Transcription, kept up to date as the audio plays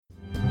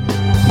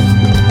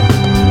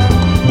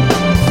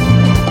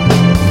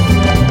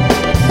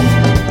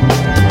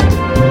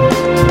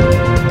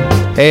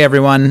Hey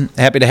everyone,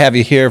 happy to have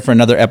you here for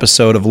another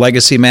episode of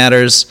Legacy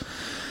Matters.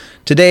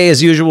 Today,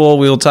 as usual,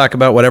 we will talk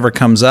about whatever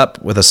comes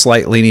up with a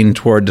slight leaning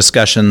toward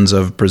discussions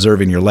of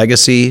preserving your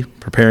legacy,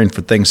 preparing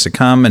for things to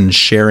come, and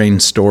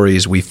sharing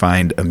stories we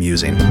find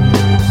amusing.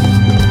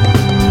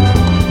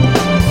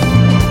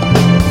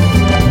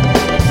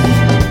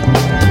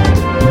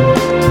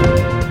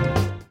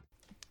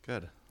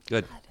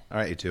 Good. All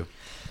right, you two.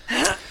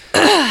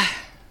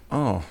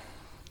 Oh,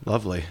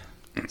 lovely.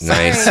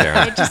 Nice,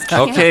 Sarah.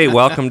 Okay,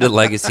 welcome to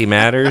Legacy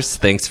Matters.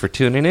 Thanks for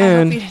tuning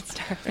in.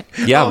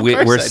 Yeah,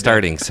 we're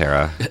starting,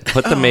 Sarah.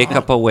 Put the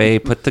makeup away.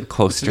 Put the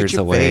coasters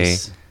away.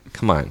 Face.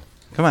 Come on.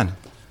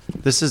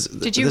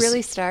 Did you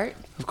really start?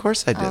 Of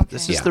course I did. Okay.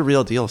 This is the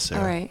real deal,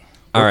 Sarah. All right.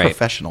 We're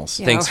professionals.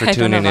 Yeah, Thanks for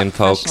tuning in,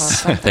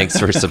 folks. Thanks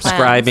for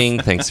subscribing.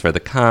 Thanks for the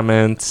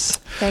comments.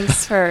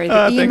 Thanks for the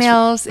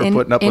emails. Thanks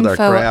for putting up with our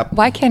crap.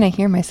 Why can't I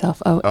hear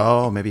myself?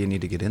 Oh, maybe you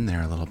need to get in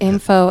there a little bit.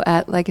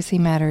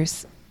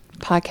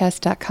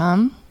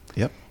 info@legacymatterspodcast.com.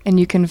 Yep. And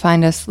you can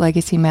find us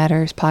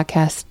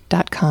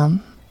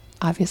legacymatterspodcast.com.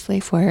 Obviously,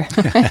 for,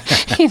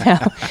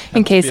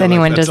 in case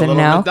anyone doesn't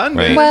know.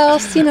 Right. Well,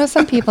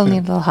 some people need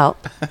a little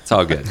help. It's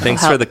all good.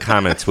 Thanks for the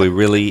comments. We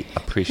really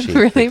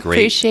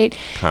appreciate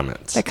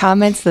comments. The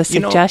comments, the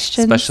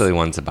suggestions. Especially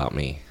ones about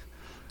me.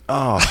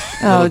 Oh,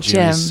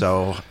 Jim. Is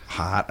so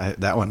hot.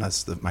 That one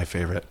is my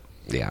favorite.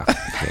 Yeah.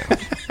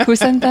 Who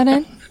sent that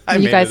in?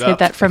 You guys get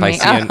that from me.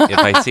 If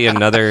I see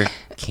another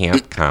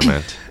camp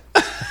comment,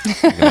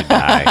 I'm going to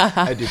die.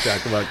 I do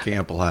talk about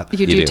camp a lot.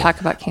 You do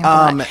talk about camp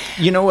a lot.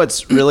 You know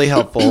what's really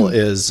helpful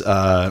is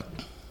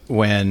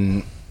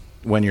when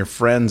your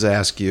friends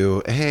ask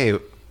you, hey,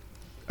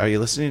 are you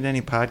listening to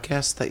any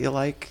podcasts that you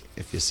like?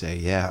 If you say,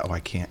 yeah, I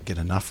can't get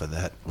enough of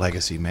that.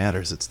 Legacy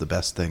Matters. It's the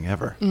best thing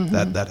ever.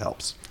 Mm-hmm. That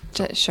helps.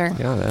 Sure.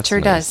 Yeah, that sure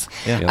nice. does.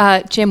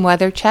 Yeah. Jim,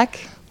 weather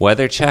check.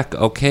 Weather check.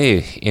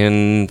 Okay,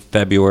 in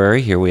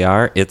February, here we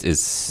are. It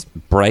is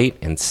bright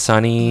and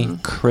sunny,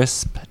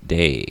 crisp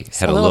day.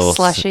 Had a little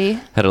slushy.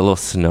 Had a little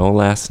snow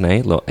last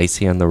night, a little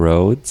icy on the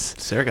roads.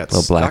 Sarah got a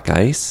little stuck. black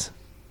ice.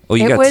 Oh,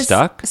 you got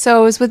stuck? So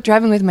I was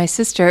driving with my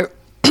sister.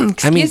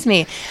 Excuse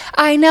me.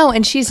 I know,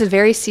 and she's a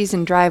very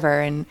seasoned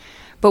driver,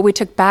 but we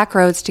took back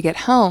roads to get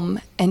home,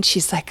 and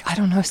she's like, I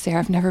don't know, Sarah,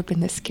 I've never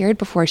been this scared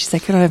before. She's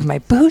like, I don't have my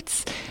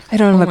boots. I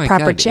don't have a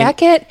proper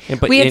jacket.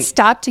 We had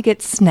stopped to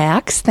get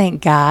snacks,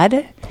 thank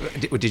God.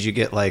 Did you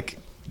get,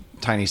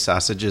 tiny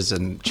sausages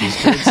and cheese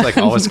curds like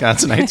all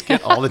Wisconsinites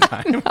get all the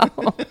time? No.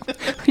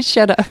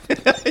 Shut up.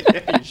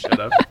 Yeah, you shut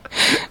up.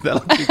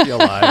 That'll keep you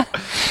alive.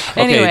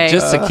 Anyway, okay,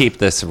 just to keep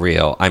this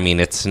real,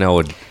 it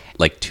snowed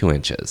 2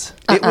 inches.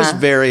 It was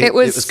it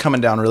was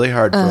coming down really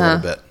hard for a little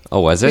bit. Oh,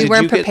 was it? We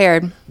weren't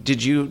prepared.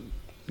 Did you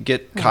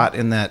get caught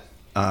in that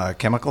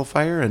chemical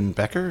fire in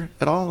Becker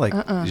at all?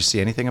 Did you see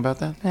anything about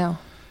that? No.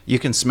 You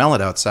can smell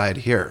it outside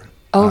here.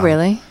 Oh,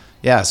 really?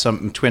 Yeah,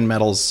 some Twin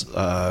Metals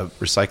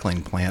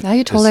recycling plant. Now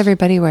you told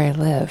everybody where I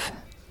live.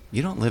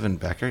 You don't live in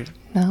Becker?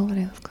 No, but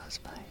I live close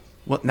by.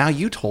 Well, now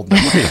you told them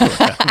where you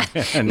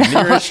live.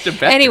 Nearest to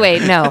Becker. Anyway,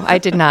 no, I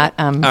did not.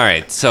 All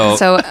right, so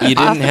you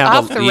didn't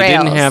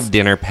have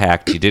dinner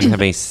packed. You didn't have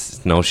any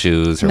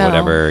snowshoes or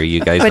whatever. You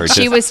guys were just.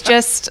 But she was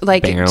just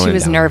she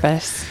was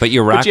nervous. But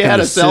you're rocking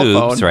the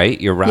Subs, right?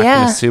 You're rocking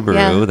a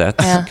Subaru. Yeah,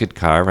 That's a good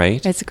car,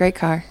 right? It's a great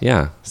car.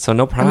 Yeah, so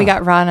no problem. And we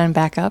got Ron on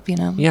backup,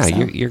 Yeah, so.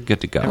 you're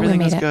good to go.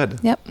 Everything is good.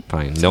 Yep.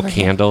 Fine. No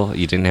candle.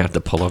 You didn't have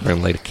to pull over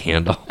and light a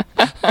candle.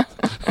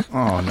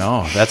 Oh,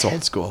 no. That's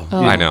old school.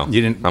 I know. You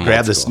didn't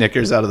grab the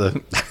Snickers out of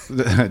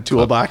the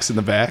toolbox in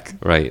the back?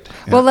 Right.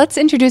 Yeah. Well, let's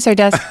introduce our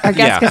guest,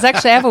 because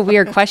actually I have a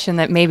weird question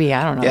that maybe,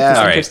 I don't know, if he's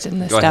interested in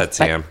this Go stuff. ahead,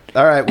 Sam.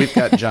 All right, we've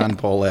got John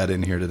Pohlad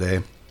in here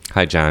today.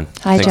 Hi, John.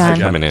 Hi, Thanks John.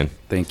 for coming in.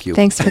 Thank you.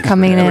 Thanks for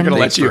coming in. We're going to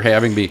let you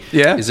having me.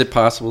 Yeah. Is it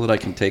possible that I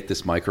can take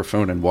this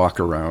microphone and walk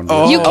around?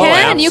 You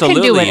can. You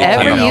can do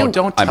whatever you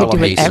don't I'm a do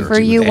pacer. whatever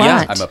you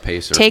want. I'm a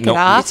pacer. Take it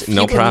off.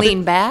 No you can problem.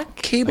 lean back.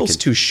 Cable's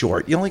too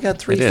short. You only got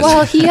 3 It feet. is.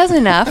 Well, he has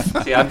enough.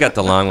 See, I've got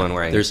the long one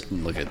where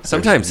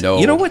sometimes,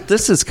 you know what?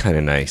 This is kind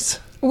of nice.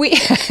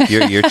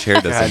 Your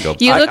chair doesn't go.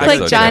 You look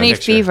like Johnny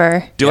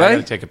Fever. Do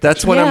I? Take a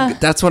That's what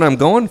I'm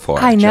going for.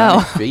 I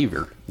know. Johnny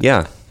Fever.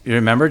 Yeah. You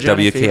remember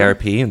Johnny Fever?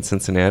 WKRP in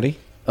Cincinnati?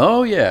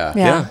 Oh, yeah.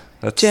 Yeah.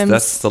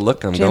 That's the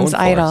look I'm going Jim's for.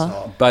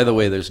 idol. By the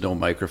way, there's no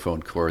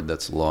microphone cord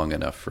that's long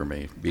enough for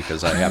me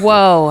because I have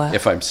Whoa. to,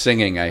 if I'm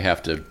singing, I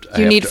have to.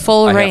 You need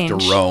full range. I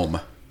have to roam.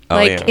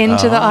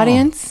 Into the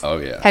audience? Oh,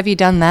 yeah. Have you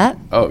done that?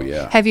 Oh,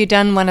 yeah. Have you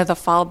done one of the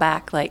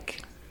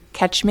fallback,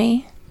 Catch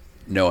Me?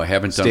 No, I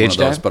haven't done Stage one of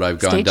those, dive? but I've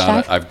gone Stage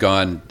down. dive?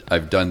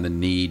 I've done the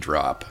knee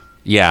drop.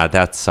 Yeah,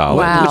 that's solid.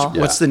 Wow.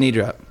 What's the knee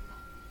drop?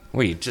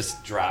 Where you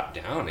just drop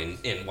down and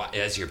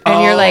as you're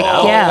And you're like,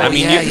 yeah. I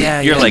mean,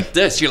 you're like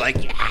this. You're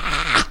like, yeah.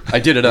 I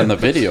did it on the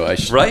video.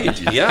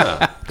 Right.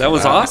 Yeah. That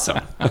was awesome.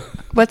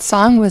 What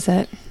song was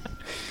it?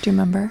 Do you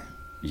remember?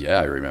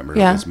 Yeah, I remember.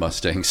 Yeah. It was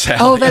Mustang Sally.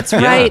 Oh, that's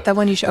right. The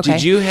one you showed. Okay.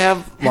 Did you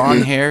have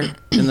long hair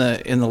in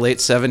the late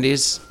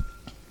 70s?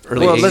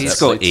 Early Well, 80s? let's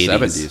go Late 80s.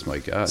 70s, my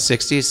God.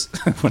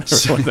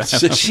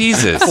 60s?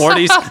 Jesus.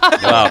 40s?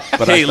 Well,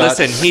 but Hey, I thought-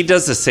 listen, he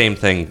does the same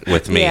thing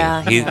with me.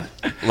 Yeah, He yeah.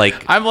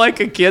 like I'm like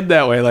a kid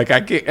that way. Like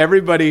I can't,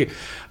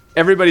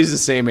 everybody's the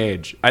same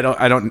age. I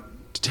don't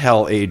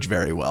tell age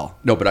very well.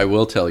 No, but I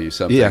will tell you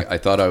something. Yeah. I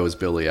thought I was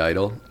Billy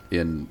Idol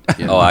in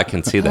oh, I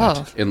can see that.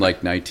 Oh. in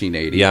like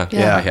 1980. Yeah.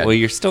 Yeah. I had- Well,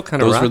 you're still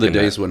kind of those were the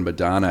rocking days that. when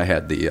Madonna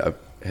had the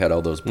had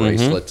all those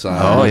bracelets on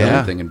Oh, and yeah.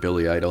 everything, and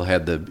Billy Idol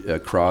had the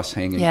cross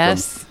hanging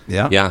Yes. from.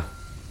 Yeah. Yeah.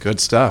 Good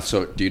stuff.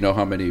 So, do you know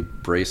how many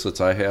bracelets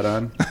I had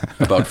on?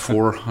 About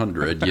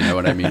 400. You know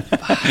what I mean?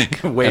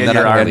 Weighing then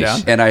your I arm had,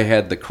 down. and I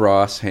had the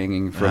cross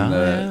hanging from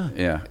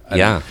yeah. And-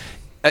 Yeah.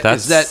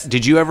 Is that?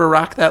 Did you ever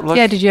rock that look?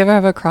 Yeah, did you ever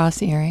have a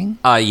cross earring?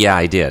 Yeah,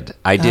 I did.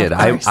 I did. of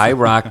course. I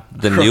rocked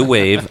the new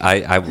wave.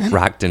 I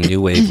rocked a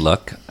new wave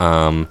look.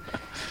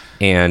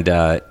 And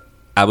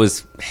I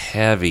was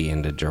heavy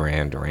into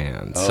Duran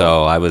Duran.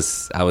 So I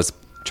was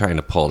trying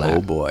to pull that.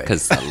 Oh, boy.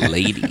 Because the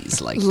ladies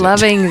liked it.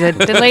 Loving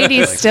the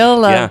ladies still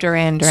love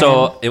Duran Duran.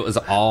 So it was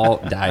all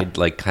dyed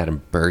like kind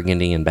of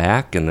burgundy in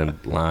back and then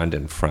blonde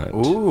in front.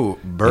 Ooh,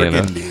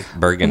 burgundy.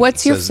 Burgundy.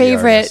 What's your says the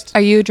favorite? artist.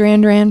 Are you a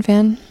Duran Duran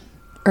fan?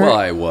 Or Well,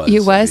 I was.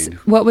 You I was? mean-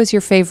 What was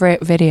your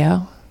favorite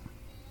video?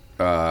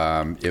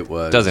 It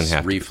was Doesn't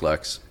have to.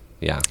 Reflex.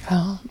 Yeah.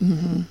 Oh,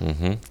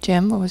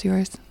 Jim, what was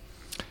yours?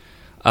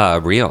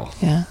 Real.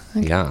 Yeah.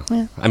 Okay. Yeah.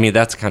 Yeah. I mean,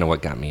 that's kind of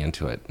what got me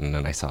into it. And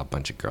then I saw a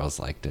bunch of girls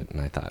liked it, and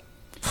I thought,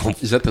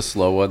 Is that the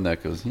slow one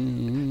that goes?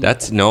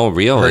 that's no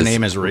real. Her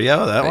name is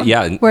Rio, that one?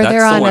 Yeah, Where that's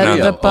they're the on one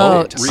the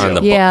boat. on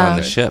the Yeah. on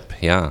the ship.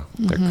 Yeah,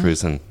 they're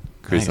cruising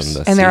Nice.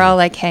 the And they're sea. all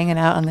like hanging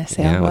out on the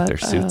sailboat. yeah with their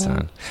suits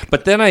on.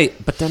 But then I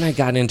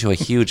got into a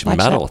huge Watch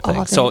metal that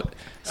all thing. day.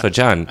 So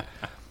John,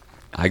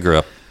 I grew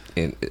up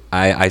in.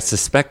 I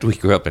suspect we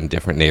grew up in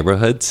different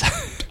neighborhoods,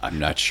 I'm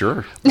not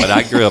sure. but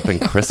I grew up in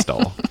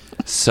Crystal.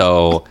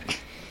 So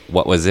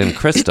what was in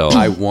Crystal?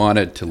 I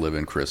wanted to live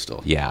in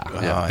Crystal.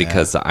 yeah,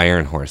 because the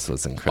Iron Horse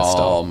was in Crystal.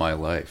 All my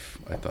life,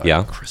 I thought.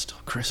 Yeah. Crystal.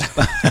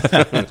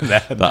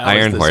 The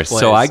Iron Horse.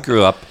 So I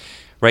grew up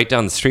right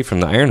down the street from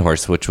the Iron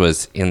Horse, which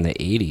was in the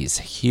 80s,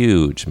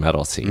 huge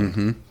metal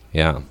scene.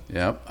 Yeah.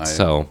 Yep.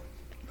 So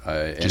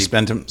Did you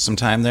spend some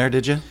time there,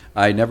 did you?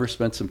 I never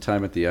spent some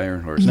time at the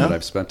Iron Horse, but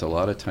I've spent a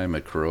lot of time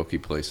at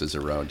karaoke places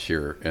around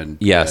here, and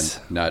Yes.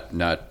 and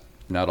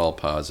not all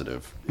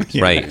positive.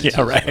 Right.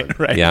 Yeah,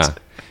 right.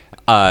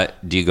 Yeah.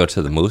 Do you go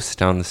to the Moose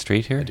down the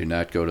street here? I do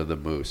not go to the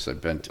Moose.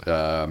 I've been.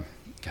 God,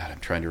 I'm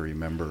trying to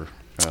remember.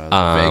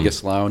 The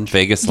Vegas Lounge.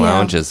 Vegas Yeah.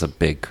 Lounge is a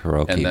big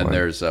karaoke and then one.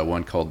 there's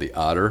one called the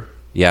Otter.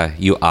 Yeah,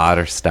 you ought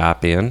to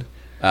stop in.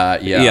 Yeah.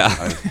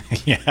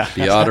 Yeah.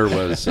 The Otter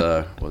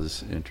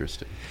was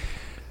interesting.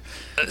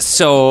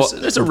 So,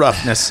 There's a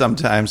roughness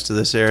sometimes to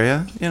this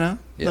area, you know?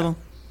 Yeah. Little.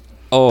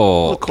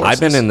 oh, courses. I've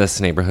been in this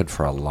neighborhood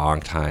for a long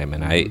time,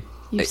 and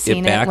You've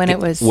seen it when it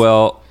was-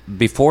 well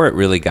before it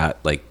really got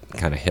like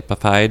kind of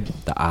hippified.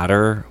 The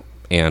Otter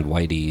and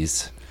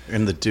Whitey's.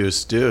 In the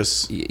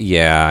Deuce.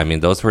 Yeah, I mean,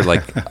 those were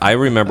like, I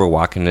remember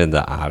walking into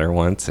the Otter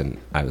once and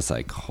I was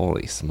like,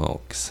 holy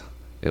smokes.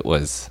 It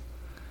was,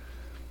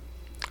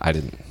 I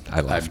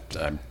left.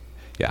 I'm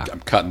Yeah.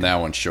 cutting that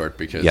one short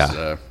because.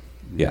 Yeah.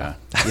 Yeah.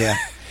 Yeah.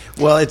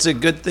 Well, it's a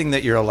good thing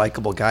that you're a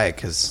likable guy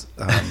because,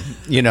 like,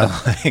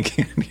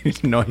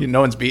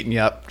 no one's beating you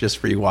up just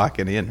for you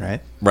walking in,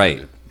 right?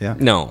 Right. Yeah.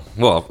 No.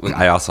 Well,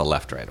 I also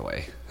left right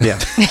away. Yeah.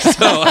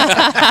 So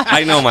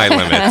I know my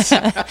limits.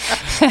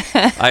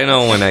 I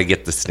know when I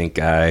get the stink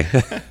eye,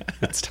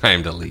 it's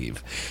time to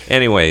leave.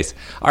 Anyways,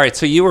 all right.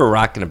 So you were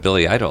rocking a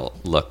Billy Idol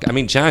look. I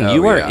mean, John, Oh,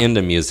 you are yeah.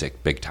 into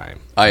music big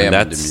time. I And am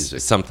that's into music.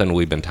 something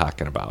we've been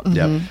talking about.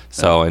 Yep.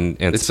 So and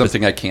It's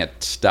something I can't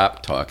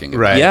stop talking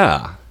about. Right.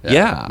 Yeah. Yeah.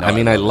 Yeah. No, I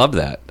mean, I I love love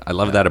that. I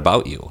love that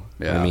about you.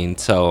 Yeah. I mean,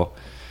 so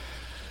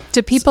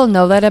Do people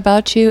know that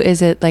about you?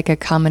 Is it like a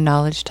common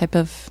knowledge type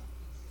of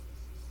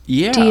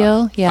Yeah.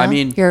 deal? Yeah. I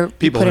mean, you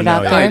people put who it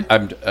out know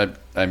you. there.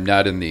 I'm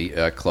not in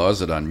the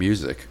closet on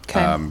music.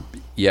 Okay.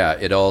 Yeah,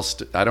 it all.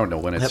 I don't know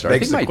when it That started. I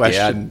begs think the my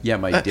question. dad. Yeah,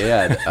 my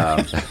dad.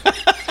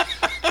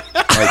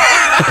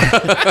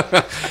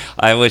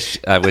 I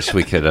wish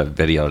we could have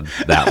videoed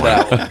that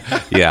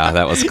one. Yeah,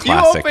 that was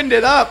classic. You opened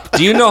it up.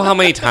 Do you know how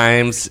many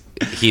times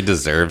he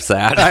deserves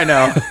that? I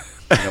know.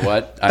 You know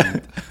what?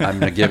 I'm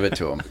gonna give it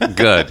to him.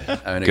 Good. I'm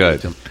gonna Good. give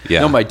it to him.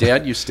 Yeah. No, my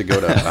dad used to go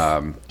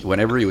to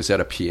whenever he was at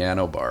a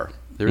piano bar.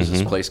 There was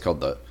this place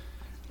called the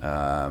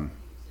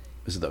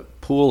this is the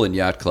Pool and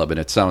Yacht Club, and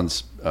it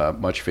sounds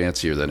much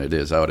fancier than it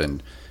is out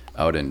in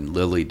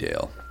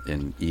Lilydale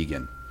in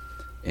Egan.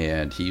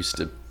 And he used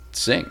to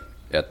sing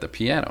at the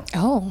piano,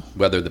 Oh.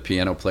 whether the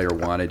piano player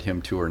wanted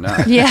him to or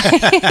not. Yeah.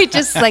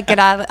 Just like get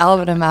all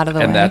of them out of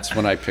the And way. that's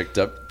when I picked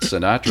up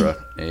Sinatra,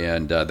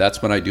 and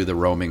that's when I do the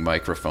roaming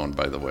microphone,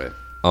 by the way.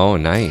 Oh,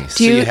 nice.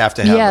 Do So you- you have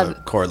to have yeah. a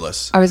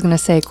cordless. I was going to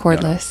say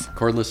cordless.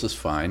 Cordless is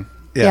fine.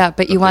 Yeah,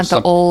 but you want the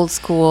some- old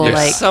school, There's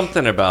like,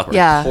 something about the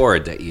Yeah.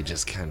 chord that you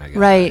just kind of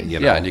Right. You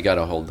know, Yeah, and you got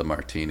to hold the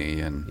martini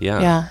and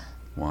yeah.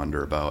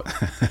 wander about.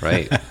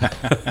 right.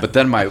 But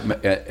then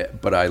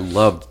but I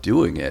loved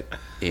doing it,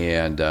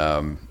 and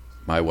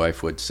my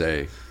wife would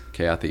say,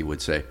 Kathy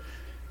would say,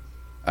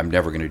 I'm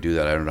never going to do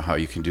that. I don't know how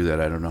you can do that.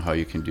 I don't know how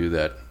you can do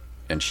that.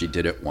 And she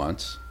did it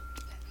once,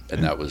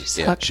 and that was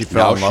it. She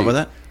fell in love with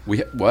it?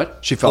 What?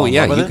 She fell in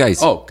love with it?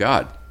 Oh,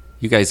 God.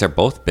 You guys are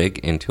both big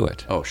into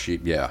it. Oh,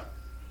 yeah.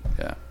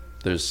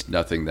 There's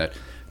nothing that...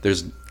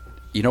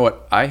 You know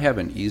what? I have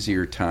an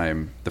easier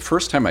time... The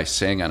first time I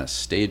sang on a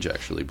stage,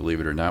 actually, believe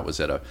it or not, was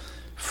at a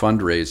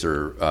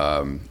fundraiser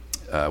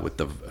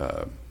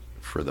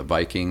for the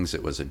Vikings.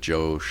 It was a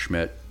Joe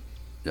Schmidt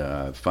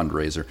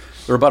fundraiser.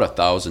 There were about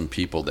 1,000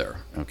 people there,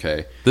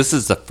 okay? This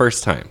is the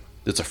first time.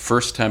 It's the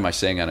first time I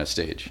sang on a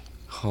stage.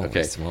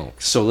 Holy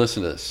smokes. So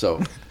listen to this.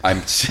 So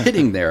I'm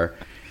sitting there,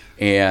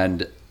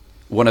 and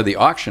one of the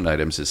auction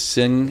items is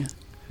sing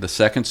the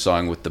second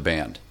song with the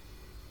band,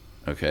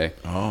 okay?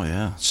 Oh,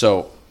 yeah.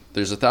 So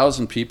there's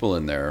 1,000 people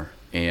in there,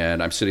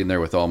 and I'm sitting there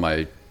with all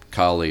my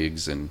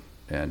colleagues and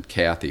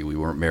Kathy. We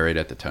weren't married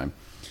at the time.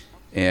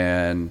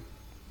 And,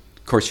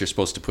 of course, you're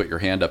supposed to put your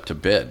hand up to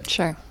bid.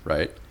 Sure.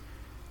 Right?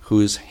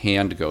 Whose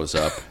hand goes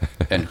up?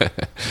 And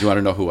you want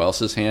to know who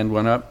else's hand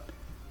went up?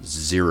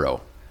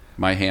 0.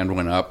 My hand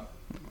went up.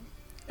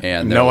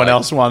 And no one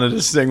else wanted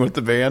to sing with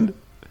the band?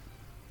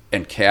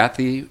 And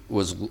Kathy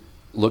was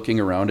looking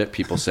around at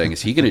people saying,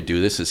 is he going to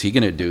do this? Is he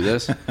going to do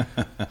this?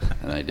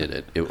 And I did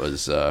it. It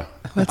was...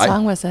 what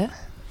song was it?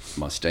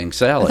 Mustang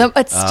Sally.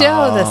 It's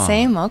still the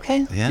same,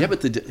 okay. Yeah,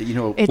 but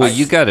well,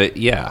 you got it,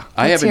 yeah.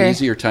 I have an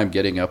easier time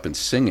getting up and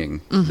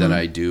singing than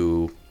I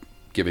do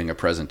giving a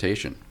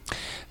presentation.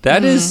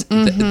 That is,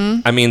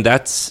 I mean,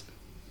 that's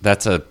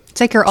a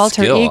It's like your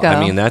alter skill. ego. I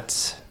mean,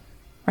 that's...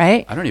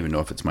 Right? I don't even know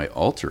if it's my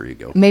alter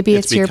ego. Maybe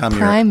it's your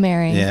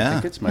primary. I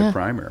think it's my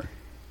primary.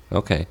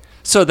 Okay.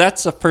 So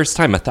that's the first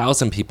time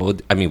 1,000 people...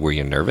 I mean, were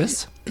you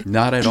nervous?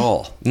 Not at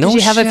all. No Did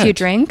you have shit. a few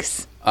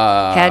drinks?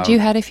 Had you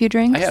had a few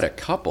drinks? I had a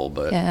couple,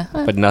 but... Yeah.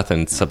 But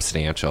nothing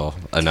substantial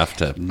enough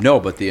to... No,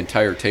 but the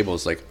entire table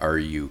is like, are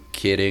you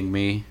kidding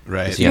me?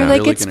 Right. You're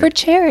like, it's for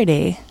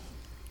charity.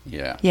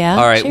 Yeah. Yeah.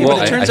 All right. Charity.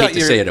 Well, I turns hate out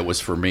to say it was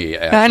for me.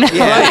 I know.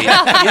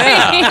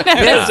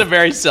 yeah. It's a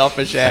very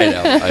selfish act.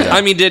 I know.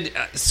 I mean,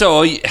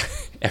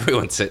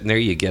 everyone's sitting there,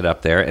 you get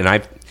up there, and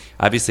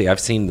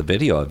I've seen the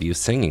video of you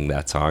singing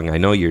that song. I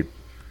know you're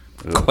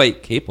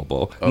quite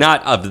capable. Oh.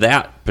 Not of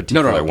that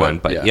particular No, one,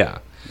 but yeah.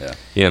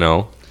 You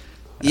know.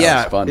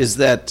 Yeah, was fun. is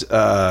that?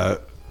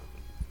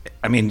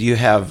 I mean, do you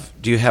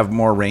have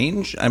more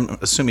range? I'm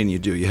assuming you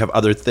do. You have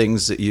other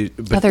things that you.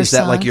 But Other is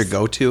that like songs? your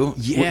go-to?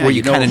 Yeah, where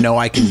you kind of know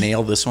I can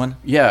nail this one.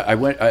 Yeah, I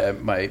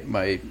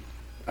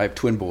have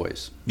twin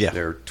boys. Yeah.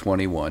 They're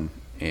 21,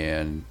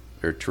 and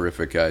they're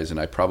terrific guys, and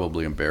I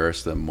probably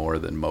embarrass them more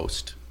than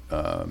most.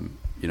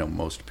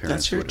 Most parents.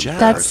 That's your would job.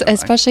 embarrass That's them.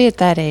 especially at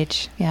that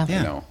age. Yeah.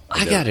 You know,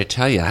 I got to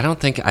tell you,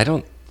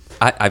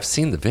 I've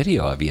seen the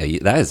video of you.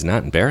 That is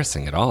not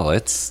embarrassing at all.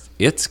 It's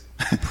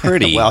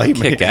pretty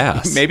kick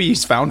ass. Maybe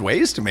he's found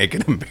ways to make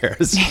it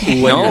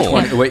embarrassing.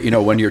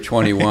 when you're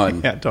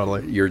 21, Yeah,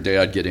 totally. Your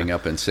dad getting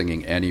up and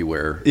singing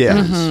anywhere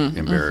Yeah. is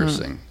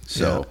embarrassing.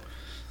 So,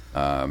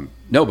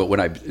 no, but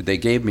when they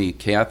gave me,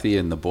 Kathy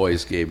and the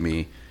boys gave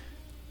me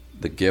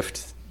the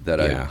gift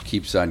that I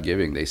keeps on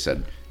giving. They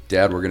said,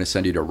 Dad, we're going to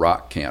send you to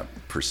rock camp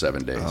for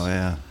 7 days. Oh,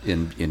 yeah.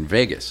 In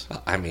Vegas.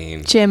 I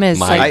mean, Jim is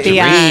my like dream.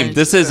 beyond.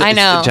 This is, I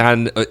know.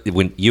 John,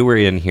 when you were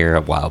in here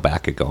a while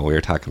back ago, we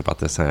were talking about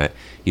this, and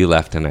you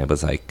left, and I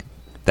was like,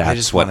 that's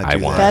just what wanna I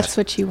do want. That's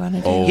what you want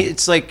to do.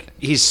 It's like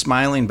he's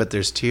smiling, but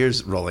there's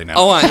tears rolling out.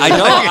 Oh,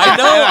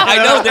 I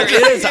know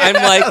there is. I'm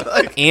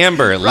like,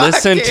 Amber,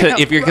 listen to,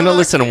 if you're going to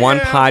listen to one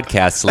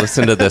podcast,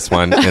 listen to this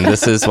one, and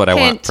this is what I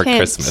want for Hint.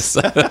 Christmas.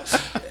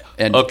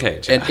 And, Okay,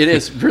 John. and it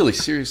is really,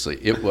 seriously,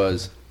 it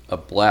was a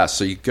blast.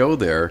 So you go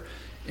there,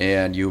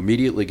 and you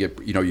immediately get,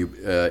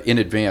 in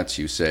advance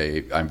you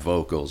say, I'm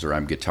vocals, or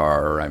I'm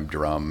guitar, or I'm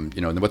drum.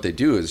 And what they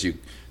do is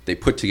they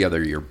put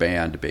together your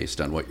band based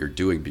on what you're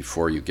doing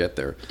before you get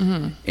there.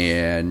 Mm-hmm.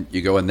 And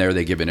you go in there,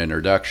 they give an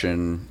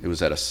introduction. It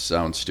was at a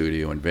sound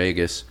studio in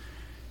Vegas.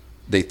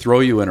 They throw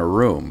you in a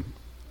room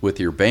with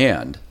your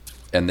band,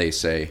 and they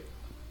say,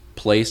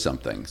 play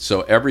something.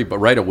 So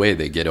right away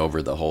they get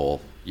over the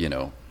whole,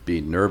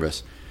 being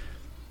nervous.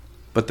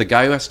 But the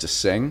guy who has to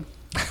sing,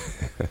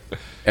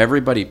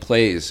 everybody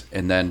plays,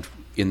 and then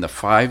in the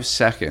 5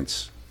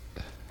 seconds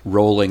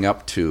rolling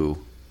up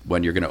to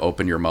when you're going to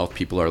open your mouth,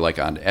 people are like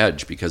on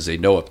edge because they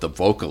know if the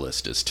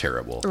vocalist is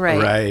terrible,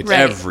 Right.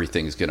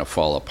 everything's going to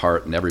fall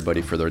apart, and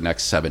everybody for their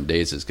next 7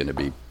 days is going to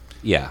be,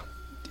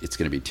 it's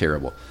going to be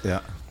terrible.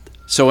 Yeah.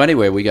 So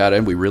anyway, we got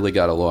in. We really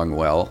got along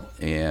well,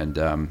 and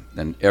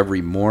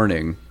every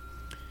morning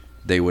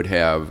they would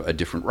have a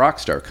different rock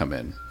star come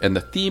in, and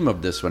the theme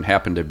of this one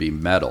happened to be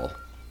metal.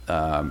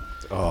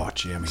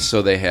 Jimmy.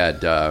 So they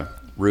had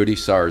Rudy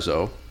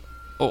Sarzo.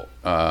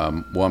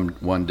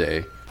 One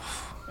day.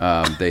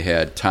 They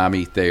had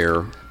Tommy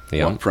Thayer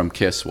from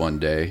Kiss one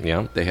day.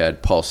 Yeah. They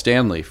had Paul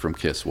Stanley from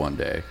Kiss one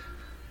day,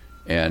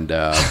 and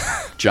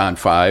John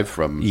Five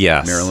from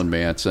Marilyn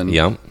Manson.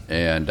 Yeah.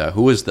 And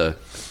who's the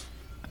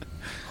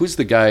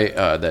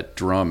guy that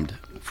drummed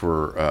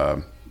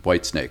for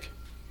Whitesnake?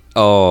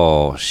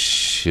 Oh,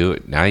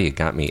 shoot. Now you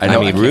got me. I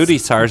mean, Rudy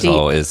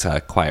Sarzo is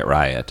Quiet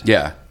Riot.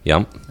 Yeah.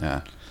 Yep.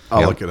 Yeah.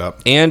 I'll look it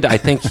up. And I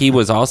think he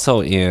was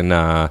also in,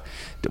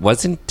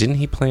 didn't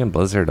he play in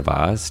Blizzard of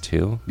Oz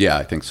too? Yeah,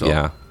 I think so.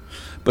 Yeah.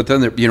 But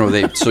then,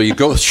 so you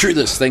go through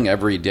this thing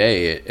every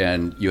day,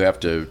 and you have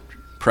to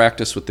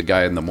practice with the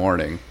guy in the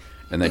morning,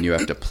 and then you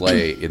have to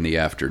play in the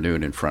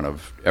afternoon in front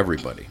of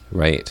everybody.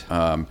 Right.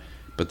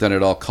 But then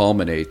it all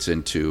culminates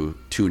into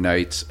 2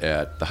 nights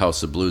at the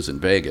House of Blues in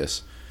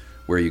Vegas,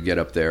 where you get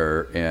up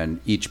there, and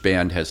each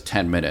band has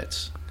 10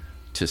 minutes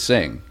to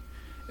sing,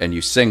 and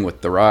you sing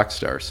with the rock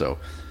star. So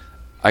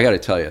I got to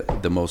tell you,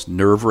 the most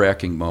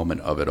nerve-wracking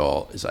moment of it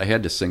all is I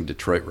had to sing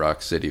Detroit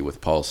Rock City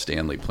with Paul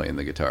Stanley playing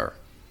the guitar.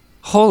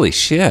 Holy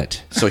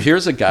shit. So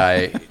here's a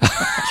guy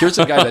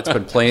that's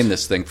been playing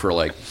this thing for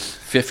like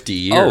 50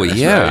 years. Oh,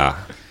 yeah. Right?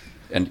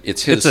 And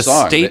it's his It's a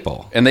song.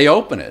 staple. And they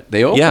open it.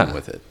 They open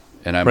with it.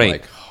 And I'm Right.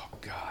 like, oh,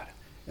 God.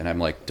 And I'm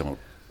like, don't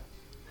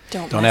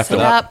F it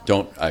up.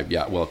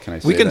 Well, can I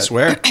say We can that?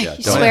 swear. Yeah,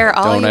 Swear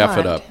all don't you F it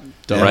want. up.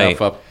 Don't Right.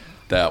 F up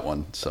that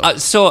one. So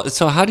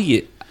So how do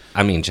you,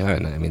 I mean,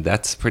 John,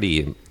 that's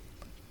pretty,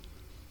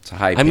 it's a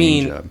high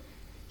paying job.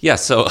 yeah,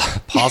 so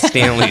Paul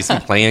Stanley's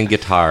playing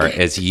guitar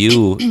as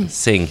you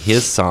sing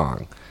his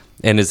song.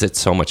 And is it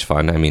so much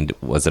fun? I mean,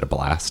 was it a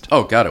blast?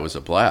 Oh, God, it was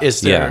a blast.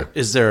 Is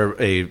there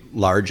a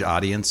large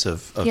audience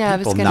of Yeah, I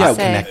was people going not to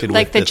say, connected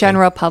like with the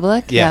general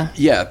public. Yeah.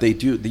 Yeah, they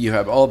do. You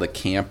have all the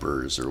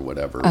campers or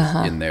whatever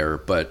in there,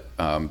 but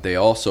they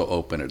also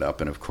open it up,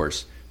 and of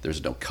course,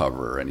 there's no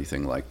cover or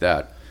anything like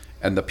that.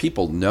 And the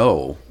people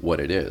know what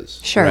it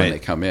is Sure. when Right. they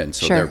come in,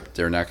 so Sure.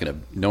 they're not going to.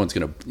 No one's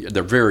going to.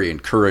 They're very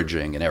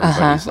encouraging, and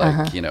everybody's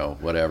like,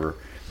 whatever.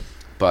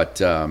 But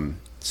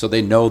so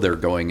they know they're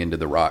going into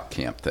the rock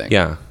camp thing.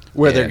 Yeah.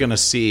 Where they're And- going to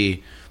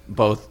see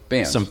both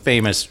Bands. some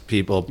famous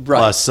people Right.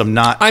 plus some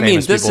not I mean,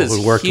 famous this people is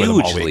who worked with them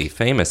all hugely week.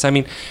 famous. I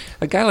mean,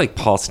 a guy like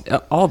Paul,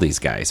 all these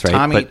guys,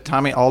 right?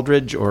 Tommy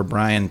Aldridge or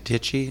Brian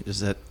Tichy? Is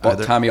that Well,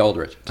 either? Tommy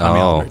Aldrich.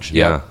 Aldridge.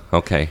 Yeah.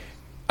 Okay.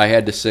 I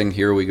had to sing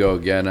 "Here We Go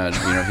Again" on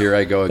Here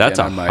I Go Again That's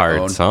a on my hard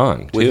own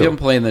song, with too. him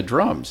playing the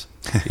drums.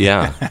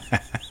 Yeah.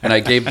 And I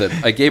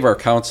gave our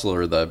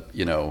counselor the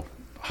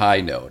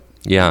high note.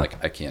 Yeah. I'm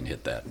like, I can't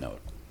hit that note.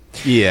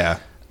 Yeah.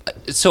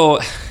 So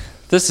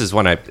this is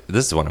what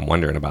I'm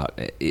wondering about,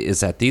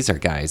 is that these are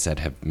guys that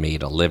have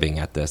made a living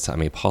at this. I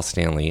mean, Paul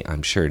Stanley,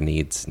 I'm sure,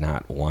 needs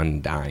not one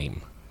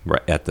dime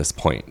at this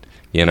point,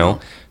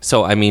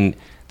 So, I mean,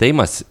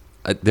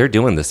 they're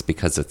doing this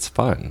because it's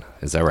fun.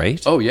 Is that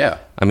right? Oh yeah.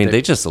 I mean,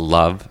 they just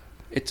love.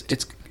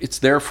 It's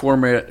their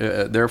form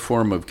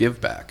of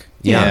give back.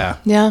 Yeah.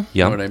 Yeah. Yeah.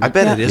 You know what I mean? I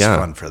bet it is Yeah.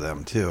 fun for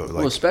them too.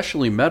 Well,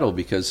 especially metal,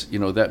 because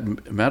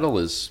that metal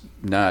is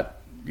not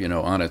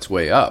on its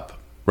way up.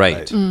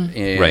 Right.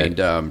 And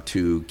Right.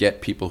 to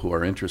get people who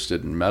are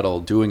interested in metal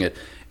doing it,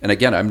 and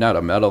again, I'm not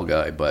a metal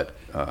guy, but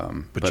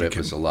it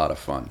was a lot of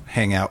fun.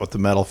 hang out with the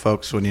metal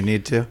folks when you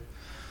need to.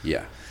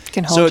 Yeah.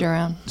 Can hold you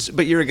around.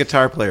 But you're a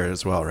guitar player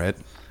as well, right?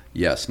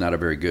 Yes, not a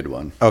very good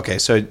one. Okay,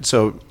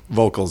 so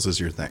vocals is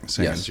your thing,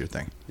 singing Yes. is your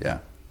thing. Yeah.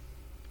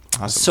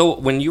 Awesome. So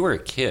when you were a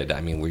kid, I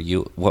mean,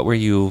 what were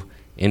you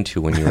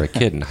into when you were a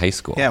kid in high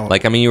school? Yeah, well-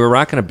 like, I mean, you were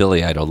rocking a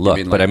Billy Idol look,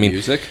 mean, but like I mean,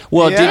 music?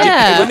 well, Yeah. did you?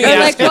 Yeah. Let me Or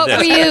ask like, you what this.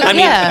 were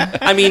you-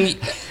 I mean,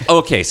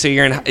 okay, so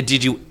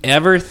did you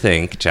ever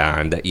think,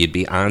 John, that you'd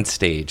be on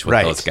stage with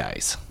Right. those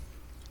guys?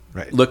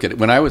 Right. Look at it.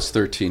 When I was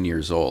 13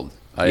 years old,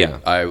 Yeah.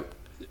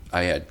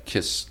 I had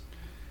Kiss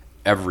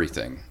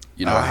everything.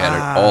 I had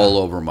it all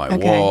over my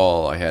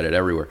wall. I had it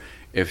everywhere.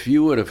 If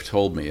you would have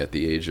told me at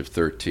the age of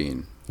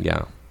 13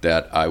 Yeah,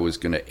 that I was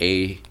going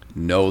to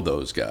know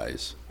those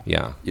guys,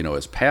 yeah,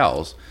 as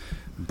pals,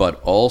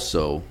 but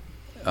also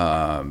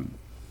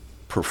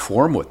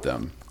perform with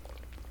them,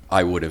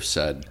 I would have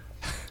said,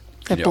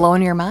 They're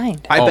blowing your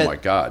mind. oh my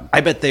God.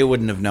 I bet they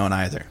wouldn't have known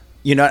either.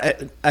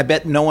 I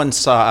bet no one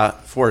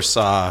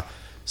foresaw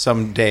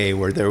some day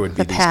where there would be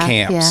The these path,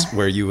 camps yeah.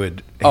 where you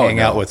would Oh, hang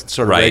out no. with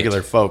sort of Right.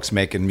 regular folks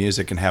making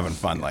music and having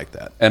fun like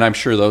that. And I'm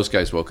sure those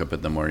guys woke up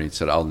in the morning and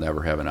said, I'll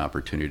never have an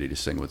opportunity to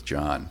sing with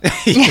John.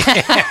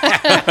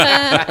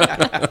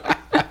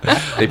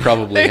 They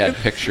probably had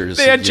pictures.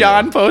 They had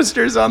John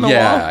posters on the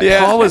Yeah. wall.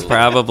 Yeah. Paul was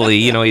probably,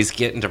 he's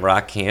getting to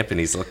rock camp and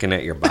he's looking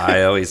at your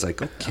bio. He's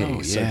like,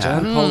 okay, so yeah.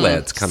 John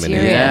Pohlad's coming in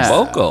serious. with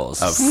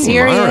vocals. Of course.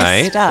 Serious All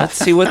right, stuff. let's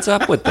see what's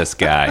up with this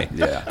guy.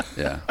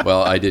 Yeah.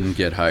 Well, I didn't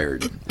get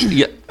hired.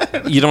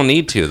 You don't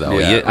need to, though.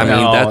 Yeah. I mean,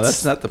 No,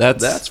 that's not the.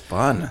 That's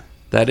fun.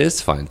 That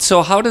is fun.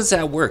 So how does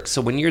that work?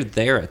 So when you're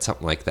there at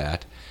something like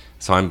that,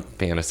 so I'm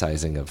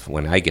fantasizing of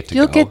when I get to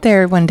You'll go. get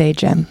there one day,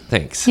 Jim.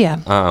 Thanks. Yeah.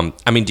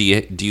 I mean, do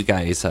you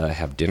guys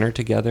have dinner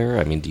together?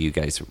 I mean, do you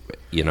guys, how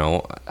You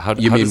how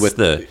mean does with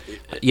the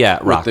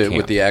rock camp.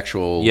 with the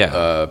actual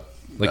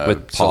like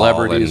with Paul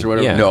celebrities and- or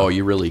whatever? yeah. No,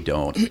 you really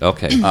don't.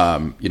 Okay.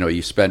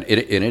 You spend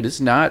it, and it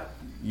is not.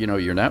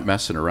 You're not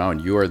messing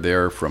around. You are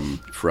there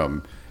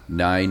from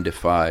 9 to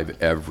 5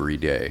 every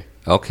day.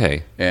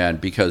 Okay. And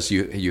because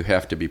you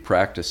have to be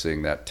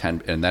practicing that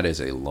 10, and that is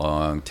a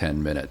long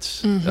 10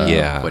 minutes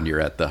Yeah. when you're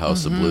at the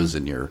House of Blues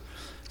and you're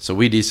So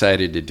we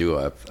decided to do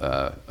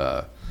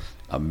a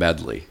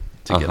medley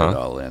to get it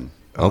all in.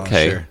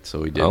 Okay. Sure. So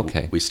we did.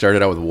 Okay. We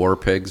started out with War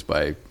Pigs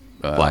by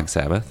Black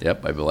Sabbath.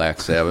 Yep, by Black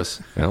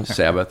Sabbath. Yep.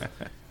 Sabbath.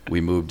 We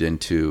moved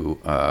into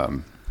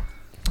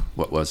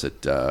what was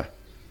it?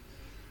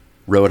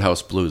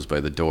 Roadhouse Blues by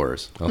the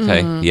Doors.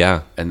 Okay.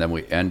 Yeah. And then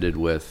we ended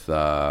with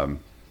I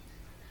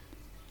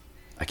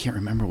can't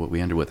remember what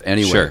we ended with.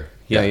 Anyway. Sure.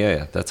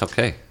 Yeah. That's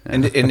okay.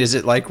 And is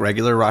it like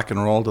regular rock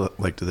and roll?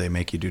 Like, do they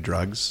make you do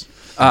drugs?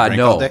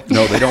 No,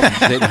 they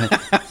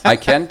don't. I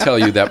can tell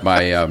you that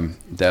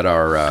that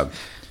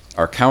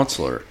our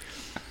counselor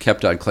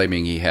kept on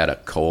claiming he had a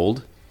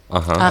cold.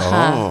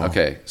 Oh.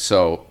 Okay,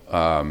 so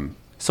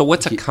So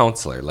what's a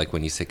counselor? Like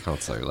when you say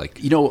counselor, like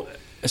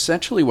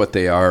essentially what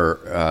they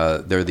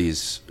are, they're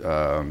these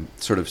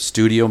sort of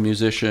studio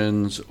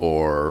musicians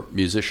or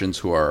musicians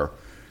who are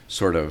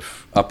sort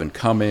of up and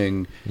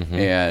coming,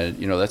 and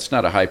that's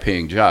not a high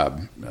paying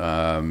job.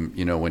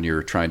 When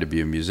you're trying to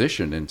be a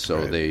musician, and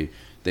so they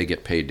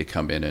get paid to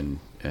come in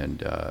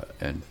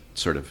and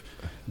sort of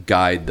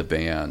guide the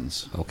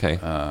bands. okay.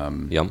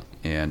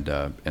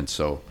 And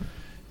so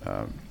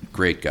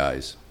great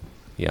guys.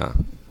 Yeah.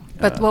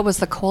 But what was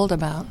the cold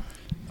about?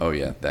 Oh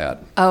yeah,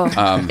 that. Oh,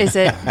 is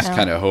it? I was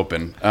kind of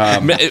hoping.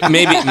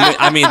 Maybe.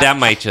 I mean, that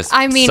might just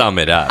sum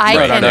it up.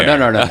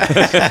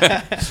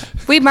 No.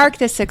 We mark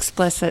this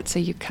explicit, so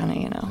you kind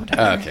of,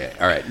 whatever. Okay,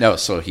 all right. No,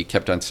 so he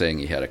kept on saying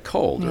he had a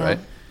cold, right?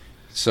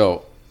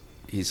 So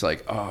he's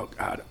like, oh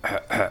God,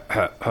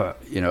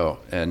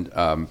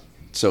 and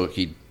so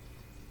he'd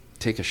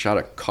take a shot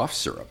of cough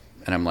syrup,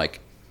 and I'm like,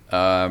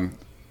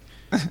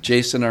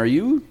 Jason, are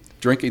you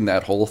drinking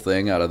that whole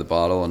thing out of the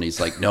bottle? And he's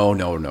like, no,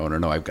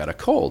 I've got a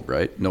cold,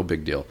 right? No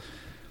big deal.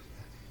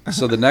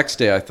 So the next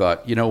day I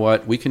thought, you know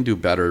what? We can do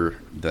better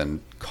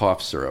than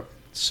cough syrup.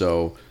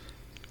 So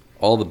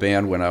all the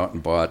band went out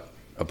and bought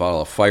a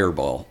bottle of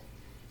Fireball.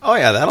 Oh,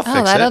 yeah, that'll fix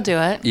it. Oh, that'll do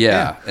it.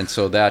 Yeah. And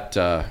so that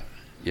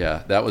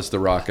was the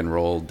rock and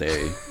roll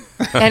day.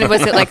 And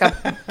was it like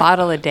a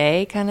bottle a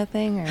day kind of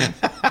thing? Or?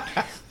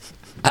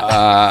 You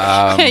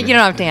don't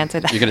have to answer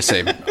that. You're going to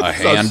say a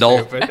handle?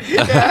 A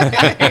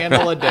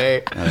handle a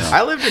day.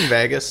 I lived in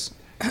Vegas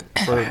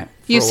for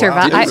You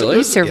survived. Really?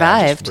 You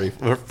survived.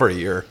 For a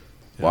year.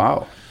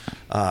 Wow.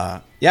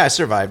 Yeah, I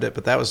survived it,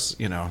 but that was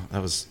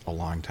a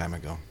long time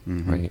ago.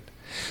 Right.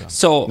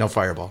 So No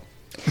Fireball.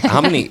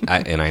 how many?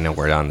 And I know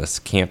we're on this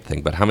camp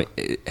thing, but how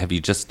many? Have you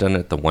just done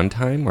it the one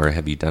time, or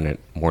have you done it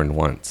more than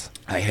once?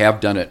 I have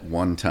done it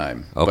one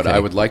time, but Okay. I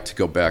would like to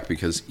go back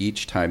because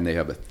each time they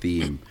have a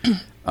theme.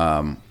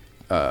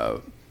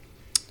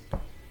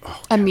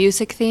 A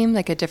music theme,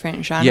 like a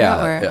different genre?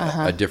 Yeah,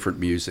 Or, a different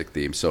music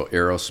theme. So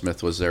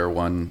Aerosmith was there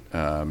one.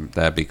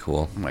 That'd be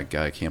cool. Oh my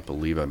God, I can't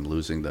believe I'm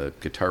losing the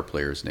guitar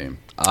player's name.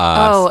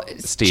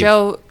 Steve.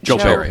 Joe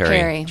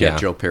Perry. Yeah,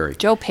 Joe Perry.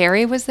 Joe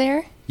Perry was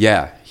there?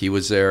 Yeah, he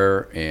was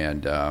there,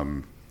 and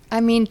I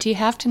mean, do you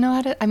have to know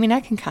how to? I mean, I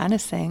can kind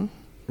of sing.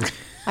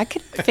 I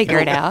could figure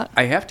it out.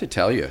 I have to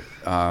tell you,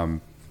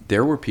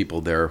 there were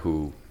people there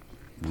who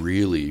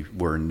really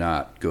were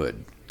not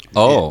good.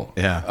 Oh,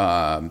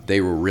 Yeah.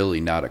 They were really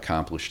not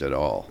accomplished at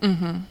all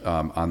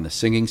on the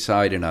singing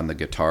side and on the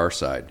guitar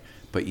side.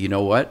 But you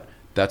know what?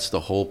 That's the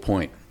whole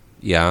point.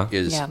 yeah.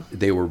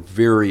 They were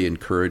very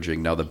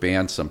encouraging. Now the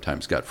band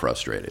sometimes got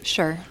frustrated,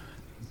 Sure.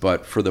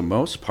 but for the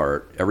most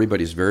part,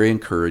 everybody's very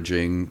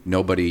encouraging.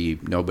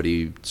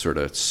 Nobody sort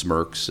of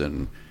smirks,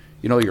 and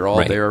you're all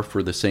Right. there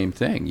for the same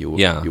thing. You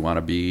Yeah. want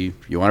to be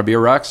a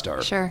rock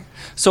star. Sure.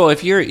 So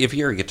if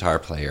you're a guitar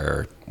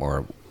player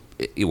or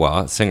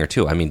a singer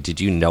too, I mean,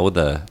 did you know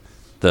the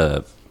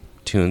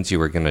tunes you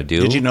were going to do?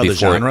 Did you know the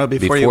genre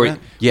before you went?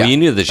 Yeah. Well, you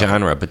knew the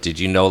genre, but did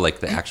you know like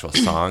the actual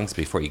songs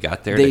before you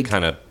got there? They to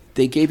kind of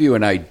They gave you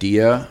an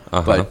idea,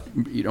 Uh-huh.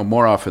 but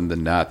more often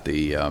than not,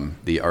 the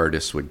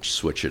artist would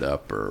switch it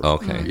up or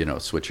Okay.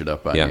 switch it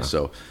up on Yeah. you.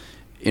 So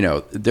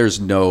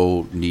there's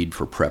no need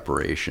for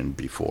preparation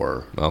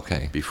before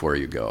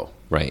you go.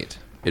 right.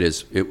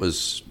 It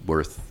was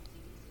worth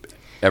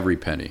every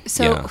penny.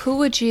 So, Yeah. who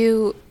would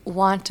you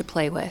want to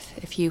play with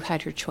if you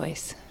had your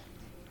choice?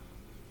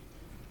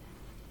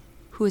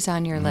 Who's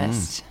on your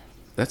list?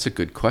 That's a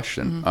good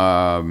question.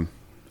 Mm-hmm.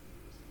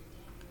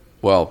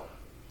 Well,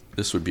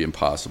 this would be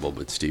impossible,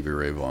 but Stevie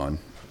Ray Vaughan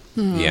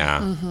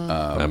Yeah,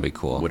 that'd be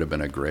cool. would have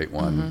been a great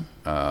one.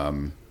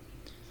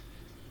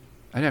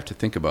 I'd have to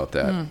think about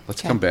that.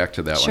 Let's okay. come back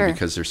to that Sure. one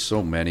because there's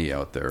so many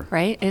out there.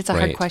 Right? It's a Right.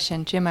 hard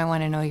question. Jim, I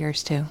want to know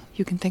yours too.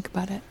 You can think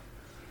about it.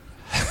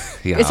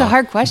 Yeah. It's a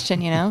hard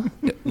question,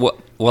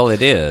 Well,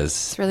 it is.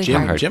 It's really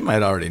Jim, hard. Jim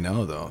might already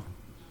know though.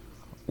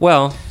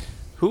 Well,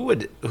 Who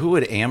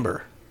would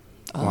Amber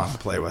want to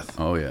play with?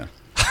 Oh yeah,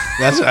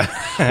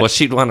 well,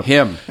 she'd want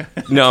him.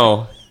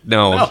 No.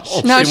 No,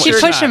 she'd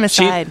push him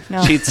aside.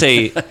 No. She'd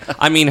say,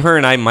 I mean, her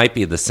and I might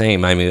be the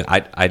same. I mean,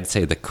 I'd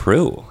say the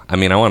crew. I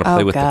mean, I want to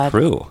play with God. the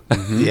crew.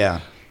 Yeah.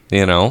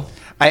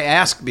 I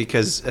ask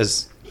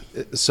because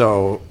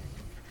so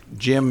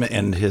Jim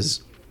and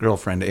his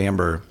girlfriend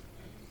Amber,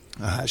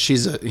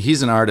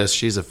 he's an artist.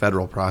 She's a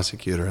federal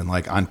prosecutor, and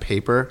like on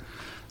paper,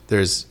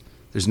 there's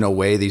There's no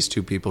way these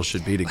two people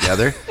should be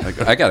together.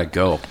 I gotta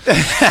go.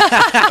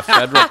 A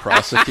federal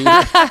prosecutor?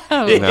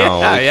 No, we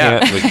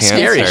can't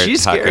Scary. start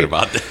She's talking scary.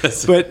 about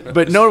this.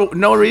 But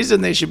no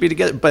reason they should be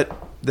together. But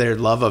their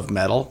love of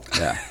metal.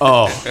 Yeah.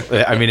 Oh,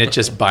 I mean, it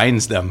just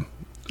binds them.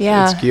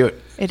 Yeah. It's cute.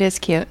 It is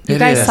cute. You It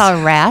guys is.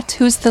 saw Rat?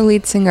 Who's the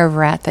lead singer of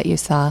Rat that you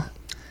saw?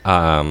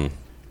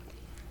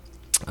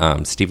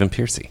 Stephen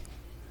Piercy.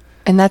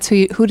 And that's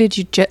who did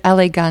you,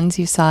 LA Guns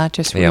you saw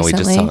just Yeah,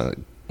 recently? we just saw.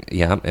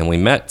 Yeah, and we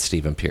met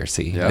Stephen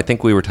Piercy. Yeah. I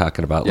think we were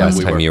talking about Yeah, last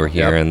we time were. you were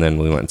here, Yep. and then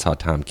we went and saw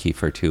Tom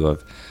Kiefer too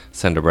of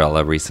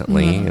Cinderella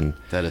recently, and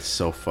That is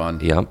so fun.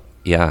 yep,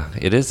 yeah,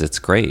 it is. It's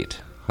great.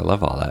 I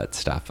love all that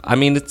stuff. I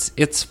mean,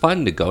 it's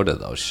fun to go to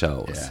those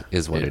shows. Yeah.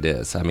 Is what it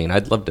is. I mean,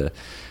 I'd love to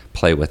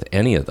play with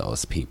any of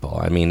those people.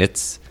 I mean,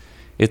 it's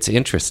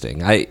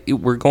interesting.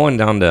 We're going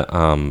down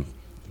to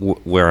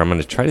where I'm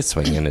going to try to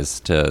swing in is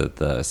to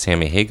the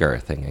Sammy Hagar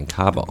thing in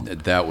Cabo.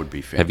 That would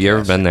be fantastic. Have you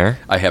ever been there?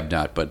 I have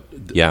not, but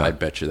Yeah. I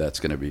bet you that's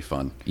going to be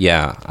fun.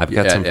 Yeah, I've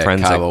got At- some at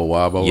friends Cabo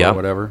Wabo or Yep,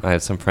 whatever? I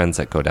have some friends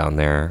that go down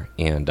there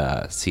and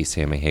see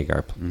Sammy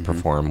Hagar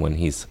perform when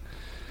he's,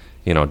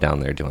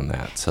 down there doing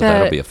that. So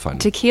that'll be a fun.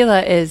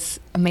 Tequila is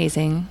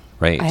amazing.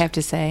 Right. I have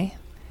to say.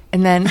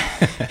 And then,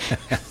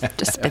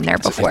 just been there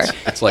before.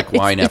 It's like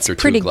wine It's after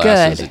two pretty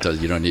glasses. good.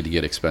 You don't need to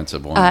get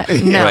expensive wine.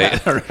 No.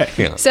 Right.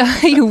 Yeah. So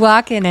you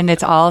walk in and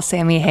it's all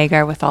Sammy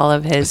Hagar with all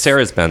of his.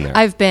 Sarah's been there.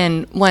 I've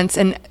been once,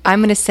 and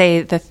I'm going to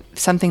say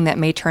something that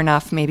may turn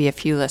off maybe a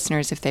few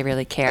listeners if they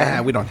really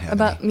care. We don't have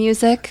about any.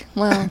 music.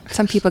 Well,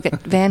 some people get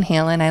Van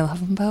Halen. I love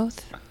them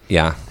both.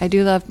 Yeah. I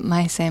do love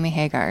my Sammy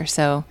Hagar,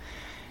 so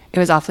it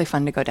was awfully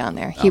fun to go down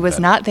there. He was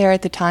not there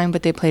at the time,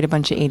 but they played a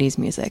bunch of 80s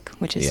music,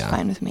 which is Yeah.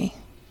 fine with me.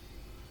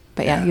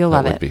 But yeah, you'll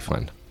love that would it. be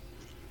fun.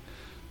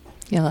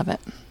 You'll love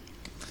it.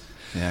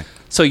 Yeah.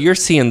 So you're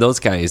seeing those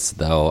guys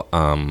though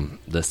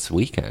this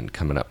weekend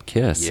coming up,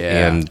 Kiss,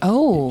 Yeah. and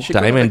Oh, Should go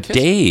to Diamond the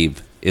Kiss.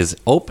 Dave is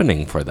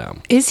opening for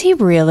them. is he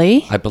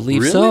really? I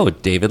believe Really? so.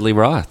 David Lee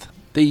Roth.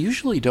 They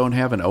usually don't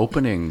have an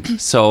opening.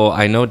 So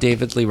I know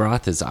David Lee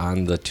Roth is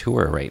on the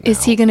tour right now.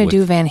 Is he going to with-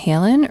 do Van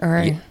Halen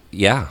or?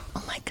 Yeah.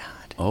 Oh my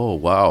God! Oh,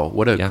 wow.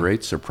 What a Yeah.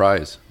 great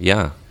surprise.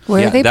 Yeah.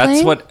 Where yeah, are they that's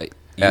playing? what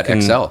you At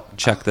can XL.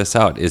 check this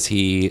out. Is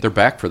he? They're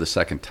back for the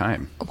second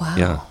time. Wow.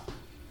 Yeah.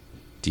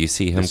 Do you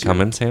see him This year.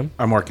 coming, Sam?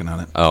 I'm working on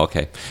it. Oh,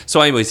 okay.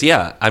 So, anyways,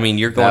 yeah. I mean,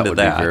 you're going That to would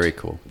be that very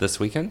cool. this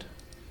weekend,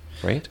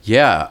 right?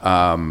 Yeah.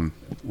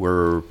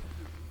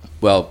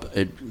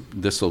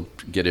 This will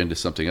get into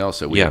something else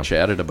that we Yeah. had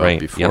chatted about Right,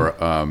 before.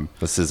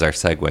 This is our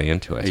segue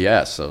into it.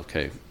 Yes.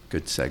 Okay.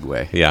 Good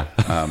segue. Yeah.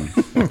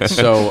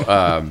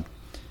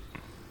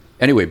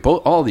 Anyway,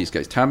 all these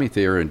guys, Tommy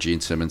Thayer and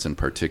Gene Simmons in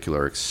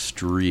particular, are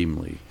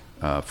extremely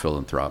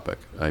philanthropic.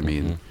 I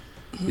mean,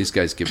 these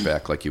guys give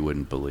back like you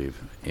wouldn't believe.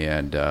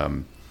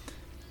 And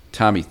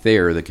Tommy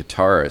Thayer, the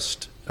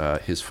guitarist,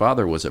 his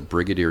father was a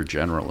brigadier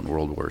general in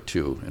World War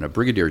II, and a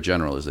brigadier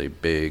general is a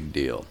big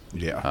deal.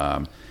 Yeah.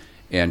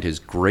 And his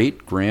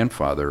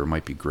great-grandfather, or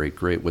might be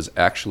great-great, was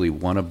actually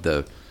one of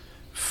the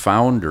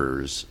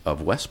founders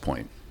of West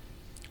Point.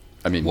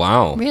 I mean,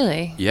 Wow.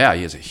 Really? yeah,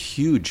 he has a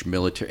huge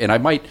military, and I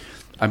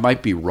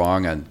might be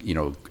wrong on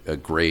a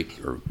great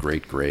or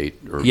great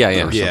or Yeah,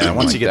 yeah. or Yeah, something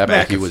once like you get that, but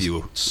back he a was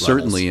few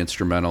certainly levels.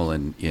 instrumental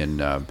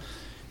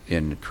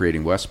in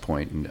creating West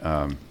Point.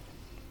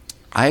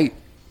 And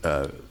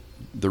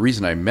the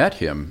reason I met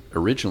him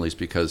originally is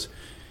because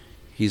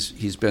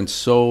he's been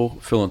so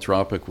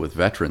philanthropic with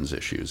veterans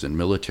issues and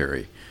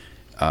military.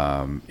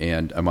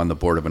 And I'm on the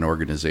board of an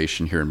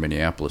organization here in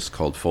Minneapolis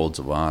called Folds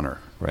of Honor.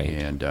 Right.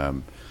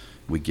 And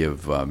we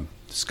give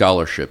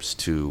scholarships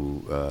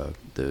to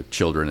the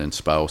children and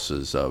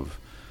spouses of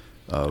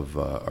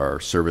our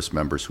service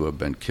members who have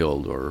been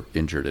killed or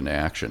injured in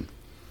action.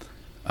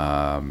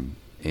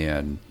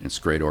 And it's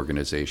a great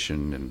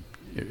organization and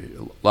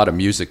a lot of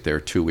music there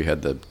too. We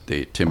had the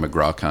Tim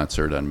McGraw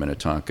concert on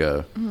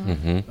Minnetonka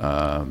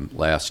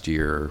last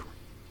year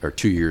or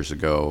 2 years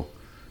ago.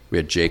 We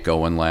had Jake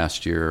Owen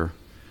last year,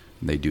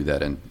 and they do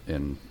that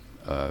in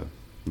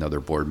another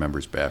board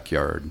member's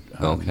backyard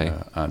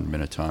on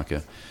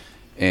Minnetonka.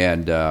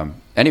 And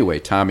anyway,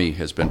 Tommy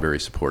has been very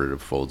supportive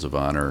of Folds of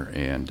Honor,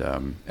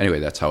 and anyway,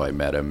 that's how I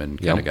met him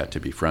and kind of got to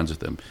be friends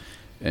with him.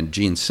 And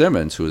Gene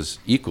Simmons, who is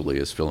equally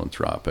as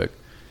philanthropic,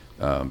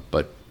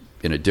 but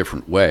in a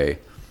different way,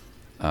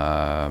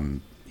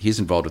 he's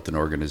involved with an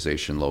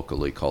organization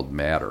locally called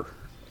Matter,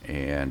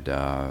 and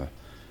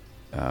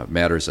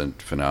Matter's a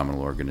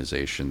phenomenal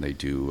organization. They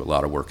do a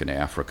lot of work in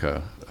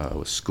Africa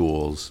with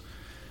schools,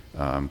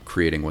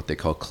 creating what they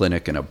call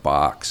clinic in a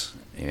box.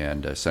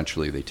 And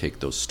essentially they take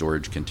those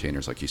storage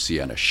containers like you see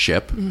on a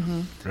ship,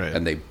 Right.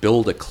 and they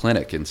build a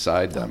clinic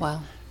inside them. Oh,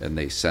 wow. And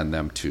they send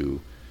them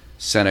to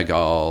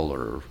Senegal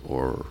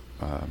or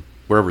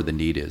wherever the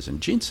need is.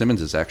 And Gene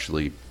Simmons has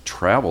actually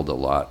traveled a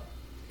lot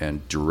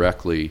and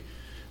directly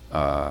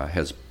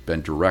has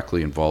been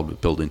directly involved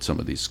with building some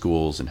of these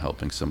schools and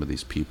helping some of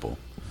these people.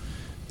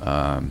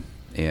 And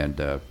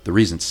the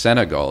reason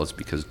Senegal is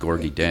because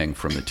Gorgui Deng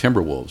from the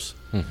Timberwolves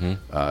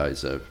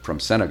is from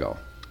Senegal.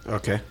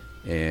 Okay.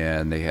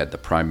 and they had the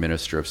Prime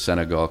Minister of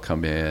Senegal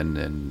come in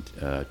and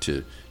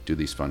to do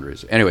these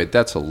fundraisers. Anyway,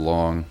 that's a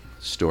long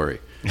story,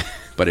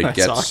 but it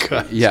gets all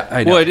good. Yeah,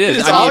 I know. Well, it is.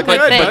 It's all good,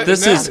 but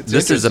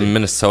this is a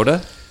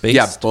Minnesota based.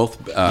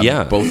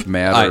 Yeah, both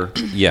matter.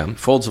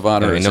 Folds of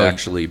Honor is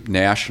actually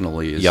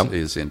nationally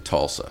is in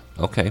Tulsa.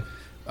 Okay.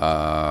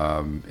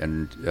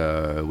 And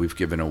we've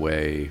given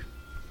away,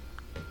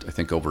 I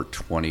think, over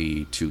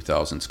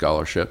 22,000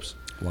 scholarships.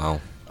 Wow.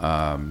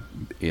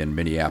 In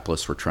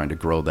Minneapolis, we're trying to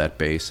grow that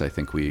base. I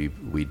think we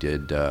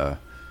did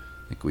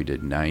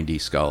 90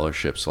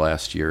 scholarships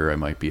last year. I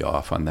might be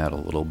off on that a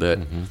little bit.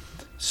 Mm-hmm.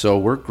 So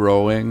we're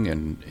growing.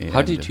 And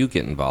how did you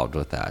get involved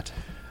with that?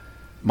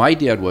 My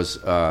dad was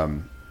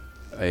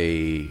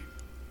a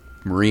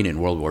Marine in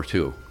World War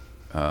II.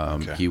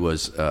 Okay. He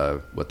was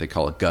what they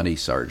call a gunny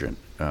sergeant.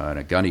 And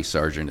a gunny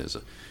sergeant is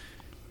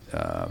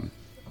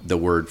the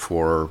word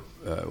for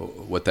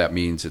what that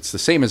means. It's the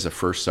same as a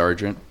first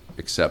sergeant,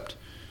 except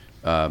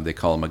they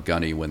call them a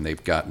gunny when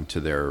they've gotten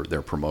to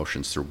their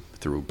promotions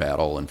through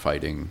battle and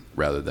fighting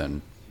rather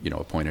than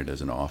appointed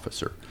as an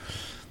officer.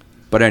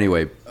 But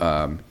anyway,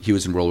 he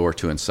was in World War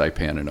II in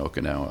Saipan and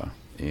Okinawa.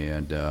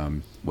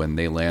 And when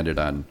they landed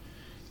on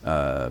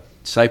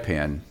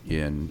Saipan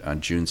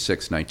on June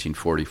 6,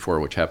 1944,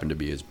 which happened to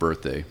be his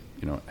birthday,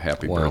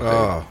 happy birthday.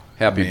 Oh,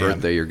 happy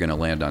birthday, you're going to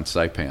land on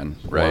Saipan,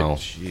 right? Wow.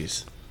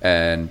 Jeez.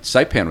 And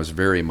Saipan was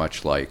very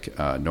much like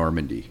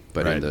Normandy,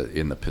 but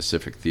in the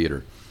Pacific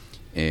Theater.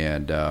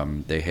 And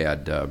they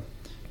had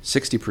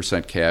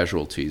 60%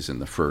 casualties in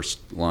the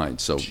first line.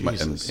 So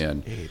Jesus.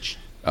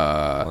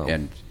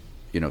 and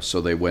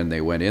so when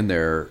they went in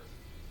there,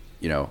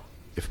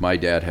 if my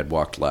dad had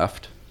walked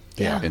left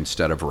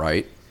instead of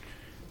right,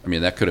 I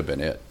mean, that could have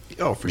been it.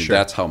 Oh, for sure.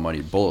 That's how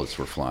many bullets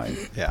were flying.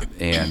 Yeah.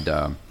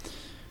 And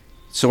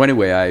so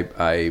anyway,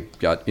 I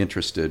got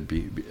interested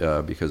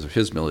because of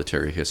his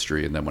military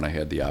history, and then when I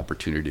had the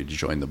opportunity to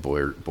join the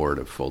board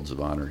of Folds of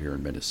Honor here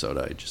in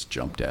Minnesota, I just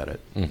jumped at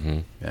it. Mm-hmm.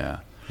 Yeah.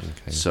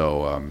 Okay.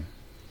 So,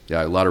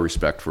 a lot of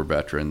respect for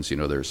veterans.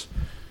 There's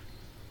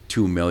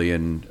 2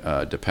 million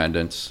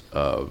dependents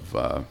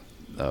of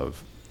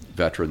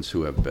veterans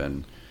who have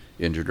been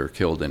injured or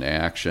killed in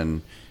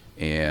action,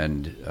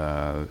 and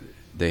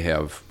they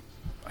have,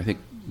 I think,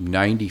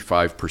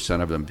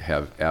 95% of them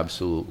have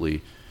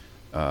absolutely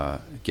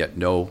get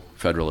no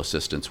federal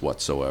assistance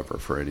whatsoever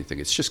for anything.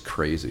 It's just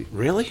crazy.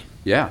 Really?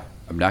 Yeah,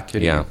 I'm not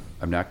kidding you.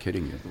 I'm not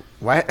kidding you.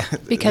 Why?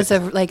 Because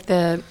of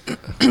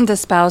the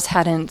spouse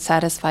hadn't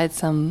satisfied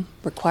some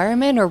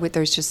requirement, or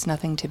there's just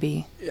nothing to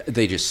be.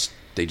 They just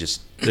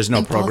There's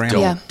no program.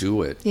 don't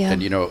do it. Yeah.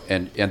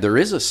 And there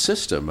is a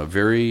system, a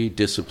very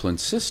disciplined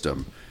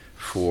system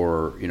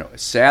for,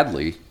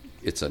 sadly,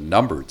 it's a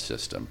numbered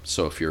system.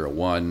 So if you're a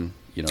 1,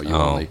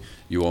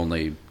 you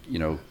only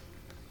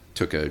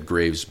took a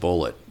Graves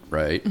bullet,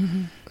 right?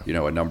 Mm-hmm.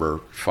 A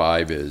number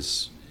 5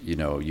 is,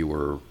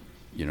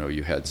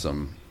 you had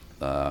some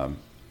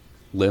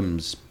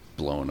limbs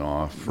blown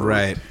off.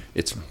 Right.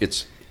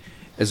 It's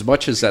as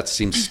much as that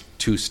seems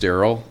too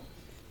sterile,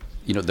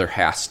 there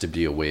has to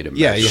be a way to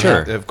measure. Yeah,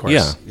 sure. Of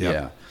course.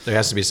 Yeah. There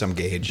has to be some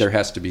gauge. There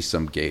has to be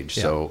some gauge.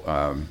 Yeah.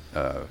 So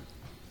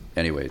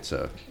anyway, it's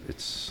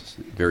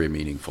very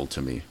meaningful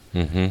to me.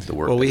 Mm-hmm. The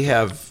work. Well, we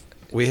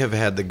have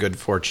had the good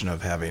fortune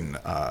of having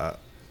a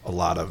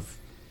lot of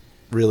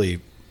really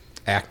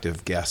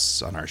active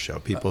guests on our show.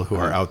 People who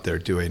are out there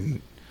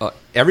doing.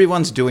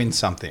 Everyone's doing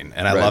something,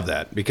 and I love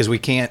that because we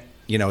can't.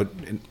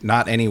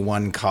 Not any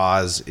one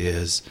cause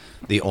is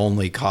the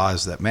only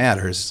cause that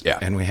matters. Yeah.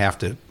 And we have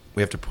to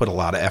put a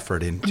lot of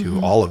effort into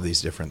all of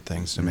these different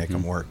things to make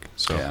them work.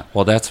 So. Yeah.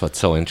 Well, that's what's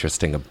so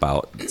interesting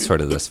about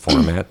sort of this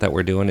format that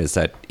we're doing is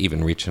that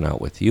even reaching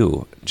out with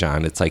you,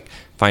 John, it's like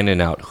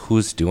finding out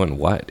who's doing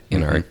what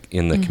in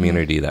the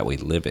community that we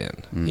live in,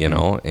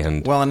 and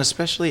and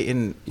especially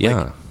in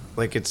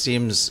like it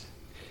seems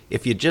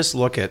if you just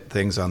look at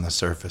things on the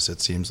surface,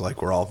 it seems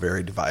like we're all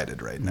very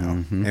divided right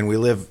now, and we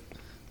live,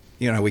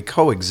 we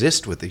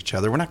coexist with each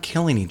other. We're not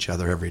killing each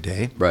other every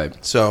day, right?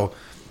 So.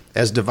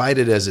 As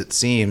divided as it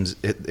seems,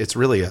 it's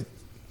really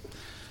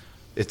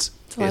it's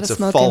a lot of a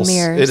smoke false. and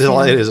mirrors, It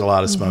is a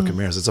lot of smoke and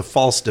mirrors. It's a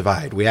false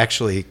divide. We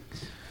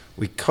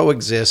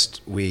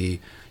coexist. We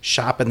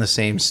shop in the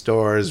same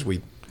stores.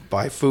 We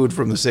buy food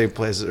from the same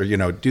places,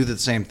 or do the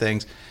same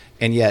things,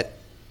 and yet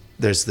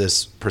there's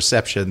this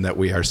perception that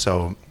we are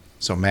so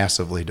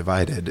massively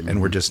divided,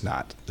 and we're just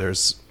not.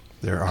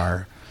 There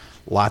are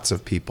lots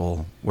of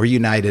people. We're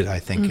united, I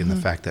think, in the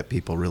fact that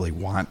people really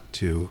want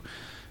to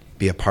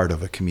be a part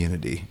of a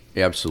community.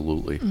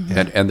 Absolutely.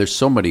 And there's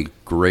so many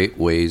great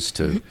ways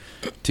to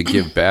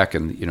give back,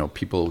 and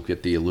people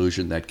get the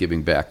illusion that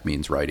giving back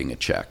means writing a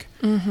check.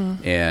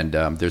 And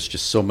there's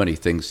just so many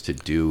things to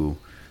do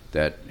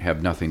that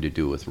have nothing to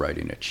do with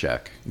writing a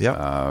check.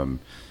 Yeah.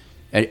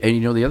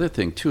 And the other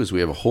thing too is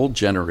we have a whole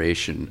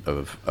generation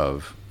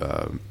of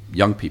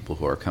young people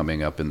who are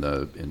coming up in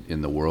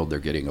the world. They're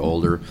getting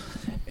older,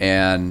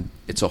 and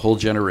it's a whole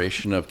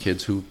generation of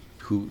kids who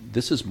who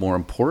this is more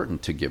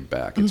important to give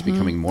back. It's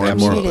becoming more and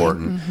more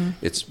important.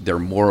 They're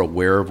more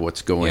aware of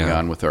what's going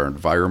on with our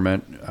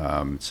environment,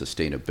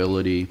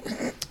 sustainability,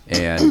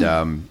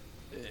 and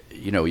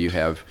you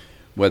have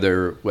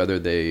whether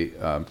they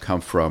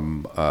come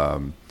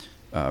from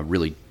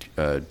really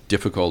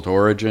difficult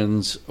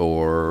origins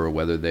or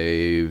whether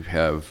they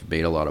have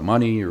made a lot of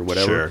money or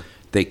whatever,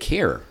 they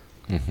care.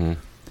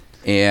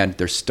 And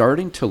they're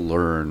starting to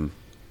learn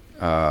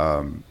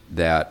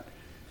that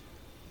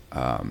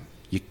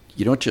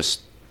you don't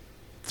just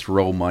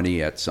throw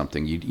money at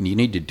something. You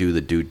need to do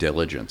the due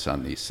diligence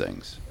on these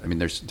things. I mean,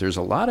 there's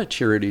a lot of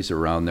charities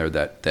around there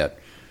that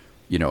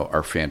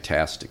are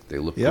fantastic. They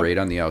look great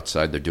on the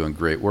outside. They're doing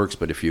great works.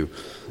 But if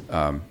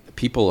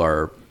people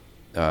are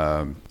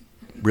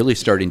really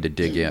starting to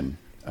dig in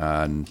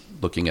on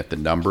looking at the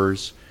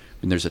numbers,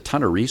 and there's a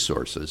ton of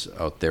resources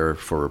out there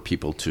for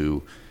people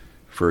to,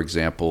 for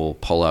example,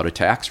 pull out a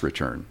tax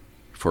return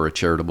for a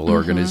charitable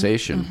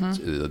organization.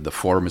 The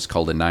form is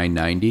called a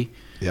 990.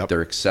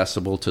 They're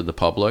accessible to the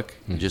public.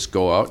 You just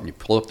go out and you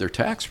pull up their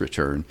tax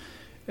return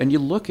and you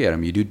look at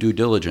them. You do due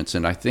diligence.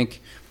 And I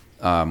think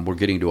we're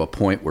getting to a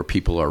point where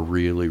people are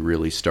really,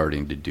 really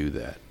starting to do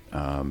that.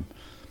 I'll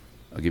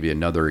give you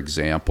another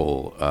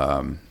example.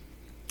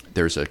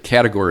 There's a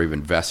category of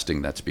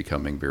investing that's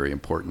becoming very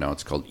important now.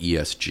 It's called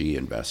ESG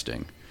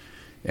investing.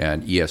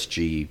 And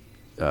ESG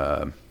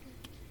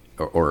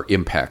or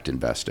impact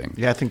investing.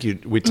 Yeah, I think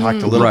we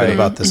talked a little bit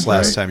about this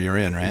last time you were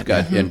in, right? You've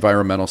got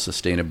environmental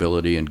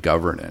sustainability and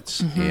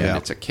governance, and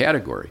it's a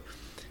category.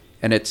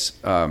 And it's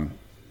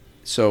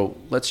so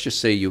let's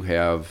just say you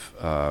have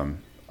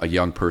a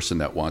young person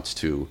that wants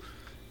to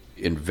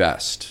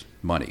invest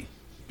money,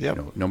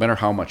 no matter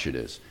how much it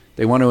is.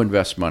 They want to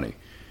invest money.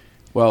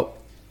 Well,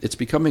 it's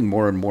becoming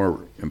more and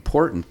more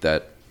important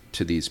that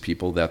to these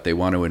people that they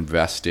want to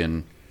invest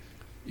in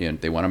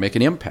they want to make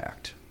an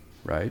impact,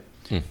 right?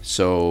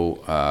 So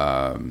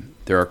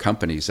there are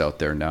companies out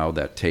there now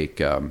that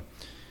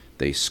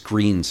they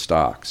screen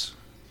stocks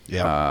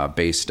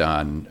based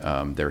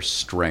on their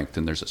strength,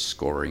 and there's a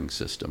scoring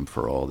system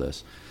for all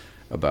this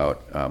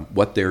about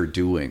what they're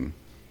doing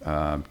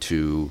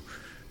to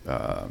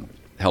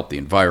help the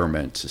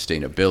environment,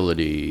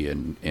 sustainability,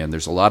 and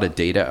there's a lot of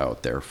data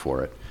out there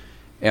for it.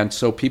 And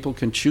so people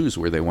can choose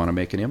where they want to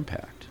make an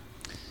impact.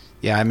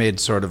 Yeah, I made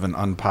sort of an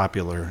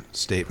unpopular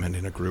statement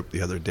in a group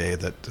the other day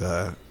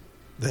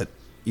that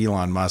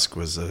Elon Musk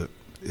is an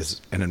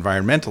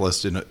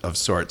environmentalist of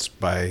sorts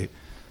by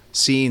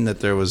seeing that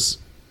there was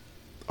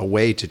a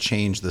way to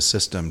change the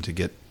system to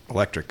get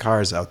electric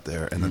cars out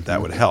there, and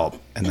that would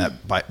help, and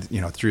that by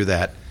through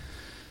that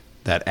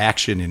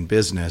action in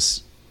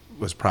business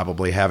was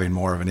probably having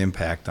more of an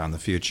impact on the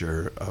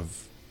future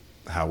of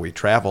how we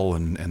travel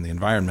and the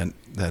environment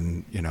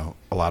than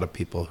a lot of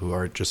people who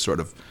are just sort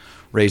of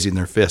raising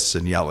their fists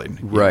and yelling.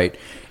 Right.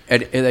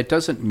 And that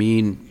doesn't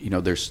mean,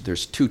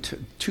 there's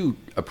two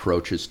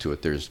approaches to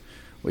it. There's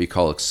what you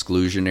call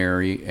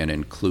exclusionary and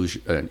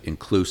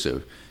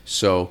inclusive.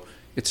 So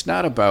it's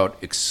not about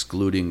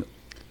excluding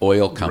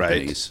oil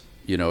companies.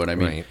 Right. You know what I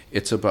mean? Right.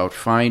 It's about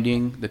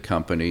finding the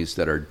companies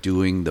that are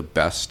doing the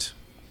best,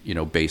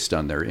 based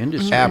on their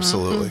industry.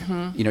 Absolutely.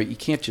 You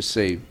can't just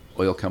say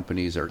oil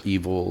companies are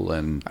evil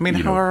and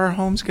how are our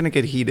homes going to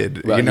get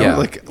heated? Well,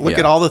 look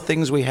at all the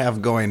things we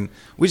have going.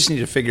 We just need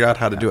to figure out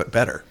how to do it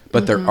better.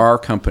 But there are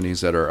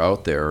companies that are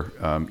out there,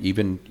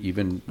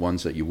 even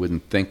ones that you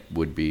wouldn't think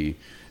would be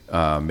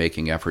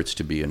making efforts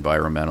to be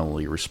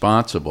environmentally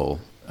responsible.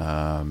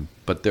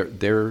 But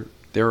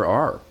there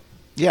are.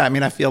 Yeah,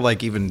 I feel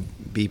like even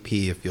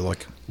BP, if you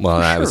look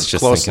I was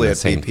just closely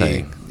thinking the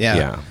same BP, thing.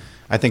 Yeah.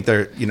 I think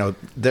they're the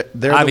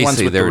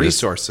ones with the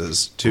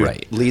resources to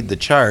lead the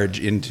charge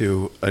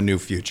into a new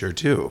future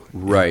too.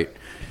 Right.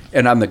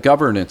 And on the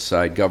governance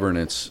side,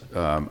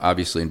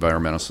 obviously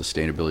environmental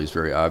sustainability is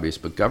very obvious,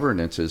 but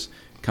governance is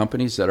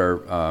companies that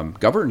are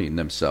governing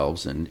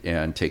themselves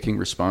and taking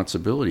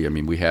responsibility.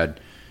 We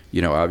had,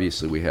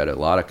 obviously we had a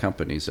lot of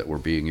companies that were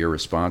being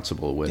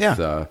irresponsible with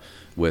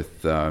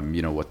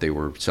what they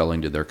were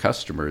selling to their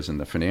customers in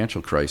the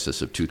financial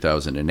crisis of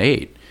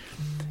 2008.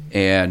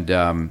 And,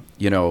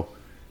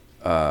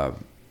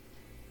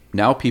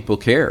 now people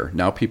care.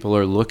 Now people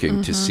are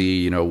looking to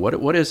see,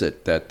 what is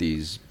it that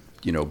these,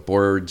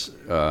 boards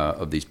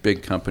of these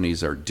big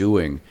companies are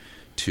doing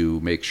to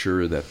make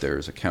sure that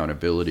there's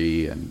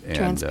accountability and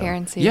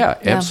transparency.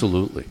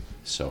 Absolutely.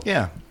 So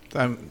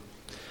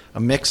a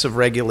mix of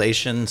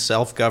regulation,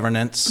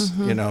 self-governance,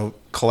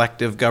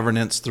 collective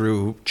governance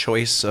through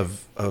choice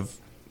of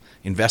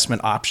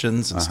investment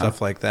options and stuff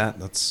like that.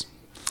 That's.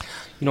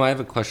 I have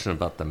a question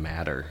about the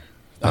Matter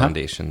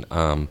Foundation.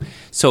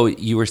 So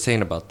you were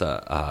saying about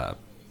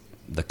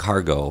the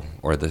cargo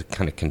or the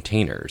kind of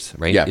containers,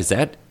 right? Yeah.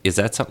 Is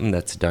that something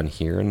that's done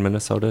here in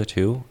Minnesota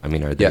too?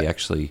 Are they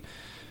actually?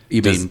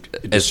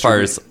 As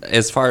far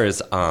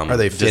as are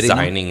they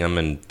designing them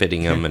and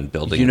fitting them and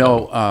building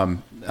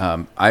them?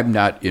 I'm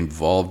not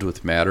involved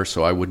with Matter,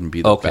 so I wouldn't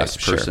be the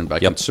best person, but I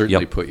can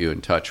certainly put you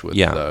in touch with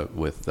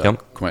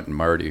Quentin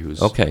Marty, who's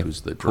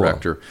the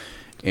director.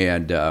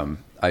 And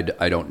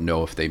I don't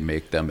know if they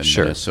make them in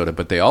Minnesota,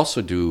 but they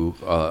also do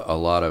a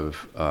lot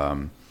of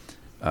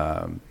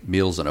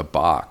meals in a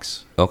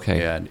box.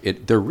 Okay. And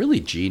they're really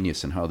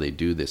genius in how they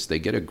do this. They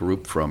get a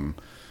group from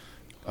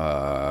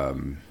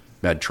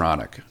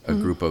Medtronic, a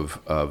group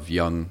of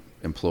young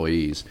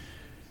employees,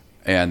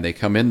 and they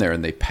come in there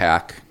and they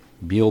pack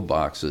meal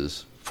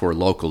boxes for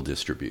local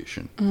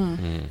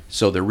distribution.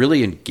 So they're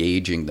really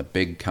engaging the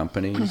big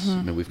companies.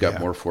 I mean, we've got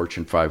more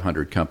Fortune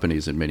 500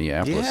 companies in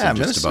Minneapolis than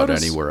just about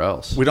anywhere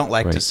else. We don't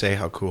like to say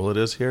how cool it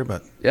is here,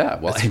 but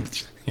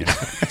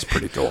it's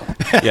pretty cool.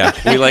 Yeah,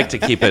 we like to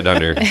keep it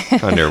under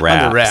wraps. Under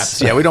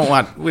wraps. Yeah, we don't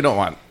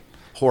want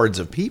hordes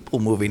of people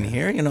moving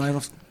here.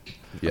 I'm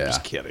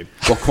just kidding.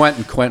 Well,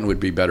 Quentin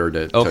would be better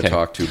to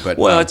talk to. But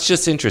it's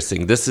just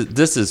interesting. This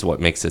is what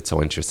makes it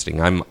so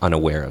interesting. I'm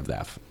unaware of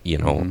that.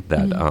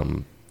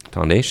 That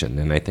foundation,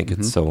 and I think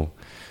it's so.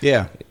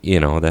 Yeah.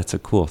 That's a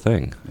cool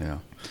thing. Yeah.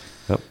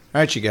 Yep. All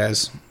right, you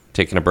guys.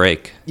 Taking a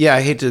break. Yeah,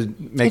 I hate to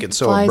make it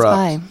so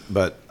abrupt,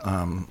 but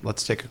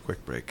let's take a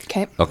quick break.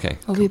 Okay.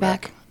 We'll be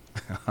back.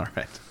 All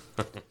right.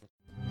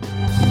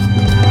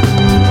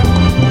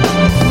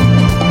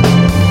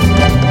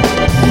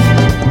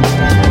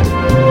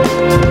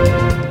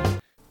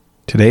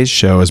 Today's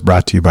show is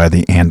brought to you by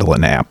the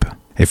Andelin app,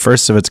 a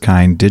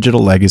first-of-its-kind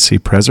digital legacy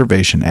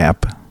preservation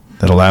app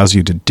that allows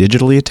you to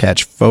digitally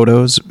attach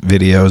photos,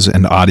 videos,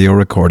 and audio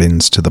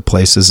recordings to the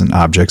places and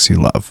objects you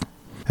love.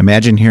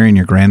 Imagine hearing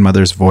your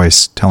grandmother's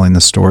voice telling the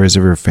stories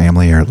of your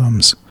family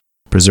heirlooms.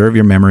 Preserve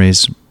your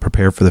memories,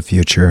 prepare for the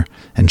future,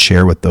 and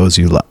share with those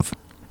you love.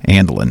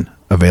 Andelin,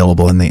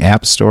 available in the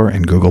App Store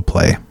and Google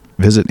Play.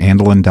 Visit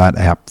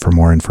andelin.app for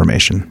more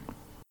information.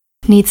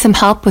 Need some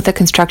help with a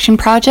construction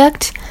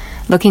project?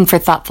 Looking for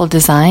thoughtful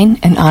design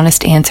and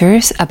honest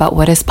answers about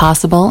what is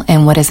possible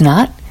and what is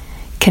not?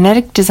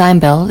 Kinetic Design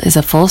Build is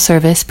a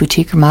full-service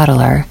boutique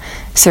remodeler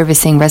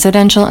servicing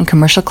residential and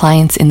commercial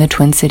clients in the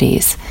Twin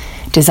Cities.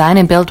 Design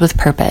and build with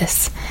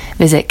purpose.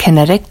 Visit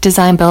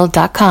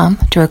kineticdesignbuild.com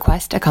to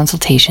request a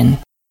consultation.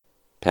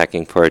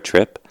 Packing for a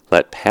trip?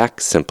 Let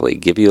Pack Simply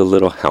give you a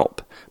little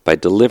help by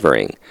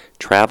delivering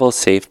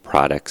travel-safe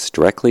products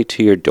directly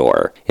to your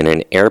door in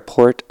an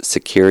airport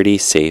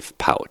security-safe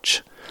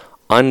pouch.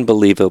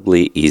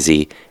 Unbelievably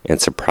easy and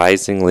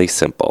surprisingly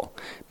simple.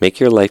 Make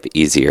your life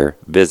easier.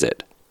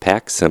 Visit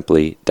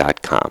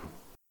PackSimply.com.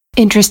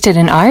 Interested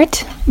in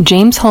art?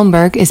 James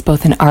Holmberg is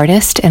both an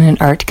artist and an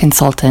art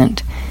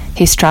consultant.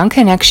 His strong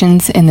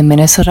connections in the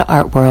Minnesota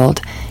art world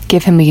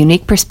give him a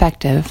unique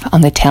perspective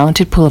on the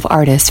talented pool of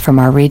artists from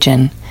our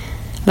region.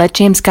 Let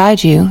James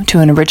guide you to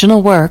an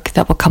original work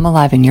that will come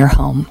alive in your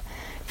home.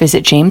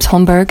 Visit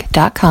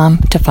jamesholmberg.com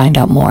to find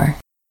out more.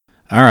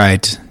 All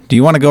right. Do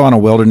you want to go on a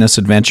wilderness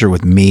adventure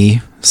with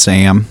me,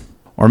 Sam?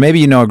 Or maybe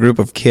you know a group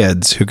of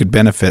kids who could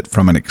benefit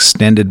from an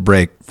extended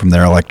break from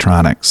their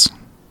electronics.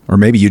 Or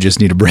maybe you just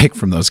need a break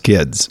from those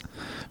kids.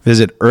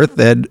 Visit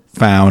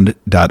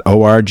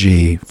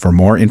earthedfound.org for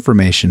more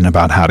information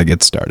about how to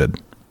get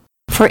started.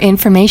 For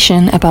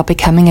information about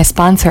becoming a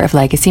sponsor of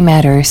Legacy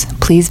Matters,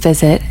 please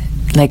visit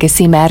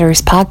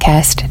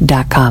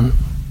legacymatterspodcast.com.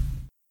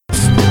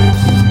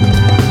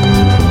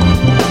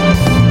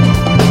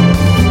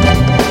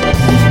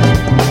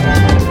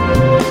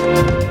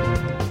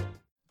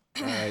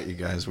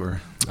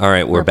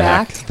 We're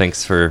back.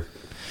 Thanks for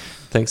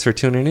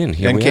tuning in.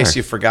 In case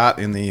you forgot,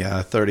 in the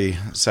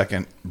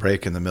 30-second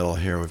break in the middle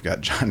here, we've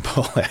got John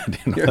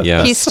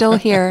Pohlad. He's still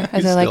here,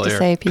 as I like to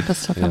say. People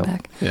still come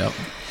back. Yep.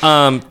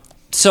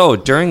 So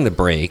during the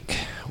break,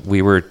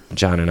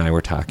 John and I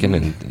were talking,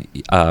 and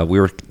we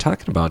were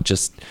talking about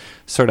just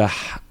sort of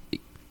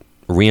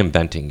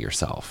reinventing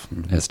yourself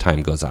as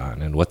time goes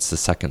on, and what's the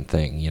second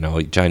thing?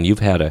 John, you've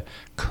had a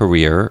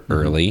career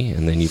early,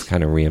 and then you've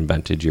kind of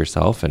reinvented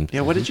yourself. And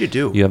what did you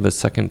do? You have a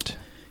second.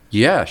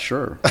 Yeah,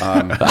 sure.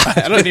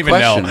 I don't even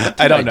know.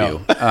 I don't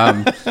know.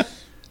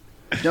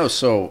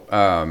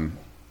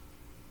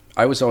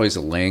 I was always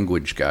a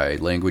language guy.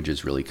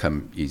 Languages really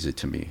come easy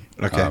to me.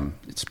 Okay.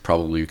 It's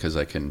probably because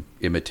I can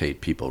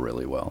imitate people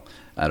really well.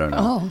 I don't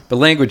know. But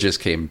languages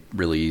came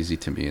really easy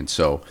to me. And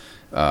so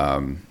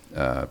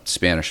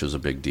Spanish was a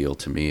big deal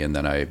to me. And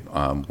then I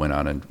went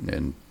on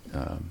and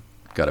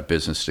got a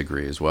business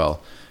degree as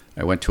well.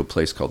 I went to a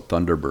place called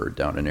Thunderbird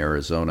down in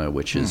Arizona,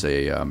 which is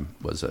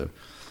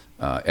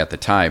at the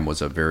time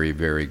was a very,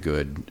 very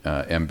good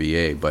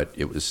MBA, but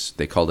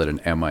they called it an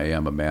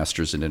MIM, a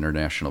Master's in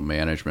International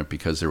Management,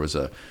 because there was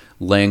a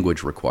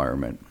language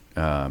requirement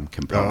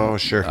component. Oh,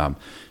 sure.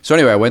 So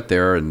anyway, I went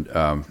there, and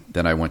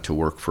then I went to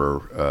work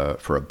for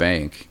a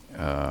bank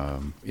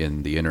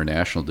in the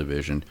international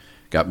division.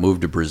 Got moved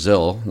to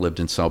Brazil, lived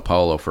in Sao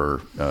Paulo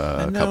for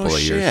a couple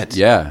of years.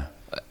 Yeah,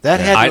 that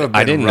had to have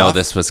been I didn't know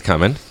this was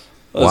coming.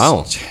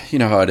 Wow. You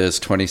know how it is,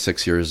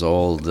 26 years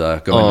old,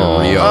 going to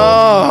Rio.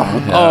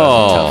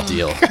 Tough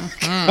deal.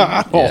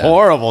 A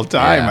horrible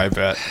time, I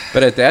bet.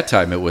 But at that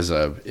time, it was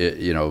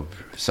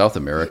South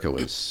America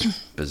was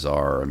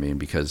bizarre. I mean,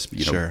 because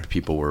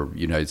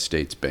United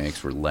States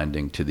banks were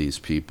lending to these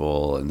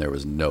people, and there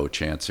was no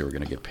chance they were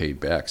going to get paid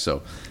back.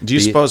 So, do you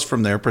suppose,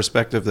 from their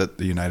perspective, that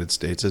the United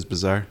States is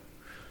bizarre?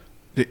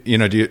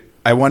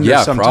 I wonder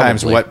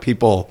sometimes probably what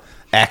people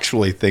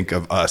actually think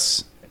of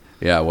us.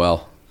 Yeah,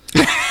 well,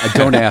 I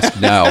don't ask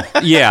now.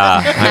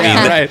 Yeah, I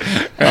mean,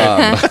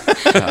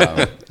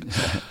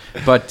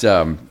 but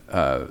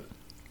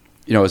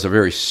it was a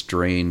very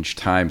strange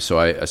time. So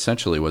I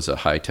essentially was a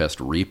high test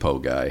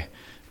repo guy,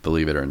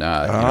 believe it or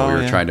not. We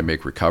were trying to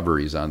make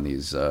recoveries on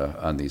these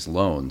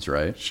loans,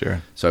 right?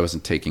 Sure. So I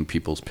wasn't taking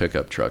people's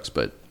pickup trucks,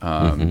 but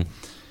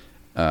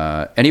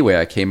anyway,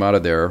 I came out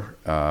of there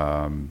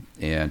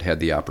and had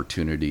the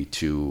opportunity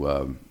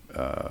to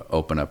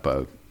open up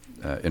a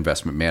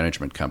investment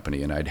management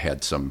company, and I'd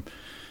had some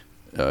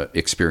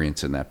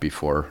experience in that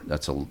before.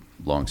 That's a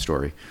long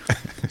story,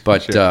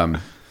 but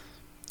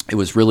it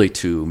was really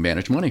to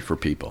manage money for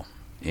people,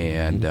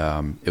 and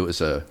it was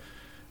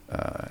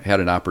had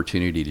an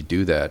opportunity to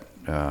do that,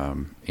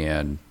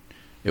 and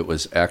it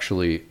was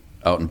actually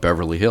out in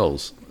Beverly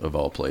Hills, of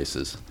all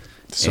places.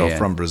 So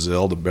from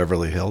Brazil to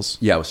Beverly Hills?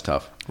 Yeah, it was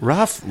tough.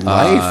 Rough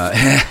life.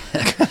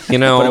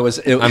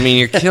 I mean,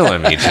 you're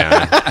killing me,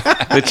 John.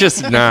 It's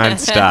just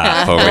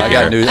nonstop over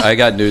here. I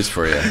got news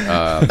for you.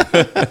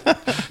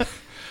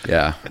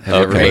 Yeah. Have you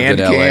ever lived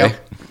in LA?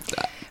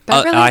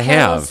 Beverly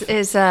Hills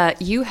is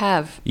you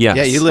have. Yes.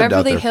 Yeah, you lived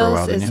Beverly out there for a Hills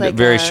while, didn't is you? like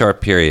very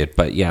short period,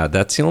 but yeah,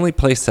 that's the only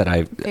place that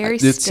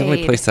it's the only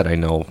staid. place that I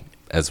know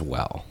as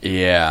well.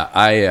 Yeah,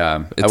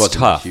 I wasn't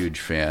tough. a huge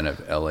fan of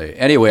LA.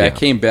 Anyway, I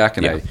came back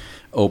and I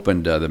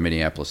opened the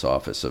Minneapolis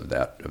office of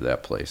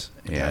that place,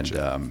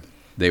 and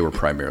they were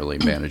primarily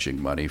managing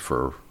money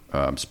for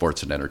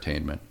sports and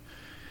entertainment.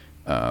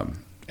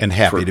 And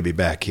happy to be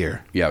back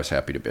here. Yeah, I was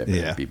happy to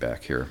be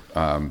back here.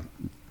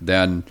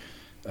 Then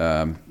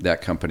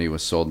that company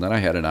was sold, and then I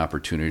had an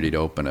opportunity to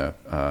open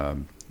a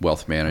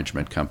wealth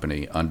management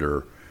company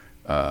under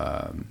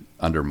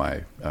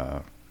my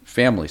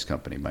family's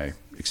company, my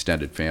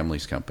extended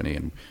family's company,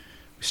 and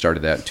we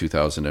started that in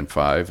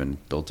 2005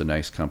 and built a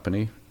nice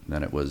company. And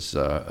then it was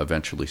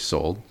eventually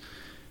sold,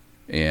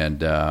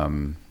 and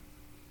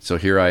so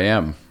here I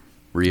am,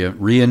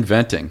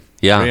 reinventing.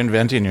 Yeah,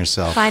 reinventing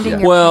yourself.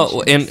 Finding your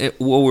passions. And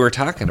what we were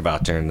talking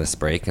about during this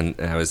break, and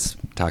I was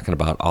talking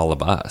about all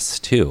of us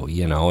too.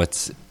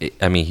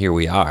 Here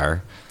we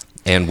are,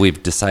 and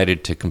we've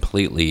decided to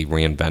completely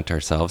reinvent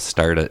ourselves,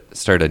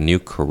 start a new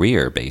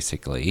career,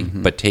 basically,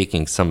 but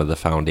taking some of the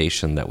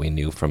foundation that we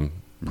knew from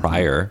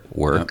prior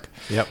work.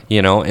 Yep.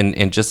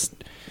 And just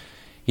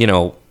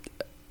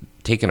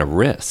taking a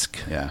risk.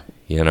 Yeah.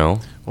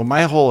 Well,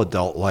 my whole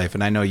adult life,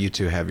 and I know you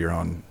two have your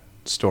own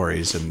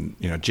stories, and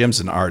Jim's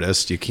an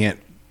artist. You can't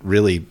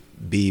really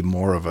be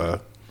more of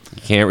a.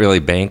 You can't really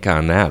bank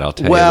on that. I'll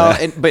tell you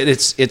that. But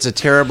it's a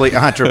terribly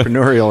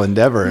entrepreneurial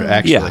endeavor.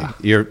 Actually,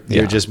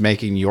 you're just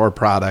making your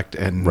product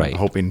and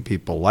hoping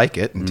people like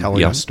it and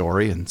telling a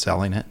story and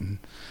selling it. And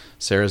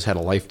Sarah's had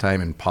a lifetime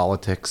in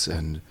politics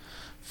and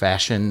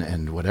fashion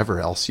and whatever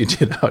else you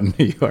did out in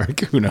New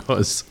York. Who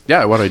knows?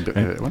 Yeah, I want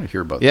to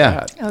hear about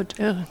that. Oh,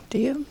 do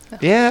you? Oh.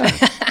 Yeah.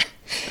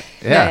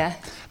 Yeah.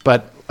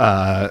 But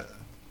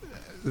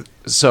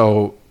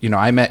so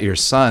I met your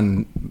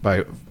son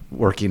by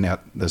working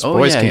at this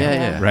boys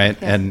camp, right?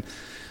 Yeah. And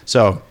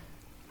so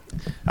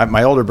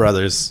my older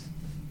brother's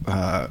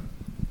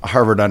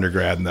Harvard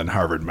undergrad and then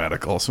Harvard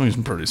Medical, so he's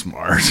pretty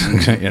smart,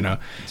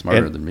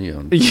 Smarter than me.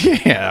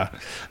 Yeah.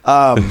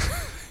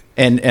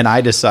 And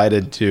I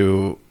decided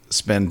to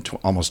spend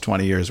almost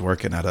 20 years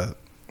working at a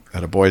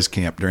boys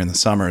camp during the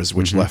summers,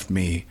 which left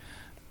me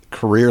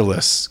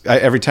careerless.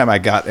 Every time I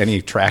got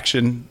any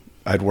traction,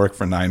 I'd work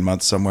for 9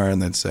 months somewhere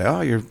and then say,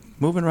 "Oh, you're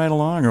moving right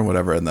along," or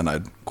whatever, and then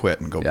I'd quit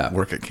and go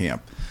work at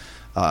camp.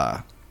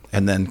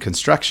 And then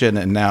construction,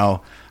 and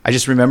now I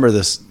just remember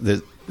this.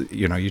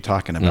 You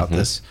talking about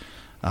this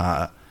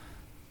a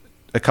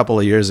couple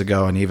of years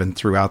ago, and even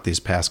throughout these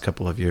past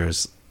couple of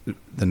years,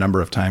 the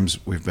number of times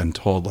we've been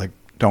told, like,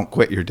 don't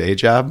quit your day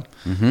job.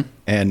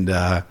 And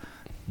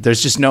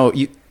there's just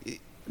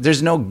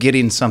there's no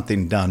getting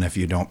something done if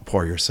you don't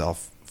pour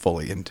yourself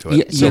fully into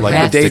it. So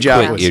like the day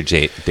job was your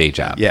day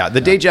job. Yeah,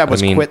 the day job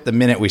was quit the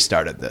minute we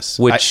started this.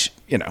 Which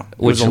it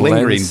was a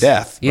lingering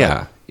death.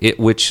 Yeah,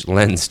 which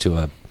lends to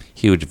a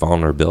huge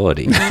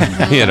vulnerability.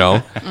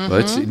 Well,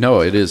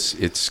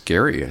 it's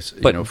scary.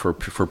 But,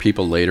 for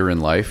people later in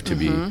life to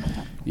be,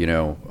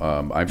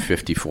 I'm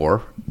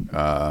 54,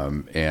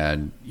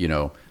 and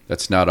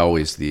that's not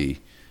always the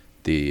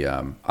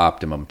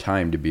optimum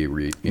time to be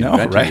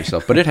reinventing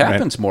yourself. But it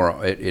happens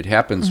more. It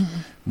happens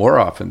more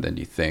often than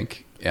you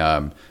think.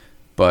 And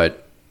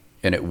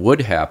it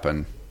would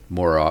happen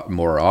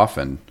more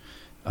often.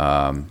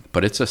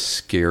 But it's a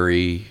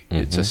scary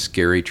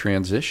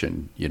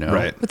transition,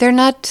 Right.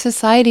 But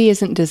society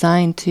isn't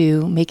designed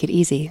to make it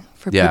easy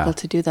for people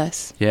to do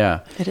this.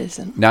 Yeah. It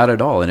isn't. Not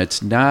at all. And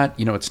it's not,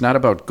 it's not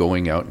about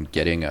going out and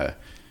getting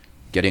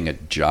getting a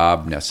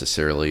job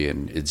necessarily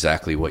and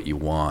exactly what you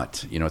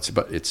want.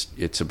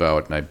 It's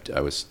about. And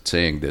I was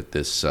saying that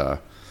this.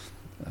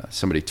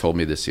 Somebody told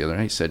me this the other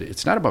night. He said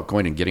it's not about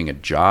going and getting a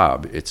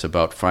job. It's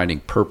about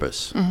finding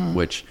purpose,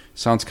 which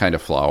sounds kind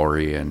of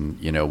flowery and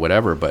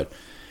whatever, but.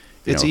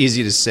 It's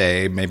easy to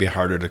say, maybe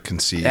harder to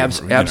conceive.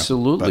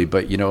 Absolutely,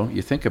 but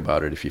you think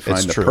about it. If you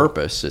find the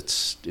purpose,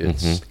 it's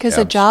because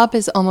a job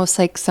is almost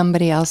like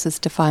somebody else is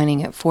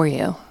defining it for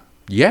you.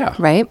 Yeah,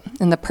 right.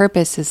 And the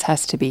purpose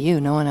has to be you.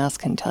 No one else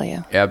can tell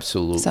you.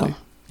 Absolutely. So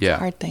it's a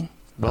hard thing.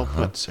 Well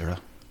put, Sarah.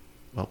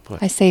 Well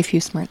put. I say a few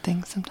smart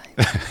things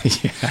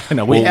sometimes. Yeah, I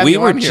know. We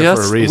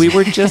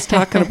were just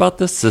talking about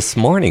this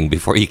morning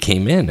before you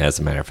came in. As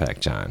a matter of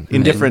fact, John,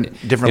 in different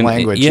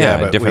language.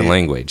 Different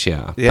language.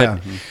 Yeah. Yeah.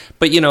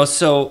 But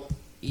so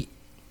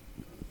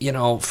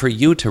for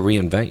you to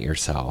reinvent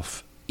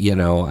yourself,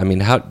 I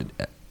mean, how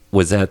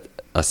was that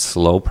a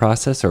slow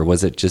process, or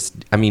was it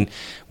just? I mean,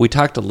 we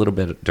talked a little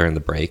bit during the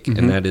break,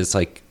 and that is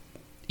like.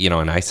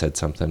 And I said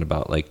something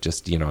about like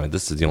just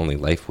this is the only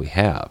life we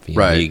have.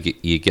 Right.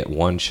 You get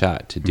one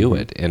shot to do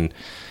it, and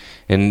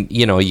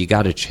you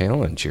got to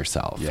challenge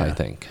yourself. Yeah. I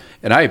think.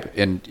 And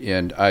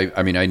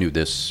I mean I knew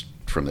this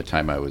from the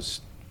time I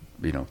was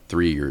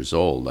 3 years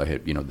old. I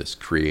had this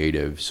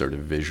creative sort of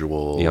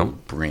visual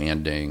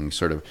branding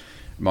sort of.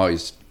 I'm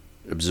always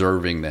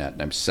observing that,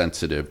 and I'm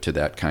sensitive to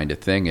that kind of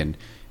thing, and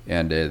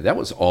that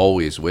was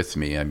always with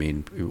me. I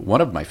mean,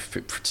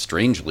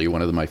 strangely,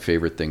 one of my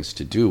favorite things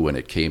to do when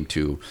it came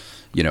to,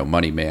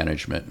 money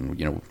management,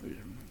 and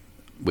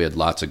we had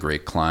lots of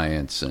great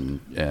clients,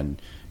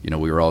 and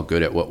we were all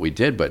good at what we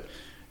did. But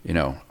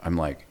I'm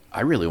like,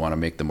 I really want to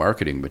make the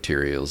marketing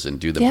materials and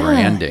do the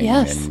branding,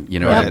 and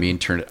what I mean.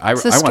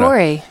 It's a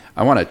story.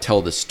 I want to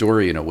tell the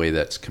story in a way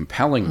that's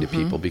compelling to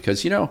people,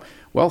 because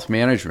wealth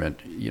management,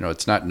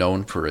 it's not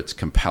known for its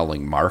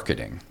compelling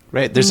marketing.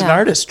 Right. There's an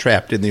artist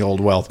trapped in the old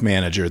wealth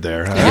manager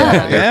there. Huh?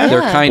 Yeah.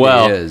 There kind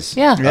of is.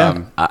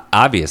 Yeah.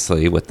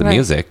 Obviously, with the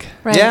music.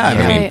 Right. Yeah.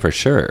 I mean, for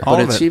sure.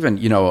 But it's even,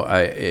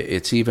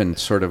 it's even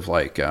sort of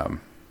like, I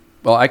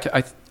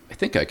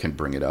think I can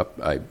bring it up.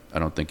 I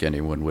don't think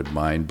anyone would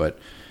mind, but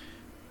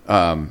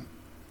I'm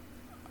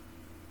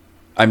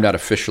not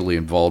officially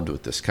involved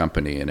with this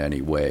company in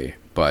any way.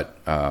 But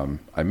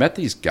I met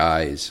these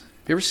guys.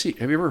 Have you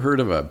ever heard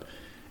of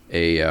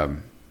a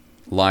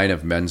line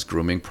of men's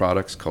grooming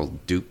products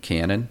called Duke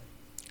Cannon?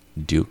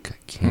 Duke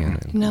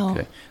Cannon. No.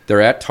 Okay.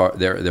 They're at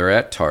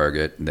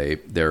Target.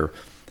 They're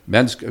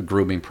men's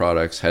grooming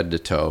products, head to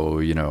toe.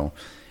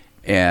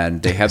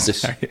 And they have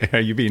this. Are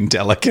you being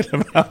delicate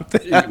about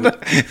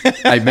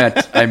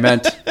that? I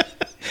meant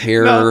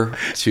hair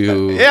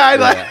to. Yeah, I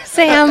like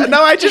Sam.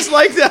 No, I just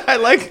like that.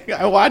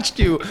 I watched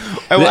you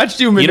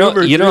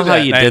maneuver. You know how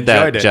you did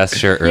that it.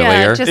 gesture earlier.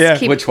 Yeah, just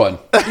keep, Which one?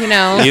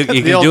 You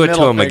can do it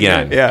to him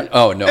again. Yeah.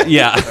 Oh no.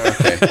 Yeah.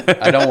 Okay.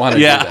 I don't want to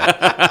do that.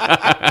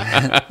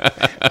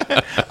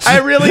 I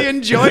really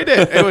enjoyed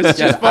it. It was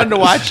just fun to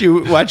watch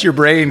your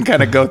brain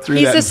kind of go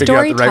through that and figure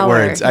out the right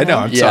words. I know.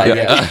 I'm sorry.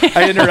 Yeah.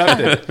 I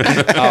interrupted.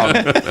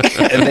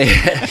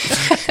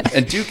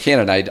 And Duke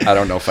Cannon, I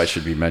don't know if I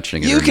should be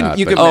mentioning it or not.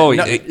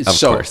 Of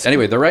course.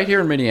 Anyway, they're right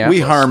here in Minneapolis.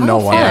 We harm no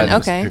one.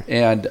 Okay.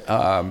 And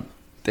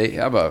they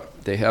have a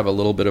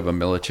little bit of a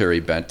military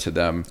bent to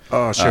them.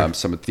 Oh, sure.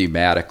 Some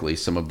thematically,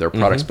 some of their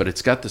products, but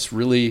it's got this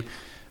really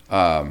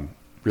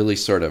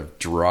sort of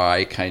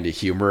dry kind of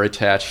humor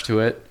attached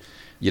to it.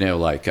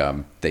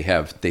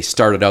 They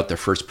started out their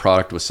first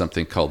product with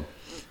something called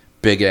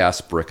Big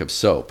Ass Brick of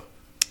Soap.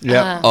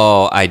 Yeah.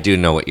 Oh, I do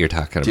know what you're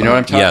talking about. Do you know what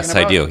I'm talking about? Yes,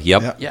 I do.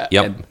 Yep. Yeah.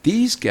 Yep. And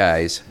these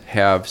guys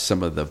have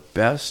some of the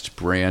best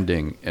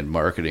branding and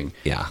marketing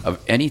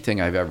of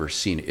anything I've ever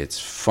seen. It's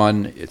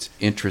fun, it's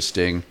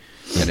interesting,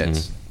 and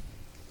it's.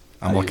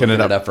 I'm looking it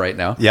up right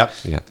now. Yep.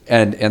 Yeah.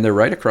 And they're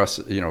right across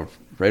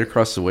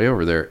the way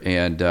over there,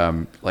 and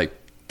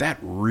that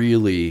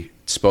really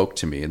spoke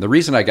to me. And the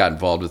reason I got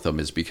involved with them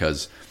is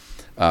because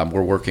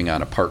we're working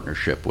on a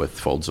partnership with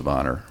Folds of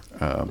Honor.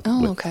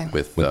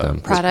 With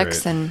them.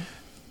 Products and.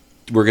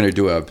 We're going to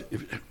do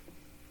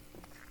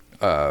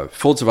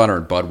Folds of Honor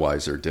and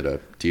Budweiser did a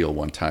deal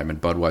one time, and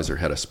Budweiser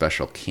had a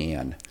special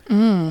can.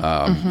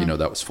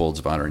 That was Folds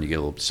of Honor, and you get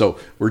a little. So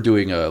we're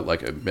doing a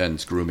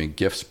men's grooming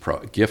gift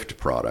product,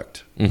 gift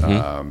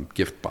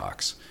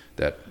box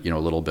that a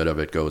little bit of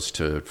it goes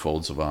to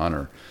Folds of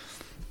Honor,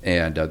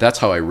 and that's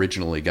how I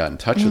originally got in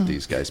touch with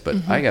these guys.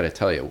 But I got to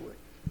tell you,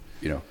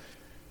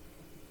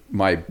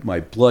 my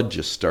blood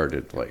just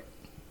started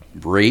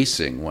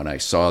racing when I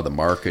saw the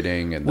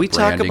marketing and the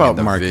branding talk about and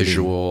the marketing.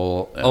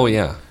 visual.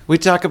 We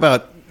talk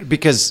about,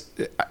 because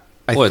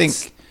I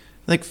think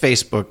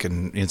Facebook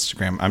and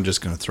Instagram, I'm just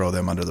going to throw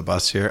them under the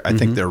bus here. I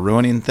think they're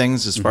ruining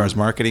things as far as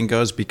marketing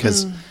goes,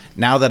 because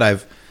now that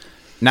I've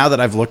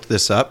looked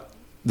this up,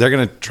 they're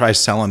going to try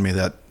selling me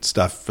that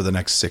stuff for the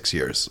next 6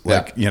 years.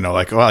 Well, you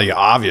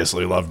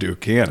obviously love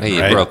Duke Cannon, hey,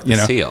 you right? broke the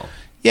seal.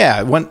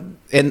 Yeah.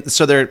 And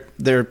so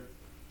they're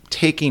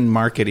taking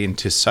marketing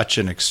to such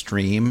an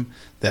extreme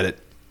that it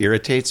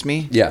irritates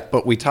me. Yeah.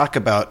 But we talk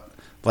about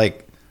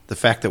the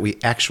fact that we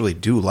actually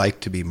do like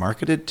to be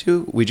marketed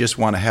to. We just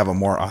want to have a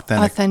more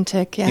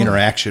authentic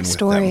interaction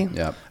story with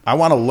them. Yep. I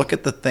want to look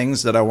at the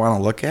things that I want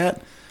to look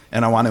at,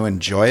 and I want to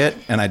enjoy it,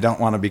 and I don't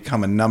want to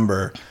become a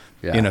number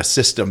in a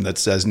system that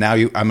says, now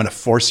I'm going to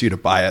force you to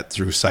buy it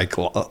through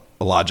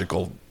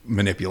psychological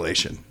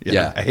manipulation.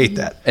 I hate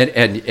that.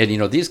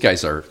 And these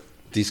guys are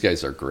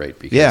great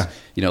because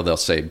they'll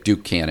say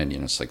Duke Cannon.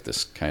 It's like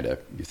this kind of,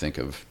 you think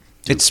of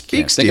Duke it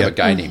speaks Cannon. to think of a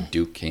guy named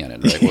Duke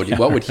Cannon, right?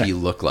 What would he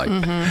look like?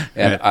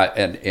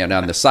 And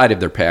on the side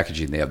of their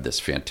packaging, they have these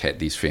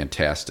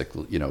fantastic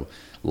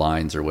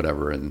lines or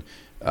whatever. And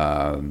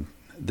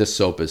this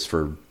soap is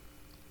for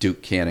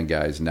Duke Cannon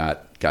guys,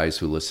 not guys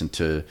who listen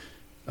to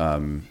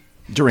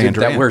Duran.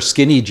 that wear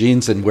skinny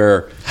jeans and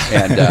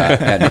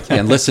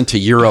and listen to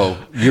Euro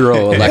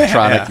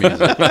electronic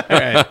music.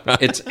 Right.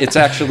 It's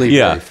actually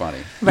very funny.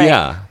 Right.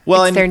 Yeah.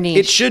 Well, it's their and niche.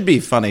 it should be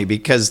funny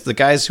because the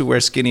guys who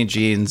wear skinny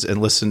jeans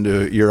and listen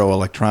to Euro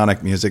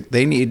electronic music,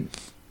 they need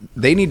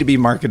to be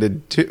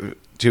marketed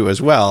to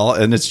as well,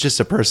 and it's just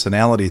a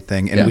personality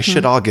thing, and we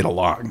should all get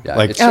along. Yeah,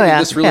 it's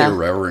this really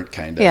irreverent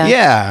kind of.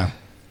 Yeah.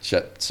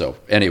 So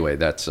anyway,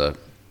 that's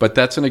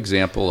an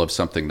example of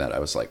something that I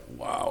was like,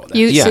 wow. So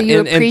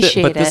you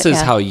appreciate but this it,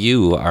 is how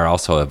you are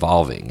also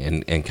evolving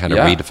and kind of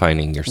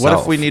redefining yourself.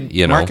 What if we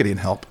need marketing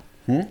help?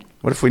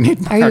 What if we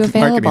need Are you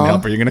marketing available?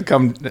 help? Are you going to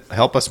come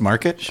help us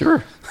market?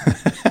 Sure.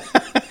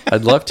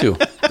 I'd love to.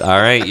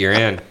 All right, you're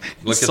in.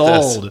 Look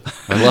Sold. at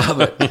this. I love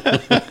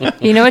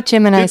it. You know what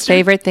Jim and I's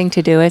favorite thing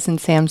to do is, and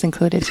Sam's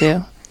included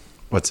too?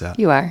 What's that?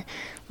 You are.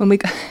 When we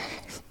go...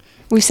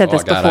 We've said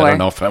this God, before. I don't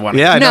know if I want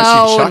to. Yeah, I know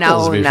she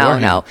chuckles before.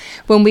 No.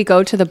 When we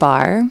go to the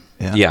bar,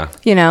 Yeah.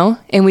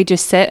 and we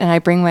just sit, and I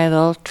bring my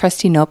little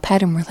trusty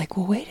notepad, and we're like,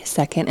 well, wait a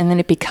second. And then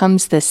it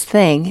becomes this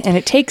thing, and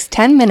it takes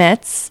 10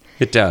 minutes.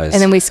 It does.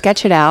 And then we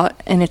sketch it out,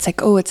 and it's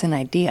like, oh, it's an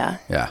idea.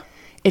 Yeah.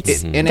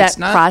 It's and that it's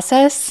not-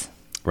 process.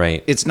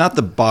 Right. It's not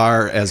the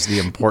bar as the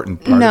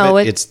important part No,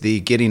 of it. It's the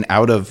getting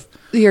out of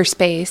Your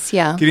space,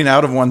 yeah.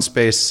 one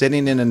space,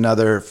 sitting in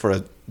another for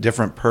a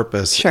different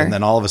purpose. Sure. And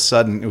then all of a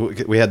sudden,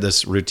 we had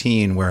this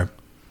routine where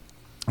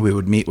we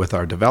would meet with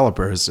our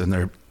developers, and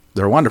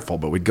they're wonderful,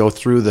 but we'd go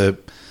through this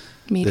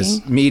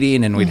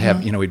meeting, and we'd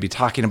have, we'd be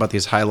talking about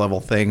these high level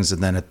things,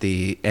 and then at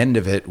the end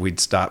of it, we'd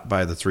stop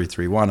by the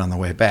 331 on the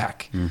way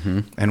back,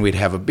 and we'd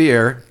have a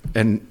beer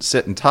and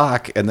sit and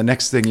talk, and the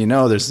next thing you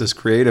know, there's this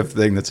creative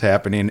thing that's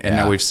happening, and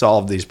now we've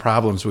solved these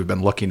problems we've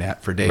been looking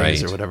at for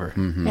days or whatever.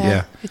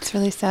 Yeah. It's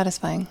really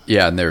satisfying.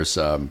 Yeah, and there's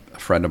a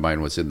friend of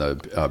mine was in the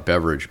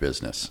beverage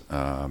business.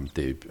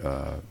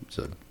 It's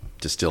a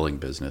distilling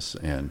business,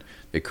 and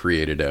it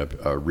created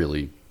a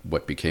really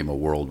what became a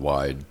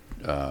worldwide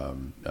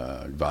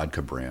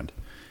vodka brand.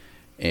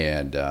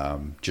 And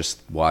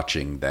just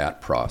watching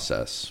that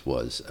process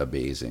was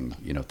amazing,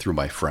 through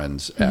my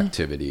friends'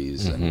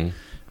 activities. And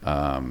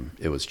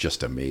it was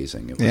just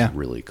amazing. It was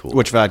really cool.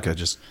 Which vodka?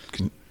 Just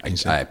can you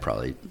say? I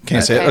probably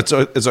Can't say it.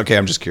 It's okay.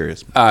 I'm just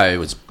curious. It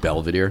was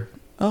Belvedere.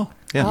 Oh,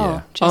 yeah.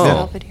 Oh, just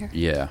Belvedere.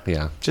 Yeah.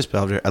 Yeah. Just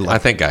Belvedere. I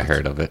think I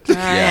heard of it.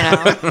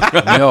 Yeah.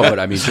 No, but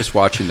I mean, just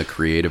watching the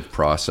creative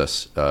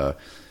process,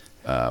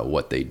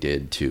 what they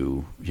did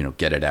to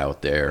get it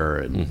out there,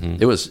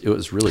 and it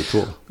was really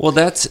cool. Well,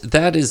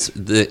 that is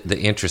the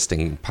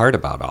interesting part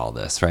about all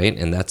this, right?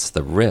 And that's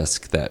the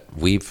risk that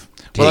we've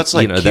taken. Well, that's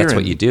like that's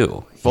what you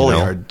do.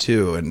 Folliard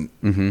too, and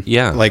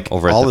like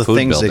over at all the the food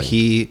things building.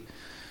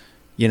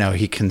 that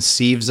he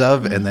conceives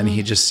of, and then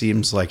he just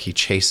seems like he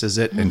chases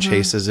it and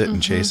chases it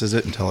and chases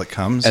it until it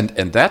comes.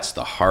 And that's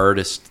the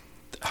hardest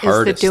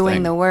is the doing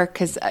thing. the work,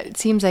 because it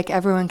seems like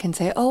everyone can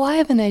say, oh, I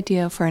have an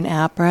idea for an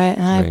app, right?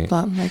 And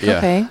I'm like,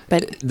 okay,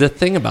 but the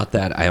thing about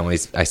that,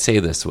 I say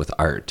this with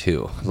art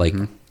too, like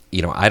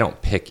I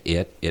don't pick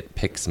it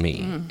picks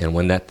me. And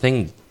when that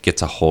thing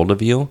gets a hold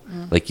of you,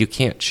 like you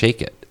can't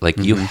shake it, like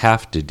you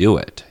have to do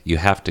it, you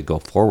have to go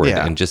forward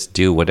and just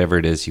do whatever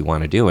it is you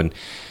want to do. And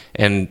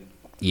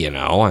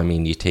I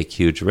mean, you take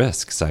huge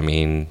risks. I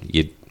mean,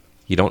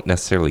 you don't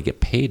necessarily get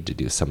paid to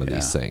do some of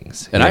these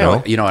things. And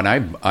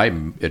I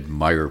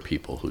admire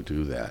people who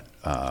do that.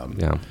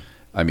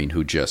 I mean,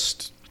 who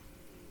just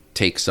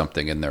take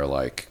something and they're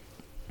like,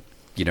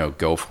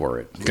 go for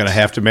it. Gonna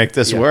have to make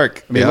this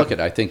work. I mean, look at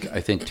I think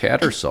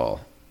Tattersall.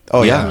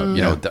 Oh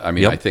I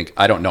mean,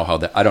 I don't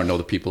know I don't know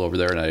the people over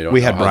there, and I don't. We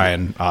know had how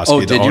Brian Oski, Oh,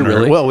 the did you owner.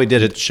 really? Well, we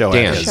did a show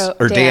Dan. at his, Show-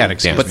 or Dan. Dan,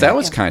 excuse But me. that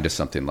was kind of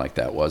something like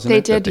that, wasn't they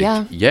it? did,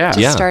 Yeah.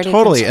 Just started from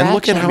Totally, and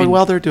look at scratch, how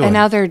well they're doing. And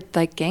now they're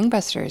like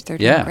gangbusters. They're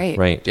doing great.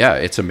 Right. Yeah,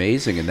 it's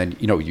amazing. And then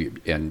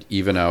and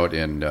even out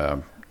in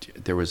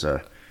there was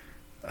a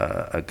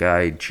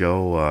guy,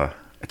 Joe.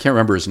 I can't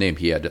remember his name.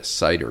 He had a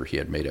cider. He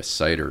had made a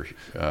cider.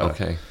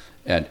 Okay.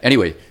 And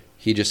anyway,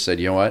 he just said,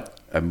 "You know what?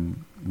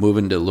 I'm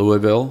moving to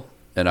Louisville,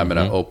 and I'm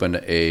going to open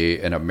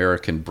an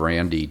American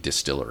brandy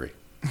distillery."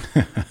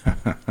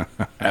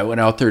 I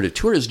went out there to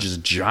tour. It's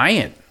just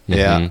giant.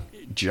 Yeah.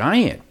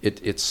 Giant.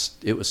 It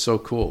was so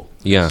cool.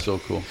 Yeah. It was so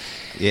cool.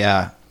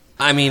 Yeah.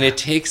 I mean, it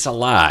takes a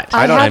lot.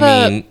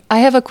 I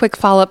have a quick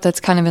follow-up that's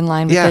kind of in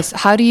line with Yeah. this.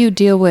 How do you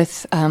deal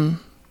with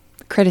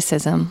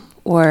criticism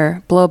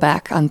or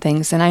blowback on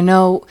things. And I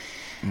know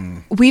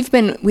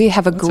we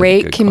have a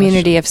great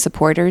community of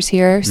supporters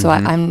here. So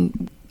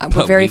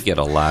we get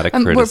a lot of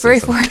criticism. We're very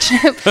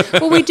fortunate.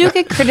 Well, we do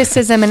get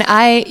criticism, and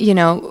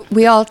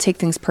we all take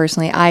things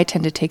personally. I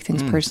tend to take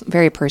things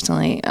very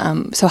personally.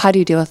 So how do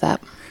you deal with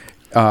that?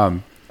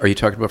 Are you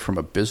talking about from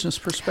a business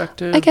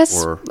perspective? I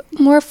guess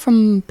more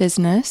from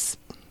business,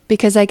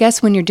 because I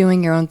guess when you're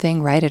doing your own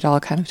thing, right, it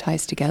all kind of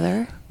ties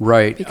together.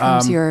 Right. It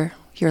becomes your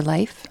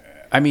life.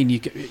 I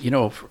mean,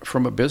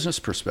 from a business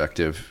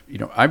perspective,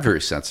 I'm very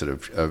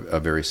sensitive, a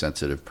very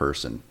sensitive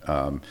person.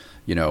 And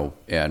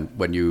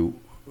when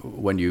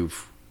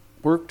you've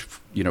worked,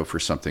 for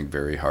something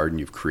very hard, and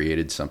you've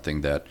created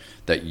something that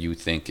you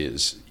think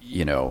is,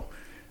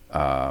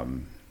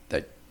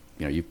 that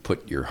you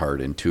put your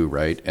heart into,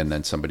 right? And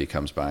then somebody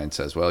comes by and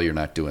says, "Well, you're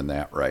not doing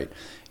that right."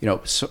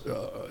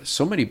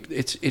 So many.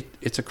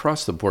 It's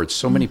across the board.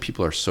 So many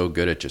people are so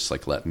good at just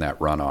like letting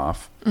that run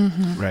off,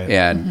 right?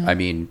 And I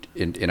mean,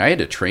 and I had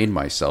to train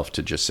myself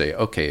to just say,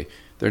 okay,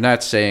 they're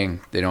not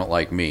saying they don't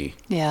like me.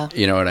 Yeah.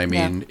 You know what I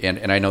mean? Yeah.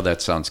 And I know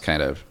that sounds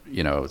kind of,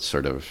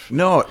 sort of...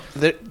 No,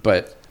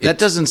 but that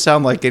doesn't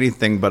sound like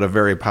anything but a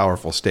very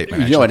powerful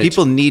statement.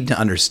 People need to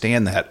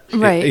understand that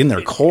in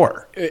their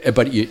core.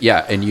 But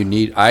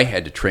I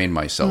had to train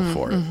myself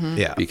for it.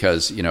 Yeah.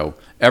 Because,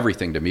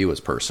 everything to me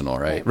was personal,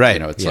 right?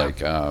 Right. It's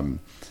like,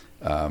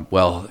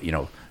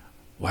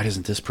 why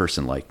doesn't this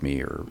person like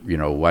me? Or,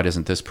 why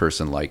doesn't this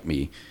person like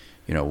me?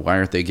 Why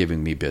aren't they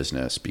giving me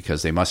business?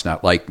 Because they must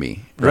not like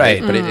me.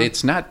 Right. But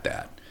it's not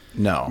that.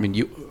 No. I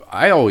mean,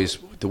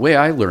 the way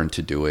I learned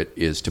to do it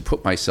is to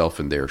put myself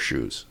in their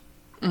shoes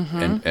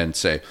and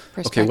say,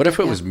 okay, what if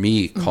it was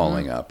me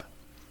calling up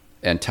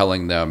and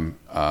telling them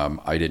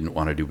I didn't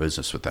want to do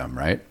business with them,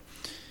 right?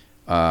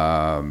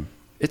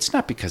 It's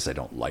not because I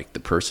don't like the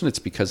person. It's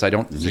because I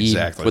don't need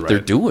what they're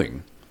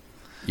doing,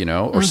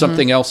 or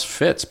something else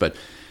fits. But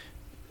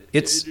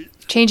it's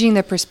changing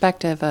the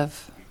perspective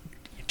of...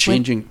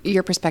 Changing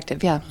your perspective,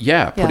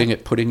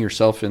 putting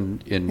yourself in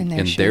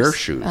their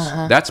shoes.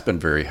 That's been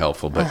very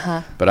helpful. But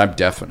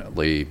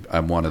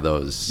I'm one of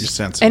those.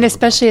 And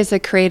especially as a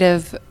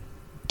creative,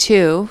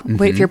 too.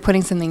 If you're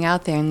putting something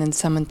out there and then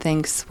someone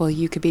thinks, "Well,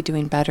 you could be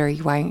doing better.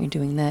 Why aren't you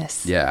doing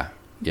this?" Yeah.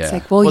 It's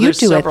like, well you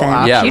do it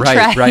then. Yeah, you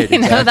right, try. right.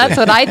 Exactly. That's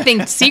what I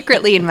think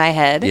secretly in my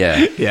head.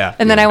 Yeah.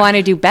 And then I want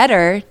to do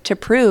better to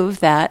prove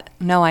that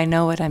no, I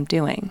know what I'm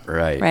doing.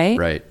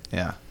 Right.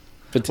 Yeah.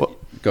 But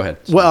go ahead.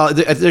 Well,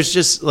 there's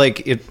just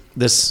like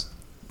this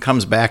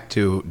comes back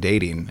to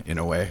dating in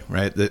a way,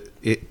 right?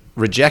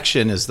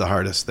 Rejection is the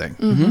hardest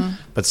thing,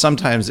 but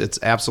sometimes it's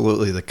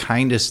absolutely the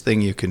kindest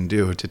thing you can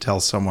do to tell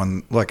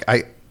someone, "Look,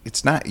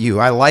 it's not you.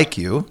 I like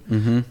you,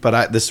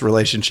 but this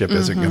relationship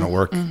isn't going to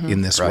work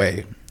in this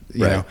way."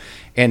 You know,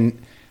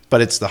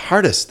 but it's the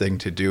hardest thing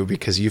to do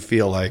because you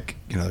feel like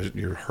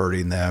you're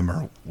hurting them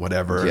or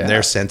whatever, and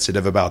they're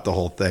sensitive about the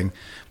whole thing.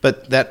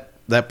 But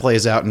that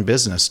plays out in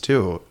business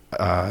too.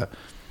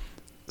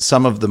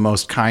 Some of the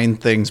most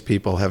kind things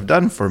people have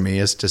done for me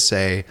is to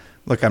say,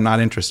 "Look, I'm not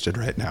interested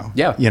right now.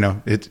 Yeah.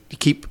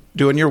 Keep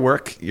doing your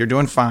work. You're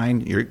doing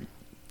fine.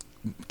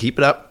 Keep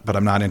it up, but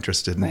I'm not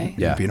interested in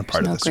being a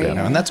part of this right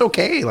now." And that's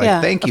okay.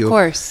 Like, thank you. Of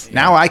course.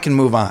 Now I can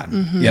move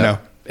on,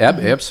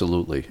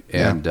 Absolutely.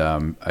 And,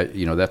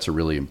 that's a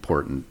really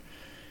important,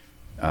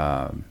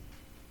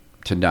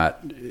 to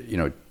not,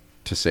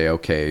 to say,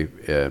 okay,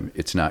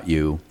 it's not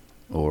you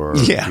or,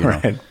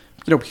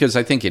 because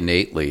I think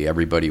innately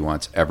everybody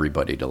wants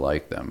everybody to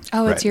like them.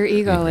 Oh, it's your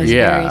ego is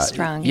very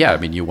strong. Yeah. I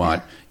mean,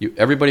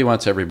 everybody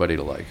wants everybody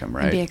to like them,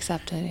 right? And be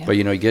accepted. Yeah. But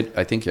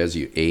I think as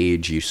you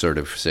age, you sort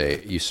of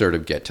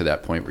get to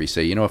that point where you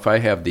say, if I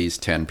have these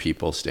 10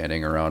 people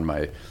standing around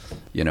my,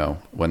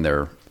 when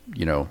they're,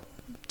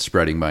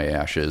 spreading my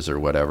ashes or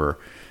whatever,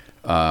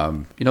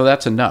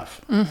 that's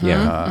enough.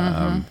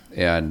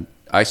 And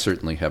I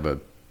certainly have a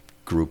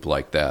group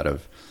like that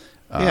of,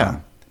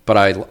 but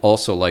I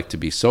also like to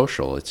be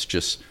social. It's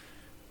just,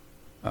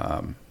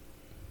 I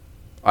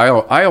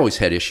always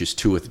had issues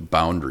too with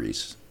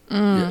boundaries. We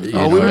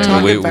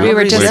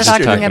were just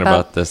talking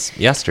about this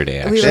yesterday.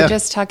 Actually, we were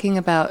just talking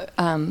about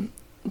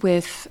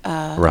with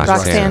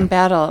Roxanne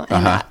Battle,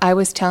 and I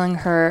was telling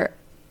her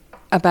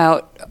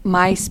about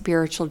my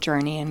spiritual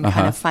journey and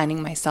kind of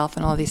finding myself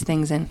and all these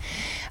things, and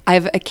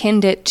I've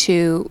akined it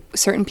to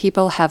certain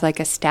people have like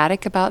a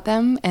static about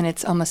them, and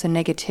it's almost a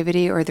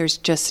negativity, or there's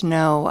just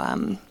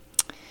no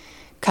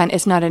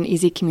it's not an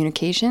easy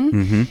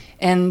communication.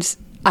 And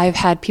I've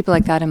had people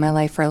like that in my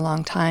life for a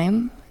long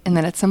time, and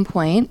then at some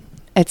point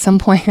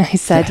I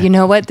said, you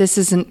know what, this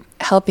isn't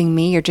helping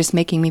me, you're just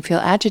making me feel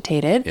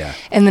agitated.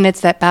 And then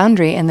it's that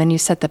boundary, and then you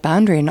set the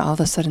boundary, and all of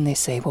a sudden they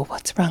say, well,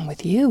 what's wrong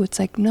with you? It's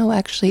like, no,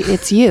 actually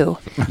it's you.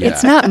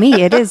 It's not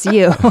me, it is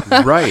you.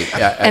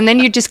 And then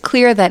you just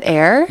clear that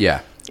air,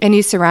 and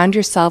you surround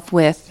yourself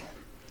with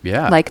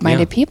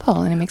like-minded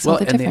people, and it makes all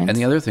the difference. And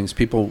the other things,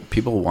 people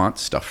want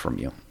stuff from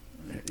you.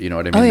 You know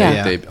what I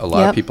mean? A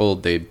lot of people,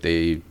 they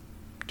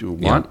do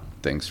want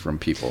things from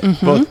people.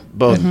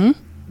 Both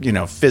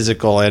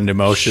physical and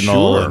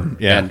emotional, Sure.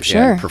 and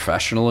and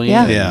professionally,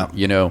 Yeah.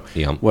 and,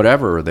 Yeah.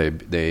 whatever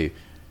they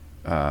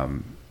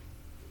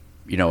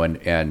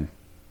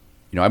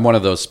I'm one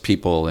of those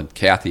people, and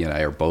Kathy and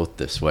I are both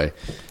this way.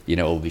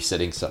 We'll be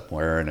sitting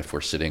somewhere, and if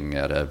we're sitting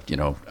at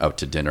out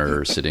to dinner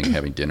or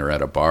having dinner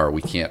at a bar,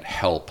 we can't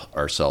help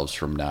ourselves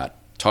from not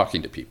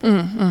talking to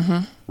people,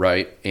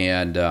 right?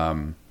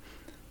 And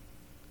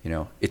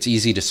it's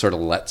easy to sort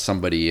of let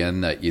somebody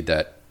in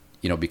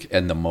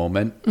in the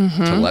moment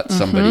to let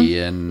somebody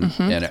in,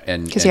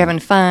 and because you're having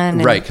fun,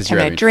 right? Because you're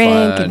having a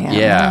drink, fun,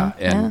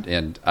 and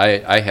and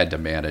I had to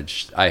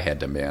manage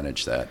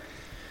that,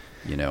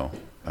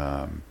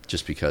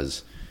 just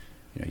because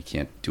you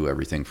can't do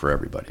everything for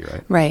everybody,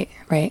 right?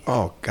 Right.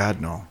 Oh God,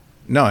 no.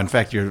 No, in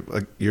fact,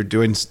 you're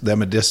doing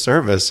them a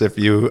disservice if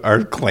you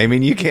are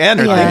claiming you can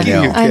or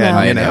thinking you can.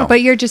 I know.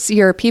 But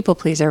you're a people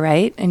pleaser,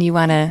 right? And you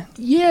want to.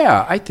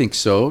 Yeah, I think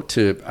so.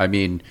 If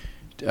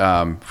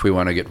we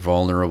want to get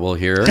vulnerable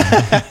here,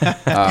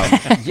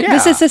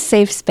 This is a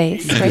safe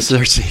space. Right? This is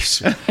our safe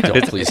space.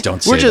 Please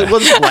don't say We'll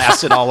just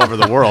blast it all over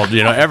the world.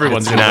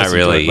 Everyone's going to Not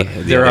really. to it,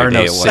 but there are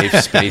no safe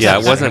spaces. Yeah,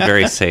 it wasn't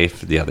very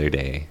safe the other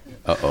day.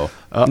 Uh-oh.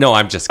 No,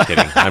 I'm just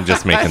kidding. I'm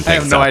just making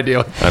things up. I have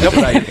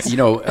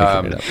no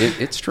idea.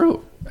 It's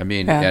true. I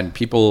mean, and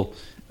people,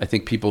 I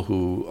think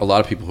a lot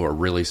of people who are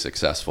really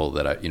successful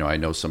that I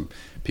know some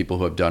people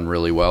who have done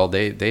really well,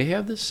 they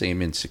have the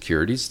same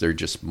insecurities. They're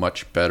just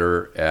much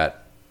better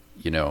at,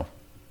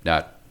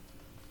 not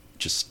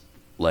just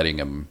letting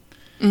them,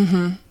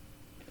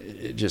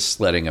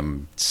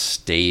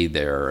 stay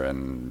there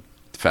and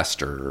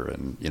fester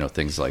and,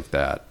 things like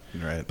that.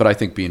 Right. But I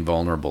think being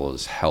vulnerable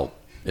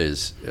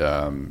it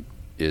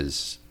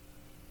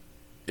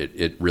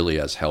really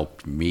has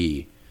helped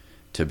me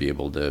to be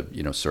able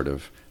to, sort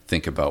of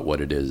think about what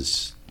it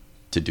is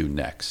to do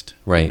next.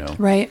 Right.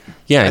 Right.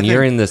 Yeah, and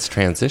you're in this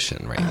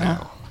transition right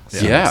now.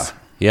 So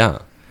Yeah.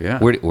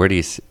 Where do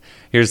you see?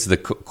 Here's the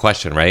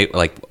question, right?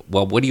 Like,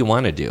 well, what do you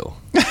want to do?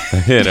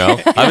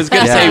 I was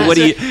going to say,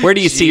 where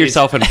do you see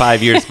yourself in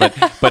 5 years?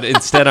 But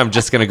instead, I'm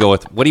just going to go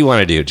with, what do you want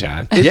to do,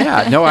 John?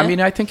 Yeah, no, I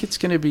mean, I think it's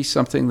going to be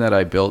something that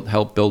I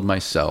help build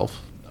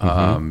myself.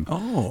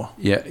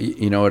 Yeah,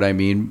 you know what I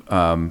mean?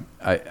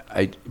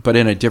 But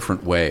in a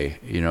different way,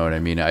 you know what I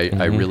mean?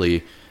 I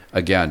really,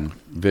 again,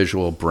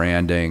 visual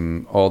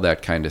branding, all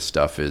that kind of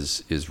stuff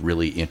is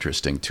really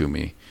interesting to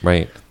me.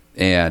 Right.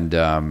 And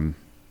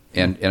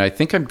I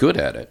think I'm good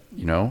at it,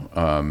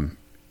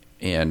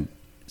 and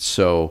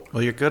so.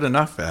 Well, you're good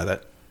enough at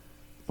it.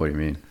 What do you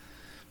mean?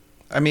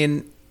 I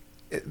mean,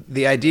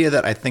 the idea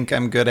that I think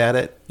I'm good at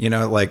it,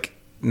 like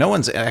no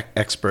one's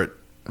expert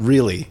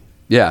really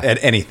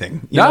at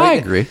anything. I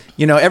agree.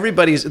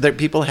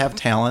 People have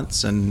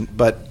talents,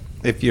 but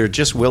if you're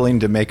just willing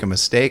to make a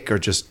mistake or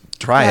just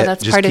try it,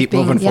 that's just part keep of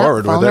being, moving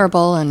forward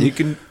vulnerable with it. And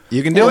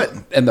you can do it.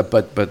 And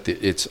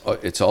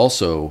it's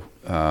also,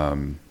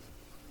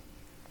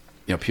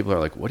 people are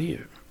like, what are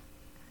you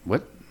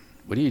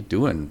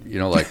doing?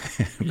 Like,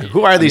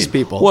 who are these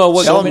people? Well,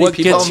 what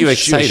people- gets you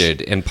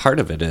excited? And part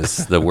of it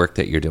is the work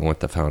that you're doing with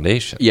the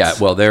foundation. Yeah,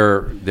 well,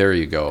 there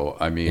you go.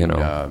 I mean,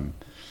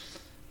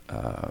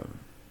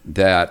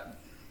 that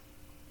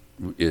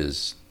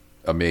is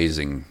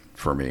amazing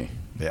for me.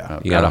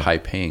 Yeah. Got a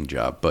high-paying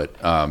job, but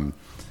the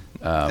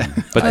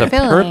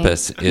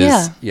purpose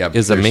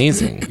is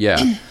amazing.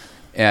 Yeah.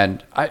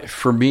 And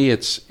for me,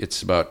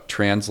 it's about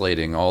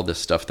translating all this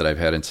stuff that I've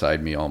had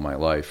inside me all my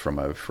life from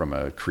a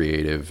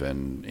creative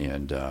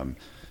and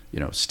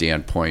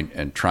standpoint,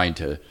 and trying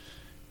to,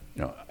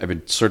 I've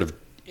been sort of,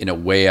 in a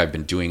way, I've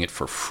been doing it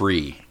for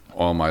free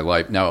all my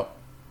life. Now,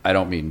 I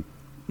don't mean,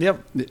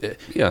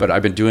 but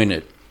I've been doing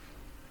it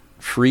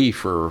free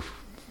for,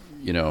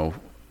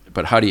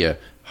 but how do you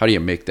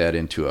make that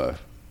into a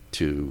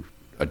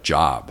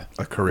job,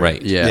 a career?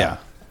 Right. Yeah.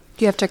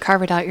 you have to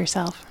carve it out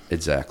yourself.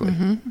 Exactly.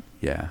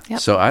 Yeah. Yep.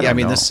 So I don't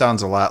know. This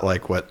sounds a lot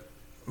like what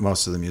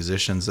most of the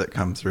musicians that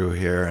come through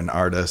here, and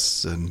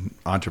artists and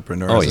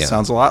entrepreneurs. It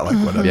sounds a lot like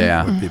what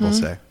people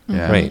say.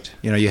 Yeah. Right.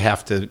 You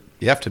have to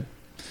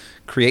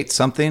create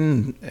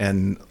something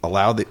and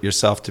allow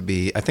yourself to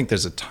be. I think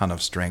there's a ton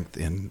of strength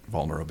in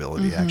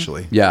vulnerability.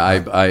 Actually. Yeah,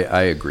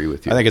 I agree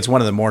with you. I think it's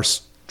one of the more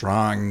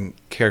strong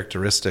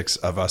characteristics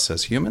of us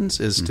as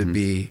humans is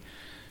to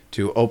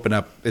open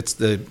up. It's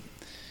the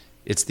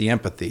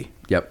empathy.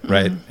 Yep.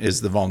 Right. Is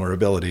the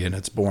vulnerability, and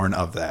it's born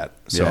of that.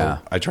 So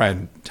I try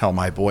and tell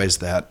my boys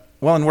that.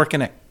 Well, and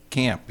working at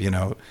camp,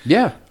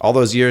 Yeah. all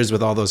those years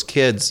with all those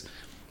kids,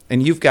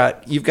 and you've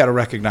got a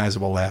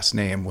recognizable last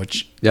name,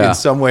 which in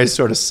some ways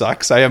sort of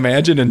sucks. I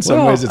imagine in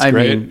some ways it's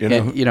great.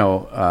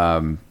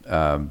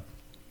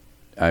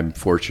 I'm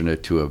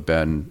fortunate to have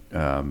been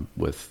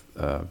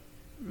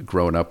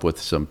grown up with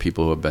some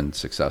people who have been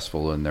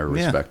successful in their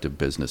respective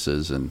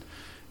businesses, and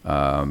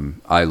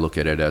I look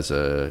at it as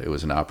it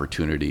was an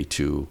opportunity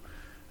to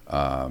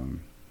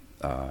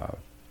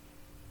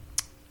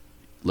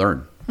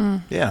learn.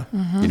 Yeah.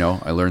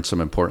 I learned some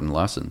important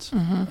lessons.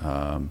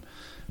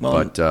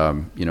 But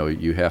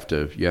you have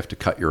to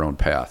cut your own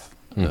path.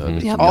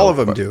 All of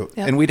them do.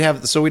 Yep. And we'd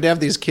have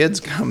these kids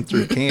come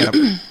through camp,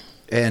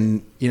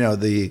 and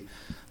the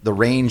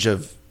range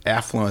of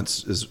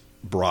affluence is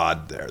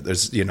broad there.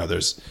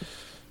 There's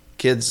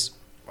kids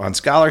on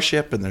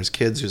scholarship, and there's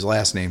kids whose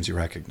last names you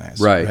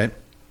recognize. Right.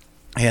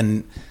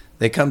 And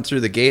they come through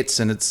the gates,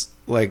 and it's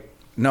like,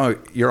 no,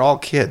 you're all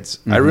kids.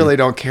 I really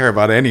don't care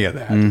about any of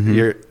that.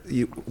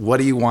 What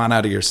do you want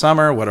out of your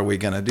summer? What are we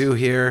going to do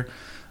here?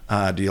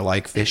 Do you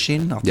like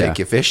fishing? I'll take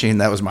you fishing.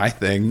 That was my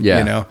thing.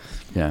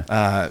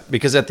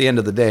 Because at the end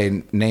of the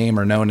day, name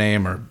or no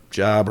name or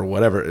job or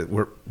whatever,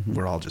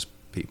 we're all just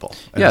people.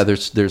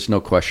 There's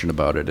no question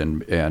about it.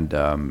 And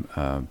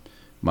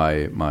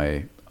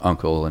my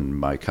uncle and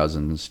my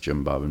cousins,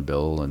 Jim, Bob, and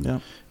Bill,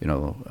 and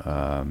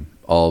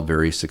all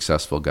very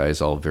successful guys,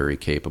 all very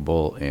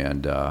capable,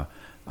 and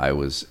I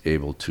was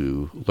able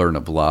to learn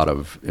a lot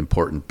of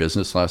important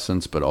business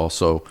lessons, but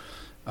also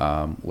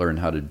learn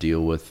how to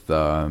deal with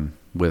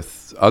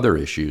other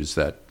issues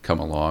that come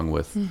along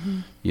with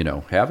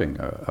having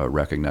a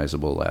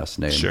recognizable last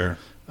name. Sure.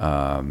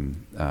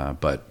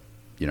 But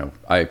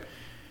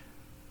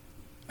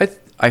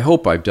I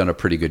hope I've done a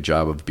pretty good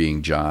job of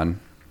being John,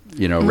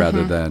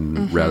 rather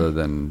than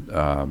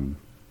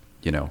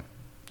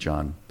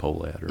John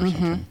Pohlad or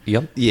something.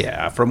 Yep.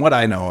 Yeah, from what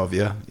I know of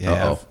you.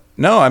 Yeah.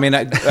 No, I mean,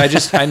 I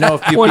know a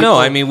few people. Well, no,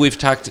 I mean, we've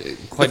talked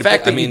quite a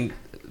bit. I mean,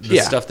 the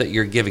stuff that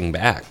you're giving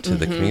back to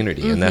the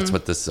community, and that's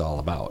what this is all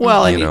about.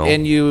 Well,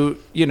 you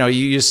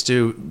used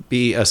to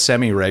be a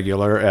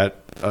semi-regular at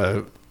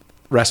a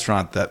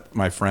restaurant that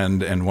my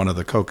friend and one of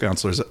the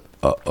co-counselors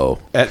up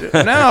at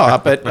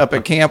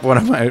camp. One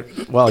of my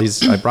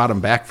I brought him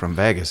back from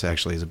Vegas.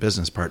 Actually, he's a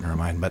business partner of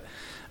mine. But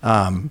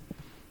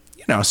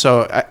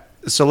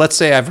so let's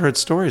say I've heard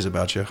stories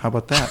about you. How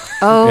about that?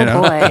 Oh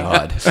boy!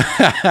 God.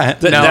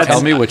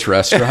 Tell me which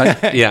restaurant.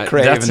 Yeah,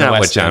 that's not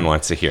what John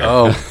wants to hear.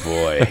 Oh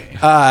boy.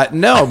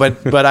 No,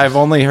 but I've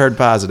only heard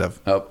positive.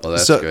 Oh, well,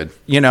 that's good.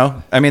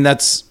 I mean,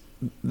 that's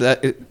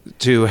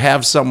to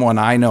have someone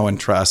I know and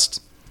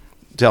trust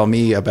tell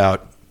me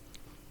about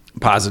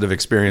positive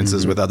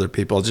experiences with other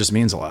people, it just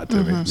means a lot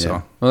to me.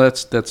 So, well,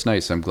 that's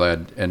nice. I'm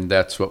glad, and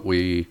that's what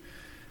we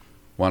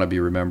want to be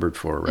remembered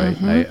for, right?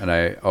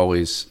 I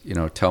always,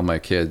 tell my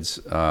kids,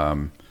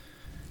 everyone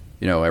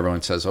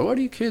says, "Oh, what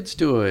are you kids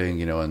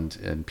doing?"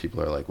 And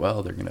people are like,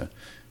 "Well,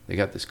 they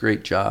got this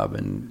great job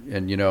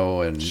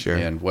and sure.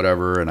 and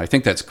whatever." And I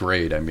think that's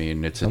great. I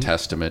mean, it's a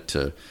testament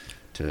to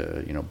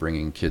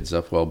bringing kids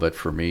up well. But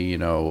for me,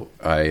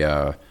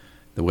 the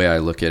way I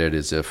look at it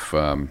is if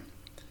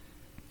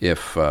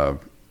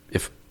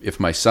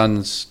my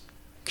sons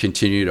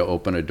continue to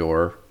open a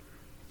door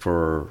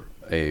for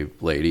a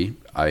lady,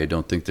 I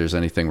don't think there's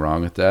anything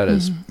wrong with that.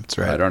 That's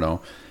right. I don't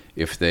know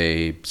if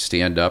they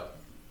stand up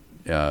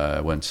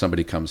when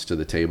somebody comes to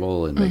the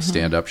table and they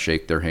stand up,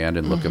 shake their hand,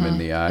 and look them in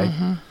the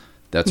eye.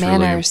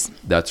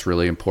 That's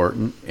really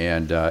important.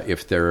 And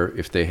if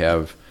they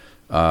have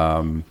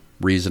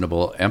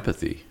reasonable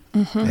empathy,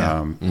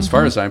 as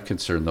far as I'm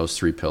concerned, those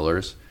three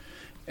pillars,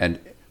 and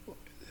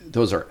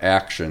those are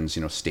actions,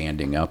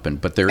 standing up,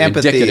 but they're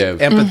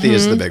indicative. Empathy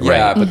is the big one.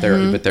 Yeah,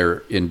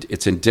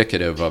 it's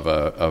indicative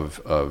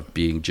of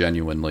being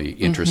genuinely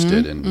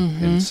interested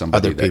in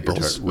somebody other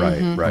people's right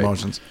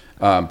emotions.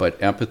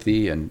 But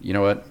empathy, and you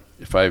know what?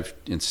 If I've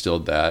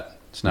instilled that,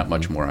 it's not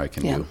much more I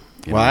can do.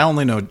 Well, I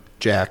only know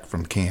Jack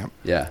from camp.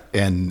 Yeah,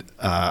 and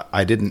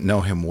I didn't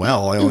know him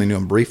well. I only knew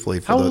him briefly.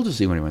 How old was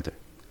he when he went there?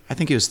 I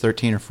think he was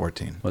 13 or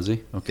 14. Was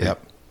he? Okay.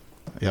 Yep.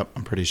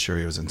 I'm pretty sure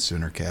he was in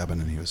Sooner Cabin,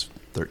 and he was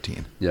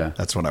 13. Yeah.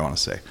 That's what I want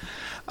to say.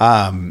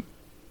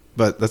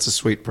 But that's a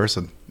sweet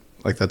person.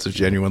 Like, that's a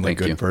genuinely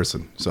good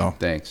person. So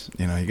thanks.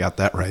 You got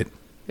that right.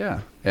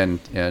 Yeah.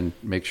 And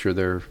make sure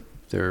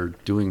they're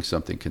doing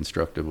something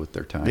constructive with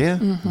their time.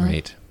 Yeah.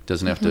 Right.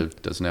 Doesn't have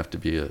to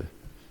be a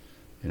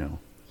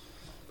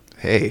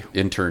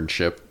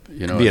internship,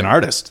 be an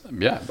artist.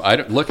 Yeah. I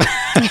don't look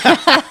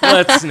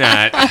let's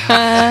not,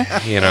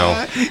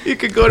 You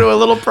could go to a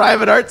little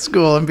private art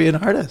school and be an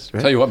artist,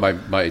 right? Tell you what,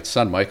 my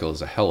son Michael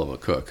is a hell of a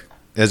cook.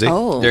 Is he?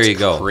 Oh. There you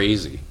go.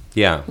 Crazy.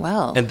 Yeah.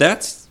 Wow. And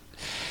that's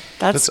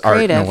creative.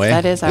 art in a way.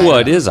 That is art. Well,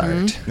 it is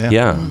art.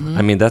 Yeah.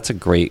 I mean, that's a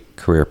great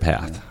career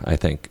path, I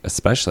think,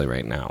 especially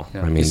right now.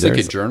 Yeah. I mean, he's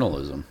thinking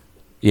journalism.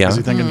 Yeah. Is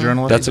he thinking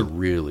journalism? He's a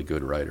really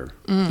good writer.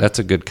 That's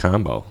a good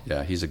combo.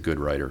 Yeah, he's a good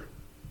writer.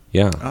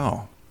 Yeah.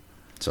 Oh.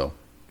 So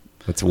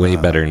it's way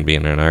better than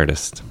being an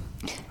artist.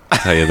 I'll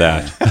tell you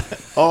that.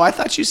 I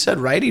thought you said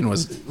writing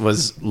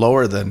was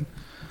lower than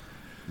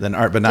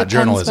art, but not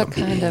journalism. What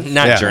kind of...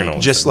 Not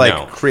journalism. Just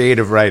like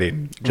creative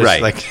writing.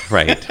 Just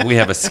right. We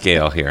have a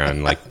scale here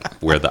on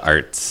where the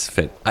arts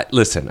fit.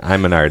 Listen,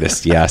 I'm an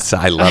artist. Yes,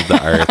 I love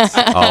the arts,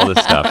 all the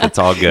stuff. It's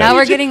all good. Now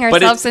we're getting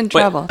ourselves in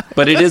trouble.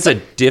 But it is a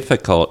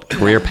difficult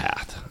career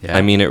path.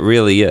 I mean, it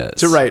really is.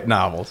 To write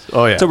novels.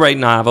 Oh, yeah. To write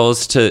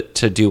novels, to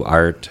do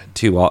art,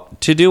 to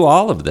do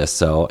all of this.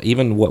 So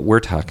even what we're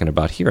talking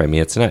about here, I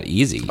mean, it's not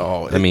easy.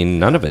 I mean,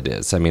 none of it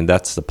is. I mean,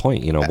 that's the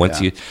point. You know, once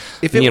you,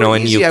 if it were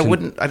easy,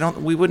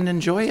 we wouldn't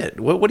enjoy it.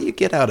 What do you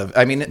get out of?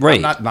 I mean,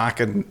 I'm not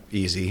knocking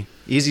easy.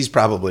 Easy's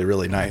probably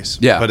really nice.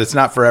 Yeah, but it's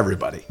not for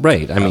everybody.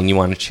 Right. I mean, you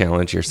want to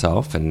challenge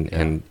yourself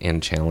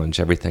and challenge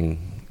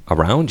everything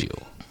around you.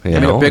 You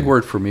know? A big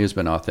word for me has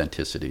been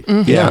authenticity.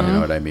 Mm-hmm. Yeah, you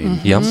know what I mean.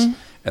 Mm-hmm. Yep.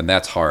 And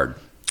that's hard.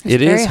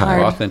 It is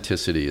hard.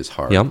 Authenticity is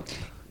hard. Yep.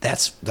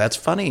 That's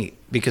funny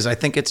because I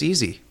think it's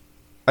easy.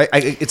 I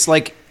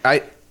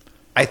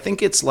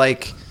think it's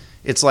like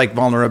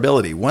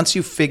vulnerability. Once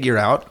you figure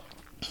out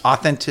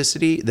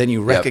authenticity, then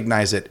you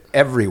recognize it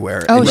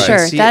everywhere. Oh,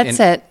 sure, that's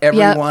it.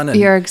 Everyone, and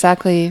you're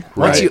exactly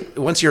right.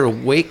 Once you're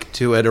awake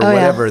to it or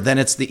whatever, then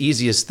it's the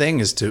easiest thing.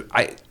 Is to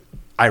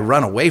I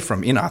run away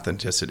from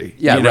inauthenticity.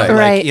 Yeah, you know,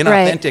 right. Like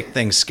inauthentic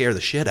things scare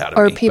the shit out of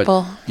me. Or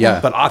people.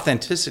 But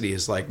authenticity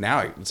is like now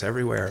it's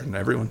everywhere and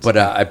everyone's.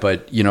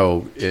 But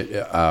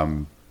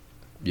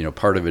you know,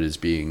 part of it is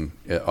being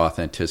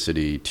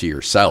authenticity to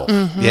yourself.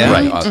 Mm-hmm. Yeah,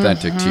 right.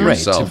 Authentic to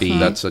yourself. To be,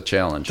 that's a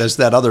challenge. There's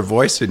that other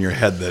voice in your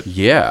head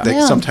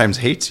that sometimes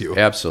hates you.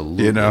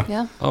 Absolutely. You know.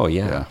 Yeah. Oh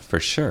yeah,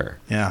 for sure.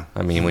 Yeah.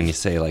 I mean, when you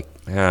say like,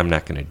 I'm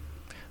not gonna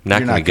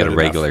get a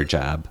regular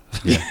job.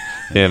 Yeah.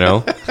 You know,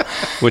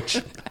 which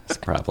is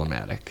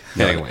problematic.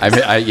 Anyway,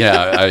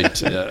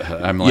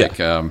 I'm like,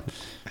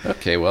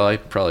 okay, well, I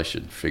probably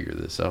should figure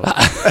this out.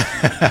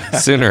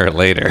 Sooner or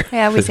later.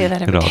 Yeah, we say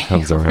that every day. It all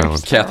comes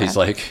around. Kathy's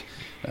like,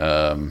 you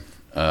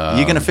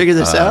gonna figure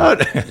this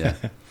out?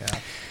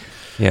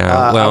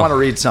 Yeah. I want to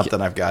read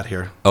something I've got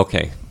here.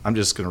 Okay. I'm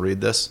just gonna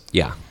read this.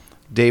 Yeah.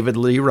 David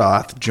Lee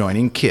Roth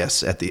joining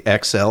KISS at the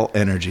XL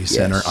Energy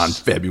Center on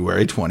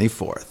February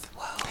 24th.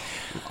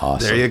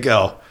 Awesome. There you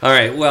go. All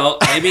right. Well,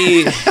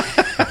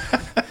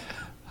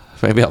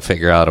 maybe I'll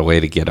figure out a way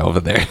to get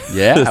over there.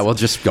 Yeah, we'll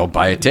just go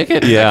buy a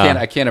ticket. Yeah.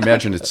 I can't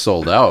imagine it's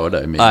sold out.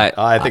 I mean,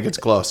 I think it's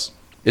close.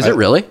 Is it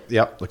really?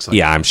 Yep. Looks like.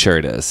 Yeah, I'm sure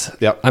it is.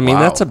 Yep. I mean,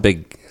 Wow.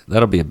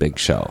 that'll be a big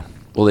show.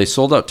 Well, they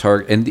sold out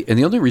Target, and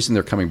the only reason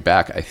they're coming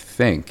back, I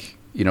think,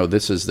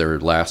 this is their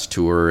last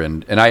tour,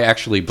 and I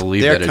actually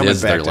believe that it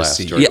is their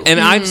last tour. Yeah, and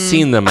I've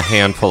seen them a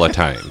handful of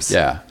times.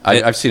 Yeah,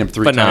 I've seen them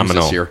 3 times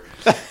this year.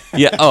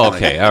 Yeah. Oh,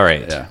 okay. All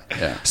right.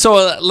 Yeah.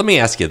 So let me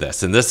ask you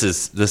this, and this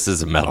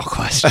is a metal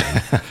question,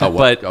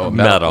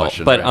 metal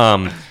question, but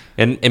right.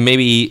 and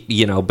maybe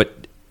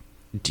but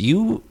do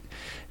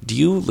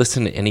you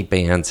listen to any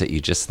bands that you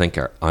just think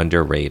are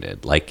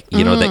underrated, like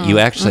that you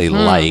actually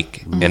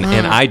like, and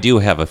I do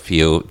have a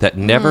few that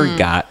never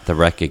got the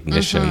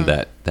recognition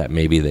that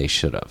maybe they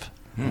should have.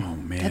 Oh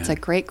man, That's a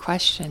great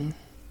question.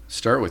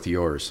 Start with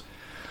yours.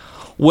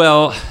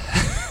 Well,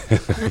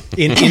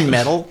 in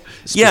metal.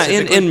 Yeah,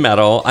 in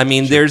metal. I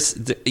mean, there's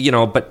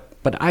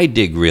but I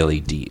dig really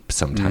deep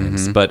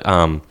sometimes. But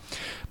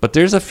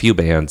there's a few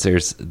bands.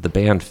 There's the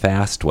band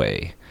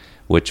Fastway,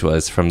 which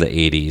was from the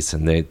 80s,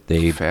 and they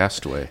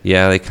Fastway.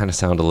 Yeah, they kind of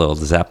sound a little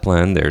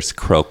Zeppelin. There's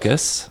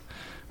Crocus,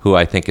 who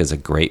I think is a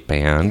great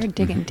band. You're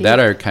digging deep. That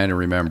I kind of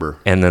remember.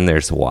 And then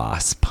there's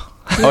Wasp.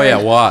 Oh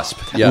yeah, Wasp.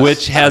 Yes,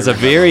 which has a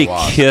very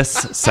Wasp.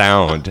 KISS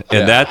sound,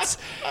 and that's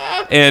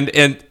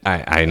and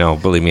I know.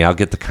 Believe me, I'll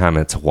get the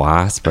comments.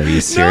 Wasp? Are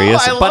you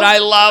serious? I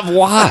love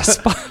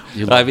Wasp.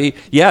 I mean,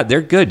 yeah,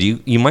 they're good.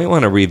 You might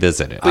want to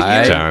revisit it,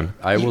 John.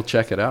 I will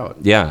check it out.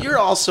 Yeah, You're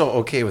also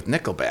okay with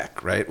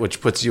Nickelback, right?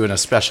 Which puts you in a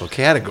special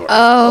category.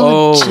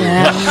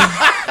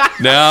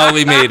 Now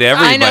we made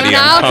everybody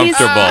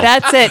uncomfortable.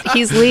 That's it.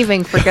 He's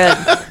leaving for good.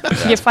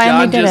 You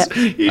finally did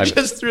it. You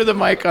just threw the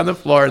mic on the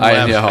floor and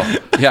I left.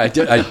 know. Yeah, I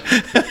did.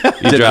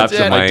 You dropped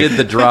the mic. I did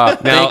the drop.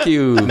 Thank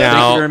you. Thank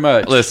you very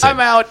much. Listen, I'm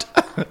out.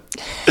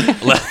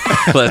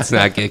 let's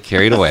not get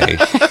carried away.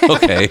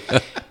 Okay,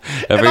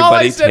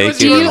 everybody take it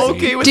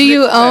easy. Do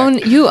you own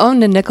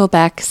the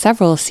Nickelback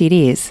several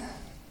CDs?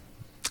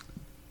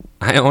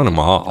 I own them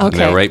all. Okay, and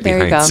they're right there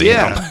you behind go. seeing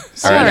Yeah. them.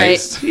 All right.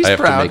 He's I have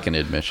proud. to make an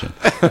admission.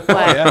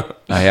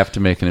 What? I have to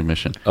make an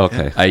admission.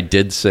 Okay. I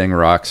did sing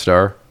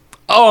Rockstar.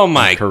 Oh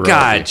my Karaoke.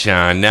 God,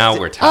 John! Now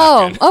we're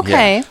Oh, talking.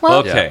 okay. Yeah. Well,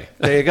 Okay.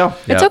 There you go.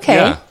 it's Yeah. okay.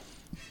 Yeah.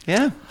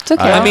 Yeah. It's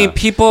okay. I mean,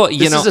 people.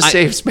 This is a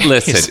safe space.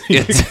 Listen,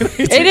 it's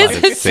It is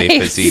about a as safe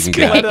safe as you can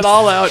space. Let get. it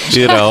all out.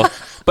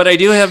 But I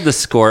do have the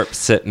Scorp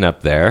sitting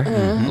up there.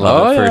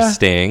 Love it for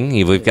Sting.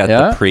 We've got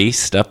the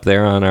Priest up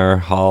there on our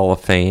Hall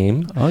of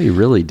Fame. Oh, you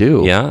really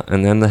do? Yeah,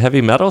 and then the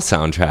heavy metal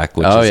soundtrack,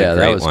 which is a great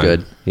that was one.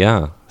 good.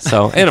 Yeah.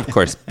 So, and of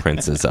course,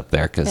 Prince is up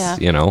there because Yeah.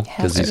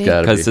 Because he's to be.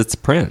 got to because be. it's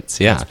Prince.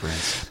 Yeah.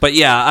 But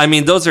yeah, I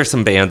mean, those are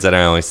some bands that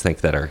I always think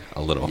that are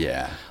a little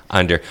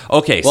under.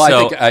 Okay,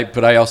 Well, so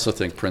but I also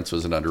think Prince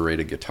was an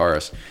underrated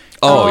guitarist.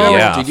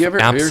 yeah, Did you ever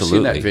have you ever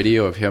seen that absolutely.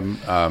 video of him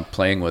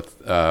playing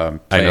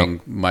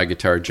My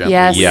Guitar Gently?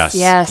 Yes.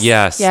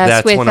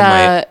 That's with one of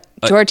my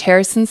George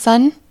Harrison's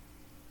son.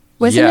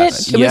 Wasn't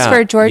Yes. it? It was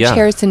for George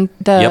Harrison.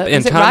 and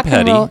was it Tom rock and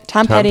Petty. roll?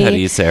 Tom Petty.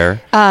 Petty's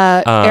there.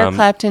 Eric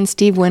Clapton,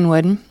 Steve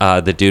Winwood,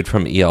 The dude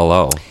from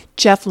ELO.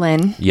 Jeff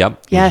Lynne.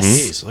 Yep. Yes.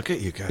 Mhm. Jeez, look at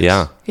you guys.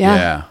 Yeah.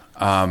 Yeah.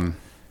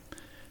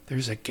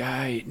 There's a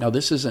guy. No,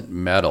 this isn't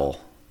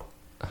metal.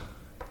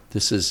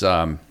 This is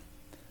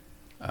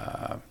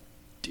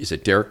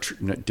it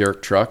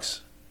Derek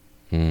Trucks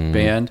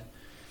band?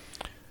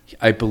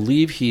 I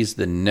believe he's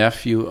the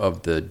nephew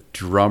of the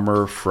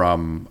drummer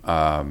from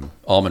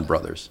Allman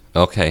Brothers.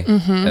 Okay.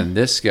 And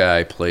this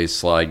guy plays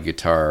slide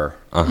guitar.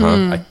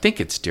 I think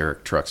it's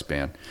Derek Trucks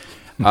band.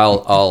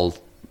 I'll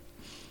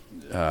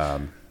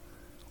find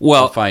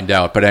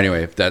out. But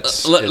anyway,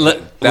 that's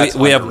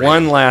we have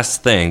one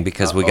last thing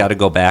because we got to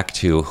go back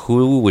to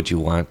who would you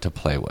want to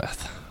play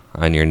with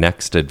on your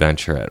next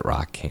adventure at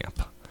rock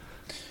camp?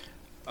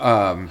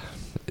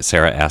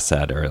 Sarah asked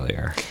that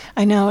earlier.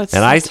 I know it's.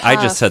 And so I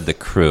just said the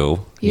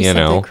crew. You said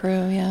the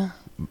crew, yeah.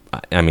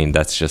 I mean,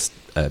 that's just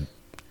a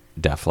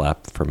Def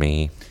Leppard for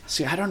me.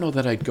 See, I don't know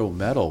that I'd go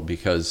metal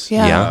because you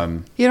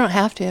don't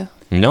have to.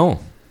 No,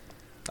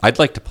 I'd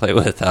like to play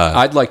with.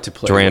 I'd like to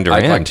play Duran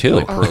Duran I'd like to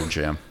too. play Pearl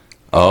Jam.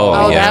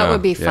 Oh, yeah, that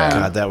would be fun.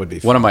 God, that would be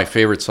fun. One of my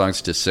favorite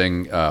songs to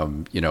sing,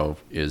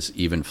 is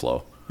Even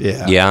Flow.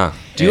 Yeah.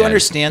 Do you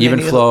understand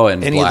Even Flow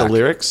and any Black. of the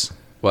lyrics?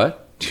 What?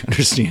 Do you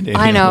understand any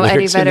I of know the Eddie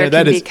lyrics in Vedder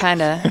there? can be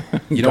kind of.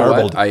 You know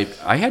what?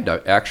 I had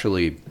to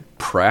actually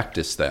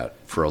practice that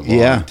for a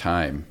long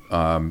time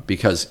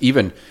because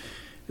even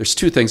there's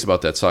two things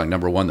about that song.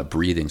 Number one, the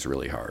breathing's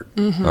really hard.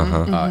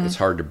 It's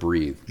hard to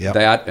breathe. Yep.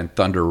 That and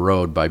Thunder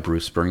Road by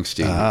Bruce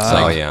Springsteen. It's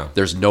like,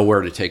 there's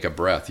nowhere to take a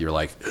breath. You're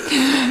like,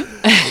 when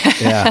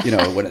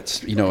it's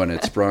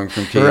sprung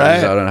from cages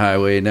out on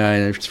Highway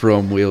 9, it's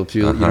from wheel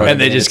to and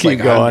they just keep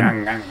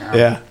going.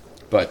 Yeah.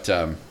 But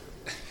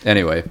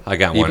anyway, I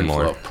got one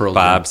more.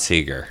 Bob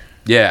Seger.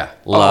 Yeah.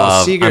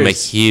 Love. Seger's, I'm a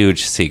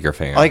huge Seger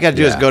fan. All you got to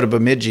do is go to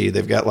Bemidji.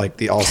 They've got like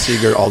the All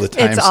Seger all the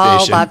time It's station.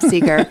 all Bob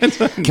Seger.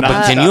 But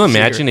can you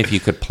imagine if you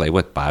could play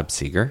with Bob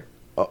Seger?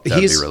 That'd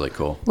be really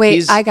cool.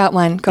 Wait, I got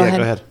one. Go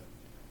ahead.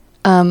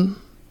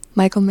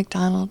 Michael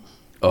McDonald.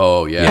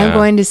 Oh, yeah. I'm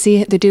going to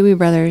see the Doobie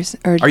Brothers.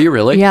 Are you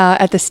really? Yeah,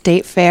 at the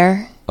State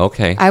Fair.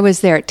 Okay. I was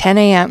there at 10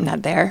 a.m.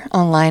 Not there,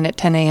 online at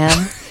 10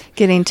 a.m.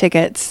 getting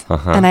tickets.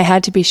 And I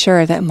had to be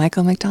sure that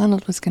Michael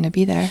McDonald was going to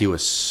be there. We're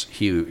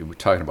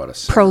talking about a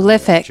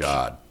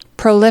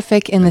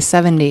prolific in the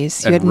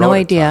 70s. You had no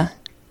idea.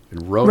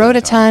 Wrote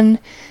a ton.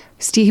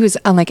 He was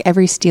on like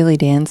every Steely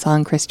Dan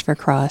song, Christopher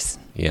Cross.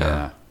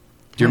 Yeah.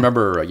 Do you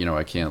remember,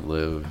 I Can't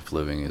Live if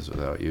Living Is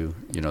Without You?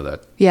 You know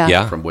that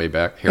from way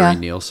back? Harry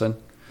Nilsson?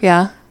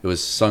 Yeah. It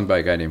was sung by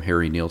a guy named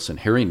Harry Nilsson.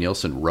 Harry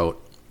Nilsson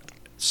wrote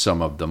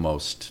some of the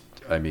most,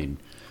 Isn't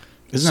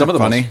some that of the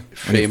funny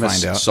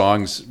most famous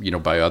songs,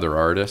 by other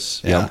artists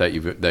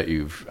that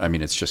you've. I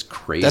mean, it's just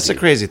crazy. That's a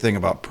crazy thing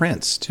about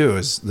Prince too,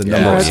 is the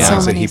number of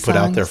songs that he put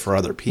out there for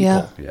other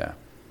people. Yeah.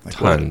 Like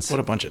Tons. What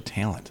a bunch of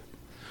talent.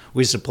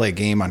 We used to play a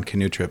game on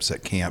canoe trips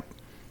at camp.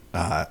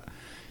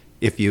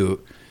 If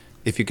you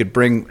could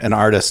bring an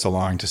artist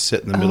along to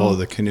sit in the middle of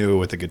the canoe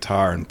with a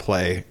guitar and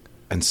play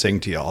and sing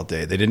to you all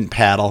day, they didn't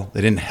paddle,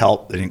 they didn't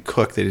help, they didn't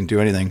cook, they didn't do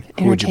anything.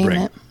 Who would you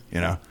bring?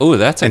 Oh,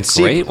 that's a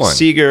great one.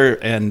 Seeger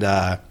and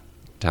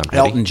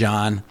Elton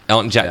John.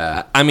 Elton John.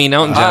 Yeah. I mean,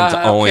 Elton John's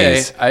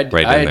always right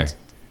in there.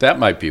 That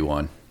might be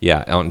one.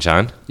 Yeah, Elton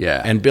John.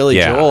 Yeah. And Billy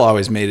Joel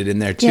always made it in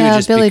there too,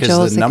 just Billy because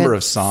Joel's the number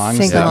of songs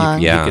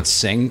that you could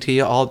sing to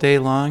you all day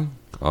long.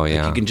 Oh,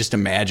 yeah. Like you can just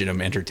imagine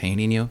them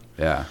entertaining you.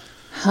 Yeah.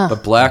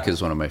 But Black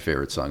is one of my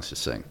favorite songs to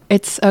sing.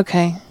 It's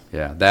okay.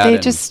 Yeah. They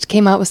just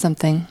came out with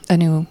something, a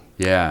new.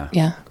 Yeah.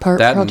 Yeah. Pearl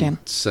Jam.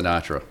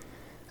 Sinatra.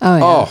 Oh,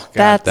 yeah. Oh,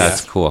 God.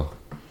 That's cool.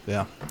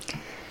 Yeah.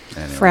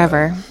 Anyway.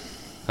 Forever.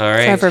 All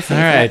right. Forever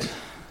favorite. All right.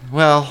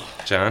 Well,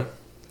 John.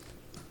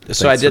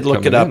 So I did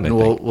look it up, and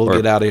we'll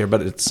get out of here.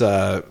 But it's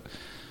the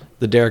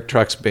Derek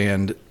Trucks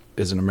Band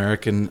is an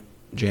American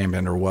jam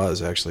band, or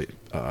was actually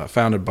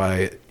founded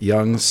by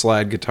young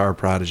slide guitar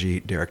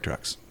prodigy Derek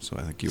Trucks. So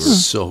I think you were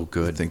so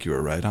good. I think you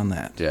were right on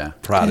that. Yeah,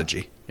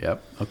 prodigy.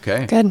 Yep.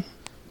 Okay. Good.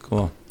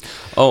 Cool.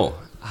 Oh,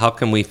 how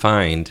can we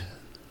find?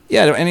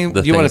 Yeah. Do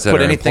you want to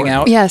put anything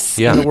out? Yes.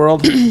 In the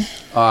world. You do.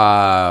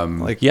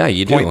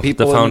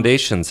 The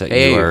foundations that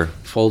you are.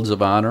 Folds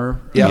of Honor.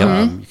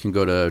 Yeah. You can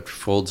go to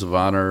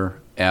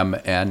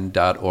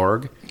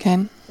foldsofhonormn.org.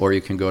 Okay. Or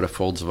you can go to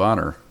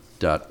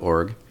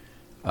foldsofhonor.org.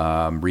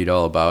 Read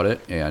all about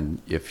it,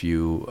 and if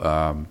you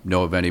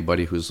know of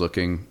anybody who's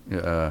looking,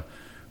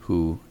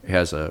 who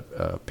has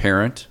a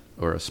parent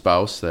or a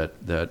spouse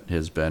that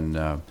has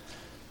been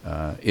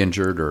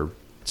injured or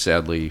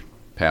sadly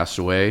passed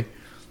away,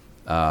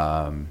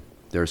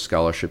 there's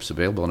scholarships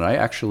available. And I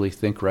actually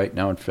think right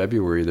now in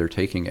February they're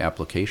taking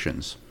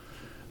applications.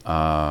 They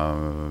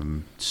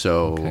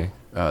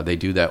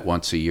do that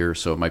once a year,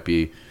 so it might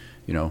be,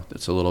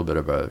 it's a little bit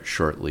of a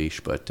short leash,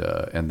 but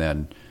and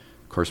then.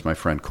 Of course, my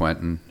friend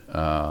Quentin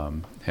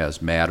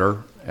has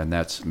Matter, and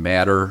that's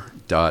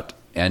matter.ngo.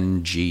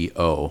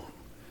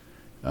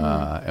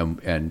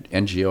 And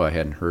NGO I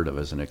hadn't heard of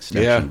as an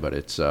extension, but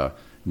it's a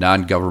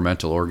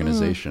non-governmental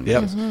organization.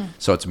 Yep.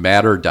 So it's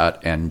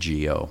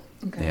matter.ngo,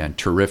 and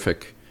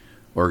terrific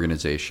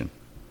organization.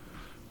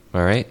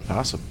 All right.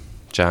 Awesome.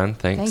 John,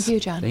 thanks. Thank you,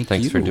 John.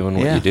 Thanks for doing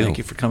what you do. Thank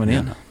you for coming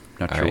in.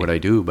 Not sure what I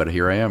do, but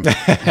here I am.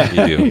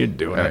 You do. You're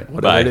doing All it. right.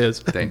 Whatever Bye. it is.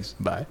 Thanks.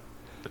 Bye.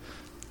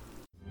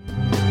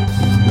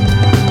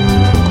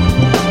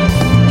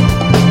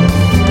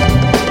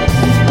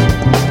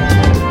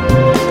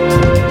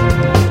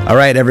 All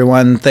right,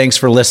 everyone. Thanks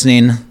for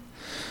listening.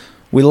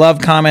 We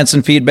love comments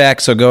and feedback,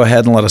 so go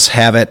ahead and let us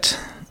have it.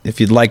 If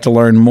you'd like to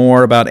learn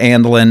more about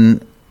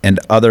Andelin and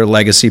other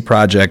legacy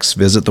projects,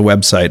 visit the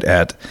website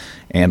at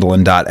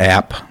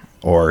andelin.app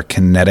or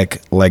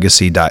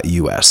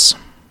kineticlegacy.us.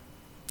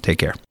 Take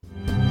care.